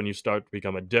 and that's when you start to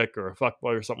become a dick or a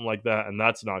fuckboy or something like that, and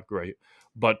that's not great.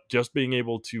 But just being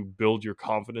able to build your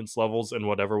confidence levels in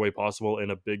whatever way possible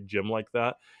in a big gym like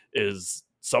that is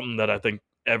something that I think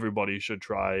everybody should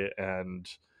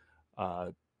uh,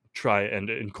 try and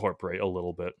incorporate a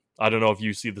little bit. I don't know if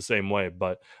you see the same way,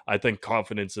 but I think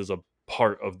confidence is a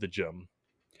part of the gym.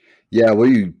 Yeah, well,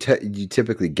 you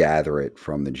typically gather it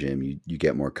from the gym. You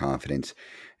get more confidence.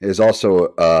 There's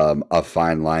also a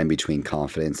fine line between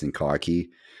confidence and cocky.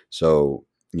 So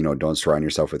don't surround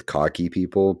yourself with cocky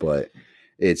people. But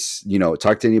it's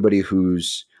talk to anybody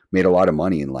who's made a lot of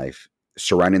money in life.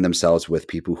 Surrounding themselves with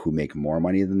people who make more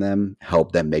money than them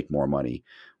help them make more money.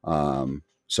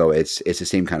 So it's the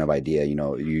same kind of idea.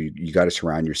 You got to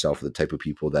surround yourself with the type of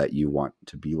people that you want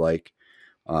to be like.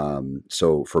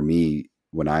 So for me,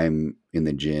 when I'm in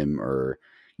the gym or,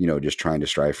 just trying to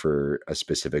strive for a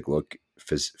specific look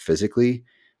physically,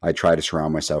 I try to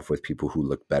surround myself with people who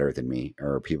look better than me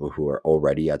or people who are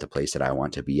already at the place that I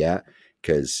want to be at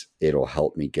because it'll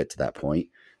help me get to that point,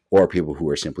 or people who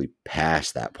are simply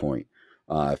past that point.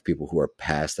 If people who are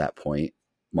past that point,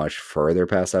 much further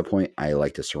past that point, I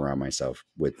like to surround myself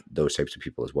with those types of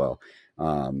people as well.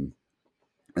 Um,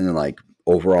 and then like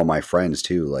overall my friends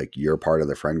too, like you're part of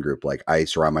the friend group. Like I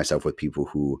surround myself with people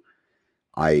who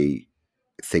I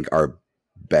think are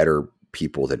better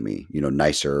people than me,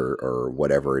 nicer or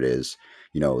whatever it is.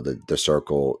 The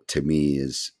circle to me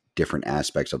is different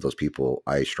aspects of those people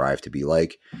I strive to be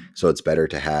like. So it's better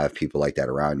to have people like that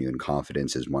around you. And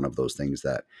confidence is one of those things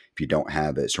that if you don't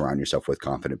have it, surround yourself with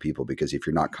confident people. Because if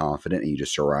you're not confident and you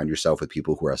just surround yourself with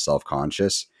people who are self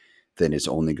conscious, then it's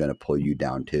only going to pull you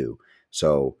down too.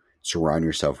 So surround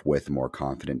yourself with more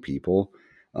confident people.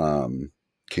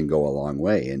 Can go a long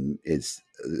way. And it's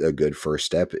a good first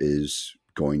step is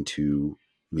going to,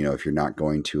 if you're not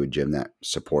going to a gym that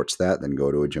supports that, then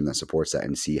go to a gym that supports that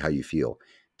and see how you feel.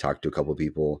 Talk to a couple of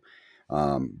people,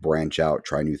 branch out,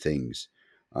 try new things.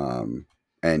 Um,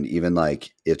 and even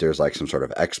like if there's like some sort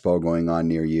of expo going on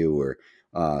near you or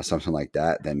something like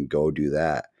that, then go do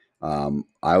that.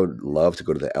 I would love to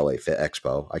go to the LA Fit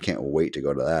Expo. I can't wait to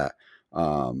go to that.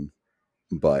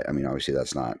 But I mean, obviously,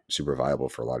 that's not super viable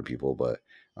for a lot of people. But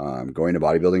going to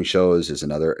bodybuilding shows is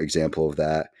another example of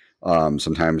that.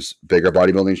 Sometimes bigger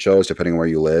bodybuilding shows, depending on where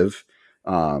you live,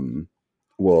 um,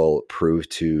 will prove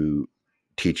to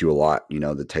teach you a lot.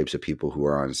 The types of people who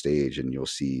are on stage, and you'll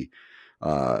see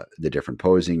the different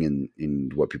posing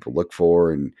and what people look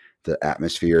for. And the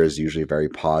atmosphere is usually very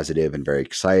positive and very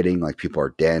exciting. Like people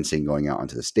are dancing, going out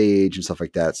onto the stage and stuff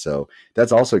like that. So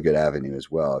that's also a good avenue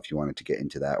as well if you wanted to get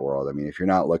into that world. I mean, if you're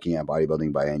not looking at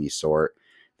bodybuilding by any sort,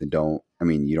 then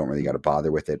you don't really got to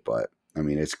bother with it. But I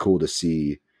mean, it's cool to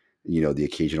see, the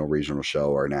occasional regional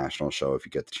show or national show if you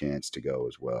get the chance to go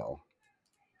as well.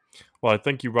 Well, I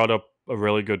think you brought up a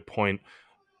really good point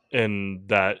in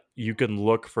that you can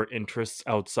look for interests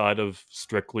outside of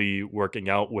strictly working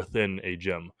out within a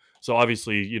gym. So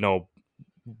obviously,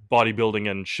 bodybuilding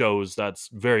and shows, that's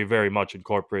very, very much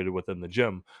incorporated within the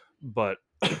gym. But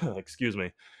excuse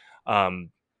me, um,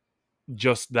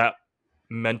 just that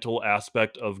mental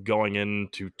aspect of going in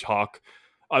to talk,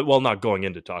 well, not going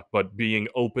in to talk, but being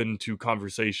open to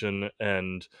conversation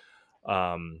and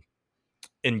um,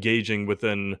 engaging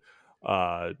within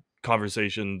uh,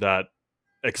 conversation that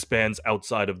expands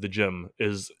outside of the gym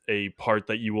is a part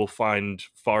that you will find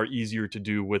far easier to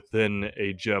do within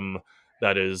a gym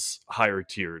that is higher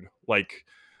tiered. Like,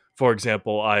 for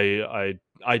example, I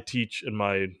teach in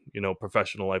my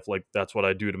professional life. Like that's what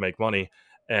I do to make money.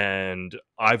 And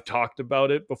I've talked about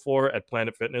it before at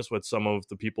Planet Fitness with some of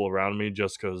the people around me,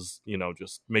 just because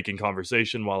just making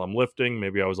conversation while I'm lifting.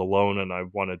 Maybe I was alone and I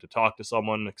wanted to talk to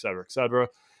someone, et cetera, et cetera.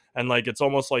 And like it's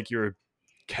almost like you're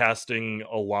casting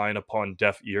a line upon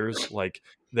deaf ears. Like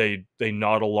they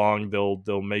nod along,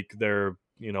 they'll make their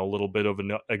little bit of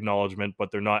an acknowledgement,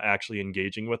 but they're not actually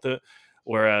engaging with it.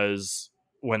 Whereas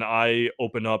when I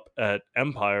open up at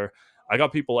Empire, I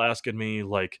got people asking me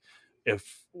like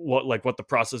if what the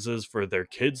process is for their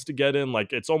kids to get in.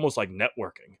 Like it's almost like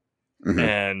networking, Hmm.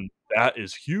 and that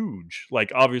is huge.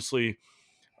 Like obviously,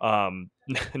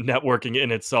 networking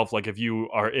in itself, like if you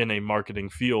are in a marketing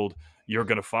field, you're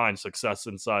going to find success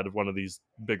inside of one of these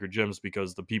bigger gyms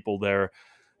because the people there,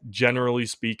 generally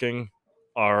speaking,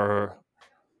 are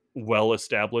well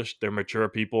established. They're mature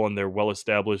people and they're well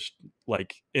established,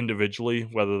 like individually,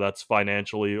 whether that's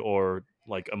financially or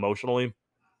like emotionally.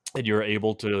 And you're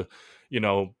able to, you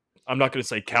know I'm not going to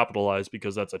say capitalize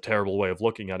because that's a terrible way of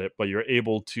looking at it, but you're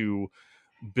able to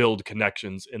build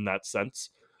connections in that sense.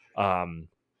 Um,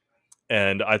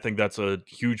 and I think that's a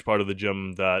huge part of the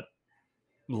gym that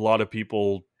a lot of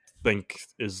people think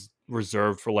is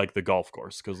reserved for like the golf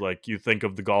course, because like you think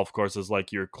of the golf course as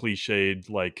like your cliched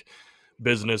like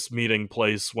business meeting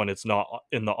place when it's not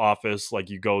in the office. Like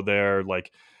you go there,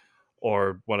 like,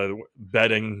 or one of the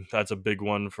betting, that's a big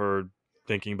one for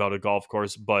thinking about a golf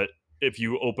course. But if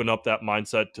you open up that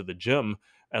mindset to the gym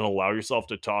and allow yourself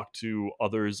to talk to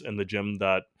others in the gym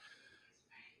that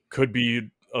could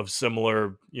be of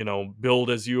similar, build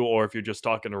as you, or if you're just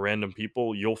talking to random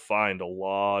people, you'll find a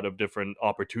lot of different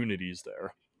opportunities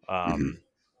there. Hmm.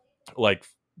 Like,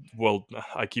 well,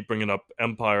 I keep bringing up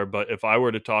Empire, but if I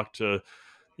were to talk to,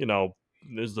 you know,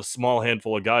 there's the small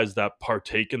handful of guys that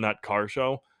partake in that car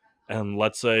show. And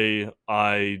let's say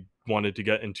I wanted to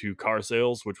get into car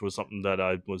sales, which was something that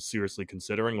I was seriously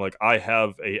considering. Like I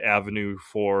have a avenue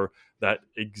for that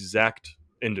exact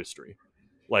industry.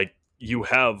 Like you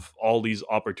have all these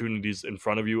opportunities in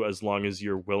front of you as long as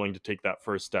you're willing to take that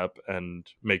first step and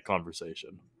make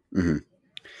conversation. Hmm.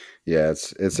 Yeah,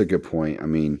 it's a good point. I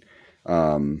mean,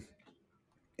 um,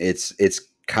 it's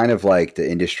kind of like the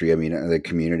industry. I mean, the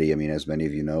community. I mean, as many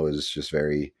of you know, is just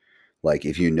very like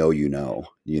if you know,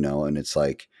 and it's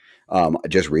like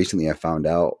just recently I found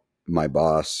out my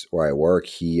boss where I work.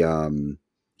 He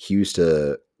used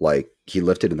to like he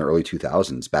lifted in the early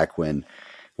 2000s back when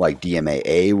like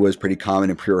DMAA was pretty common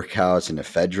in pre-workouts and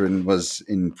ephedrine was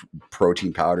in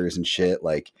protein powders and shit.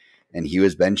 Like, and he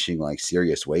was benching like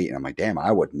serious weight, and I'm like, damn,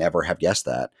 I would never have guessed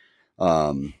that.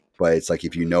 But it's like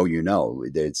if you know,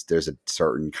 there's a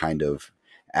certain kind of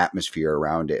atmosphere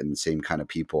around it, and the same kind of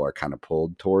people are kind of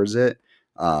pulled towards it.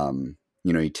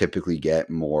 You typically get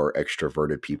more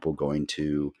extroverted people going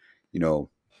to, you know,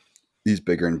 these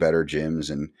bigger and better gyms,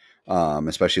 and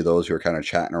especially those who are kind of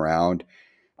chatting around.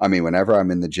 I mean, whenever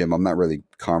I'm in the gym, I'm not really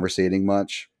conversating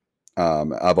much.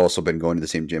 I've also been going to the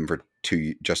same gym for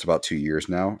just about 2 years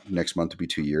now. Next month will be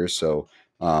 2 years, so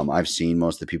I've seen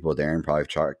most of the people there and probably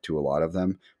talked to a lot of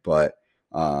them. But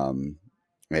um,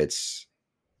 it's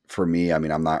for me. I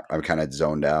mean, I'm kind of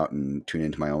zoned out and tuned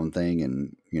into my own thing,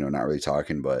 and not really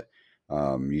talking. But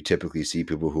you typically see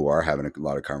people who are having a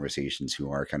lot of conversations,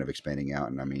 who are kind of expanding out,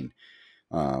 and I mean,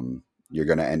 you're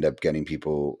going to end up getting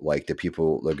people like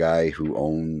the guy who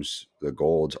owns the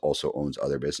gold also owns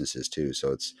other businesses too.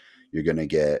 So you're going to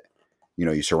get,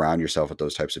 you surround yourself with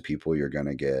those types of people, you're going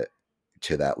to get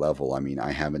to that level. I mean,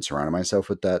 I haven't surrounded myself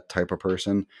with that type of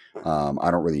person.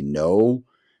 I don't really know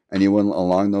anyone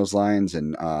along those lines.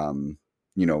 And,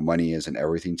 money isn't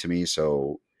everything to me.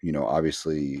 So,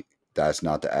 obviously that's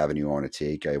not the avenue I want to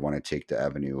take. I want to take the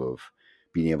avenue of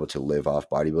being able to live off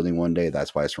bodybuilding one day.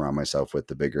 That's why I surround myself with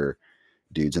the bigger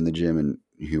dudes in the gym and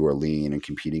who are lean and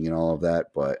competing and all of that.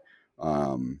 But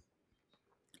um,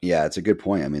 yeah, it's a good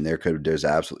point. I mean, there's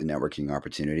absolutely networking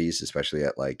opportunities, especially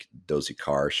at like those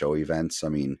car show events. I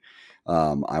mean,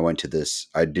 I went to this.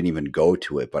 I didn't even go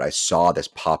to it, but I saw this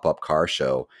pop up car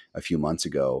show a few months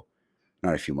ago.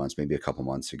 Not a few months, maybe a couple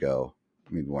months ago,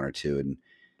 maybe one or two, and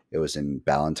it was in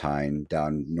Ballantyne,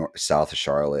 down south of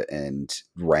Charlotte, and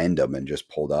random, and just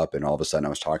pulled up, and all of a sudden I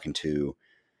was talking to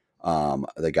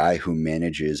the guy who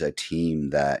manages a team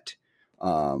that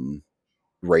um,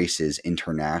 races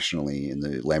internationally in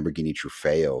the Lamborghini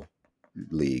Trofeo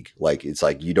league. Like it's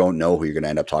like you don't know who you're going to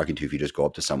end up talking to if you just go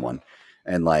up to someone.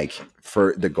 And like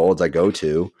for the golds I go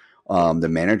to, the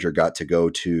manager got to go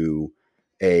to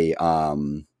a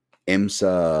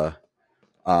IMSA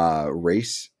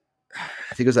race.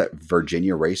 I think it was at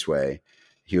Virginia Raceway.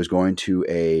 He was going to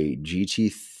a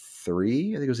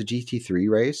GT3. I think it was a GT3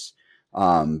 race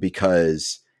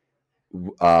because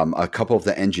a couple of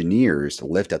the engineers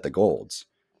lived at the Golds.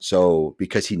 So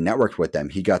because he networked with them,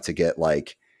 he got to get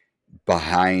like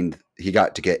he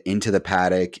got to get into the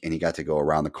paddock, and he got to go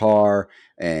around the car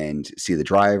and see the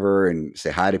driver and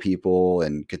say hi to people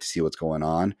and get to see what's going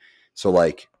on. So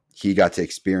like he got to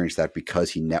experience that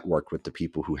because he networked with the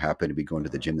people who happen to be going to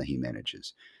the gym that he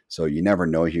manages. So you never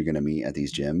know who you're going to meet at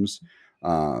these gyms.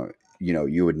 uh,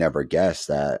 you would never guess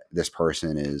that this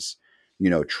person is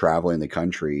traveling the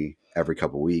country every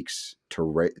couple of weeks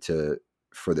to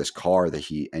for this car that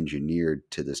he engineered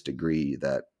to this degree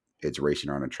that it's racing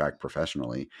on a track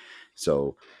professionally.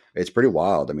 So it's pretty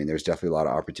wild. I mean, there's definitely a lot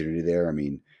of opportunity there. I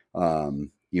mean,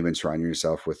 even surrounding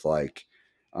yourself with like,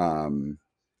 um,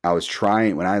 I was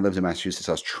trying when I lived in Massachusetts.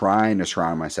 I was trying to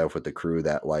surround myself with the crew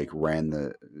that like ran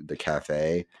the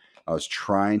cafe. I was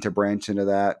trying to branch into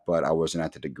that, but I wasn't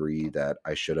at the degree that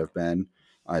I should have been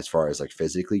as far as like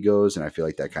physically goes. And I feel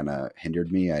like that kind of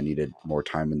hindered me. I needed more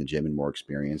time in the gym and more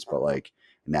experience. But like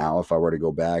now, if I were to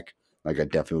go back, like I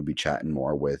definitely would be chatting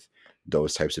more with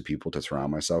those types of people to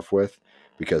surround myself with,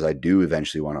 because I do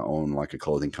eventually want to own like a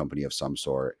clothing company of some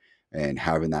sort, and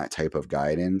having that type of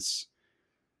guidance,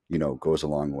 goes a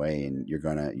long way. And you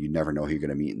never know who you're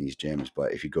gonna meet in these gyms.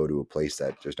 But if you go to a place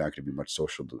that there's not going to be much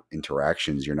social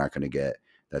interactions, you're not going to get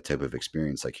that type of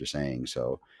experience, like you're saying.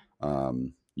 So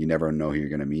you never know who you're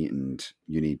going to meet, and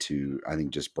you need to, I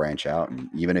think, just branch out. And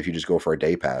even if you just go for a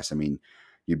day pass, I mean,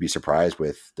 you'd be surprised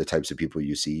with the types of people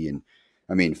you see. And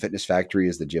I mean, Fitness Factory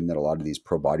is the gym that a lot of these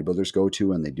pro bodybuilders go to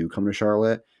when they do come to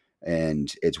Charlotte.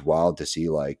 And it's wild to see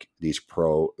like these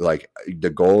pro, like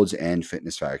the Golds and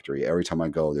Fitness Factory. Every time I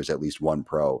go, there's at least one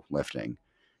pro lifting,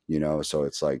 so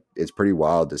it's like, it's pretty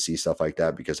wild to see stuff like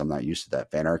that, because I'm not used to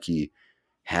that. Vanarchy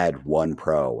had one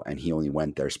pro and he only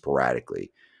went there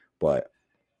sporadically. But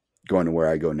going to where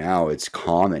I go now, it's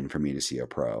common for me to see a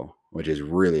pro, which is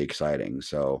really exciting.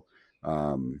 So,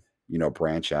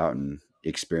 branch out and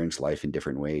experience life in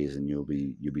different ways, and you'll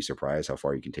be surprised how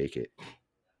far you can take it.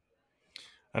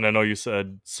 And I know you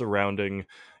said surrounding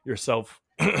yourself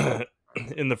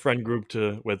in the friend group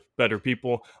with better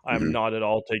people. I'm Hmm. not at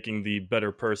all taking the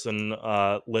better person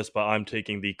list, but I'm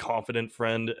taking the confident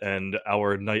friend. And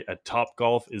our night at Top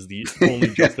Golf is the only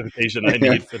justification I It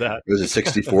need for that. was a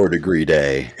 64-degree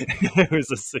day. It was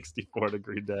a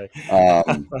 64-degree day.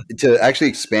 To actually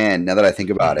expand, now that I think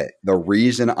about it, the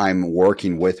reason I'm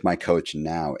working with my coach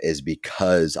now is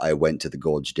because I went to the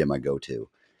Gold's Gym I go to.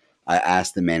 I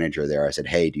asked the manager there, I said,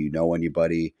 hey, do you know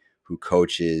anybody who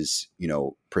coaches,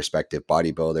 prospective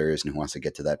bodybuilders and who wants to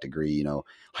get to that degree,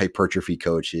 hypertrophy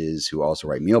coaches who also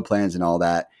write meal plans and all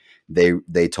that?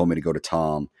 They told me to go to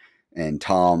Tom. And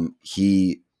Tom,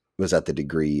 he was at the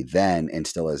degree then and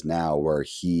still is now, where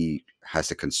he has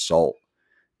to consult,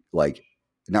 like,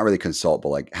 not really consult, but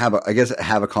like have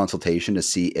a consultation to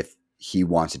see if he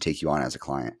wants to take you on as a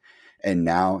client. And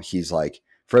now he's like,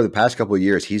 for the past couple of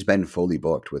years, he's been fully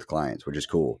booked with clients, which is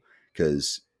cool,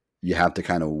 because you have to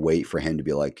kind of wait for him to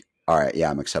be like, all right,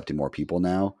 yeah, I'm accepting more people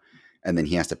now. And then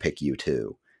he has to pick you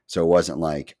too. So it wasn't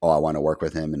like, oh, I want to work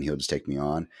with him and he'll just take me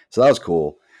on. So that was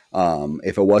cool.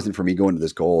 If it wasn't for me going to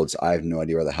this Golds, I have no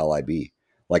idea where the hell I'd be.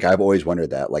 Like, I've always wondered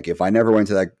that. Like, if I never went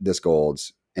to this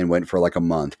Golds and went for like a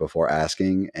month before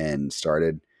asking and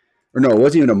started, or no, it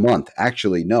wasn't even a month.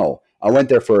 Actually, no, I went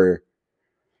there for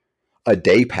a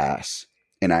day pass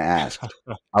and I asked.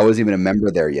 I wasn't even a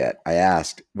member there yet. I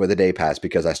asked with a day pass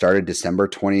because I started December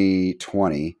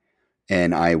 2020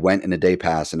 and I went in a day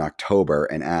pass in October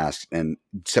and asked, and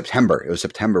September, it was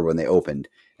September when they opened,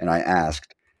 and I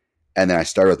asked, and then I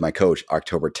started with my coach.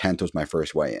 October 10th was my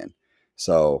first weigh in.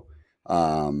 So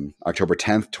October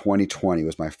 10th, 2020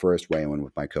 was my first weigh in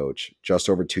with my coach. Just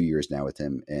over 2 years now with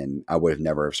him, and I would have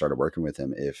never have started working with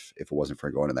him if it wasn't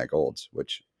for going to that Golds,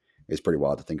 which is pretty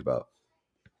wild to think about.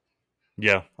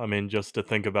 Yeah, I mean, just to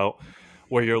think about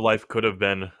where your life could have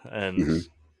been, and Hmm.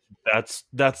 that's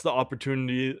the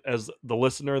opportunity as the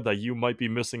listener that you might be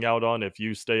missing out on if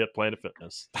you stay at Planet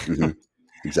Fitness. Hmm. I,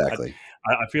 Exactly.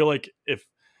 I feel like if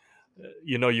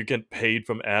you get paid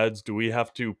from ads, do we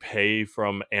have to pay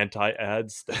from anti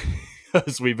ads?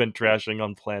 Because we've been trashing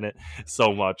on Planet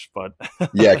so much, but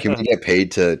Yeah. Can we get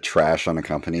paid to trash on a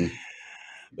company?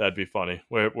 that'd be funny.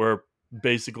 We're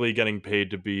basically getting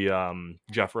paid to be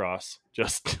Jeff Ross,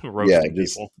 just Yeah. roasting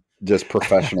people. Just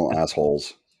professional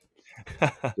assholes.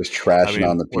 Just I trashing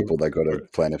on mean, the we're, people that go to we're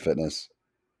Planet Fitness.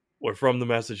 we're from the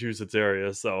Massachusetts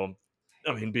area, so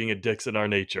I mean, being a dick's in our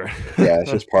nature. Yeah.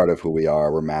 It's just part of who we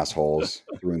are. We're massholes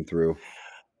through and through.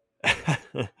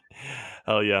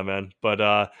 Hell yeah, man! But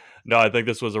no, I think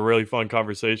this was a really fun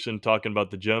conversation talking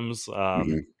about the gyms.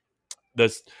 Hmm.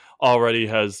 This already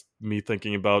has me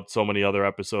thinking about so many other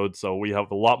episodes, so we have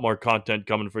a lot more content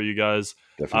coming for you guys.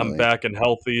 I'm Definitely. back and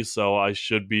healthy, so I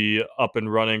should be up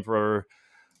and running for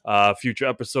future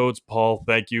episodes. Paul,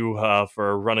 thank you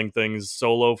for running things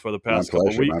solo for the My past couple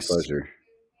pleasure. My weeks. pleasure.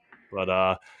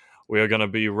 But we are going to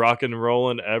be rocking and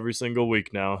rolling every single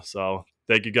week now. So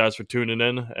thank you guys for tuning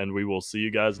in, and we will see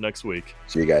you guys next week.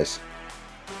 See you guys.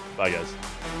 Bye,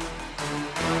 guys.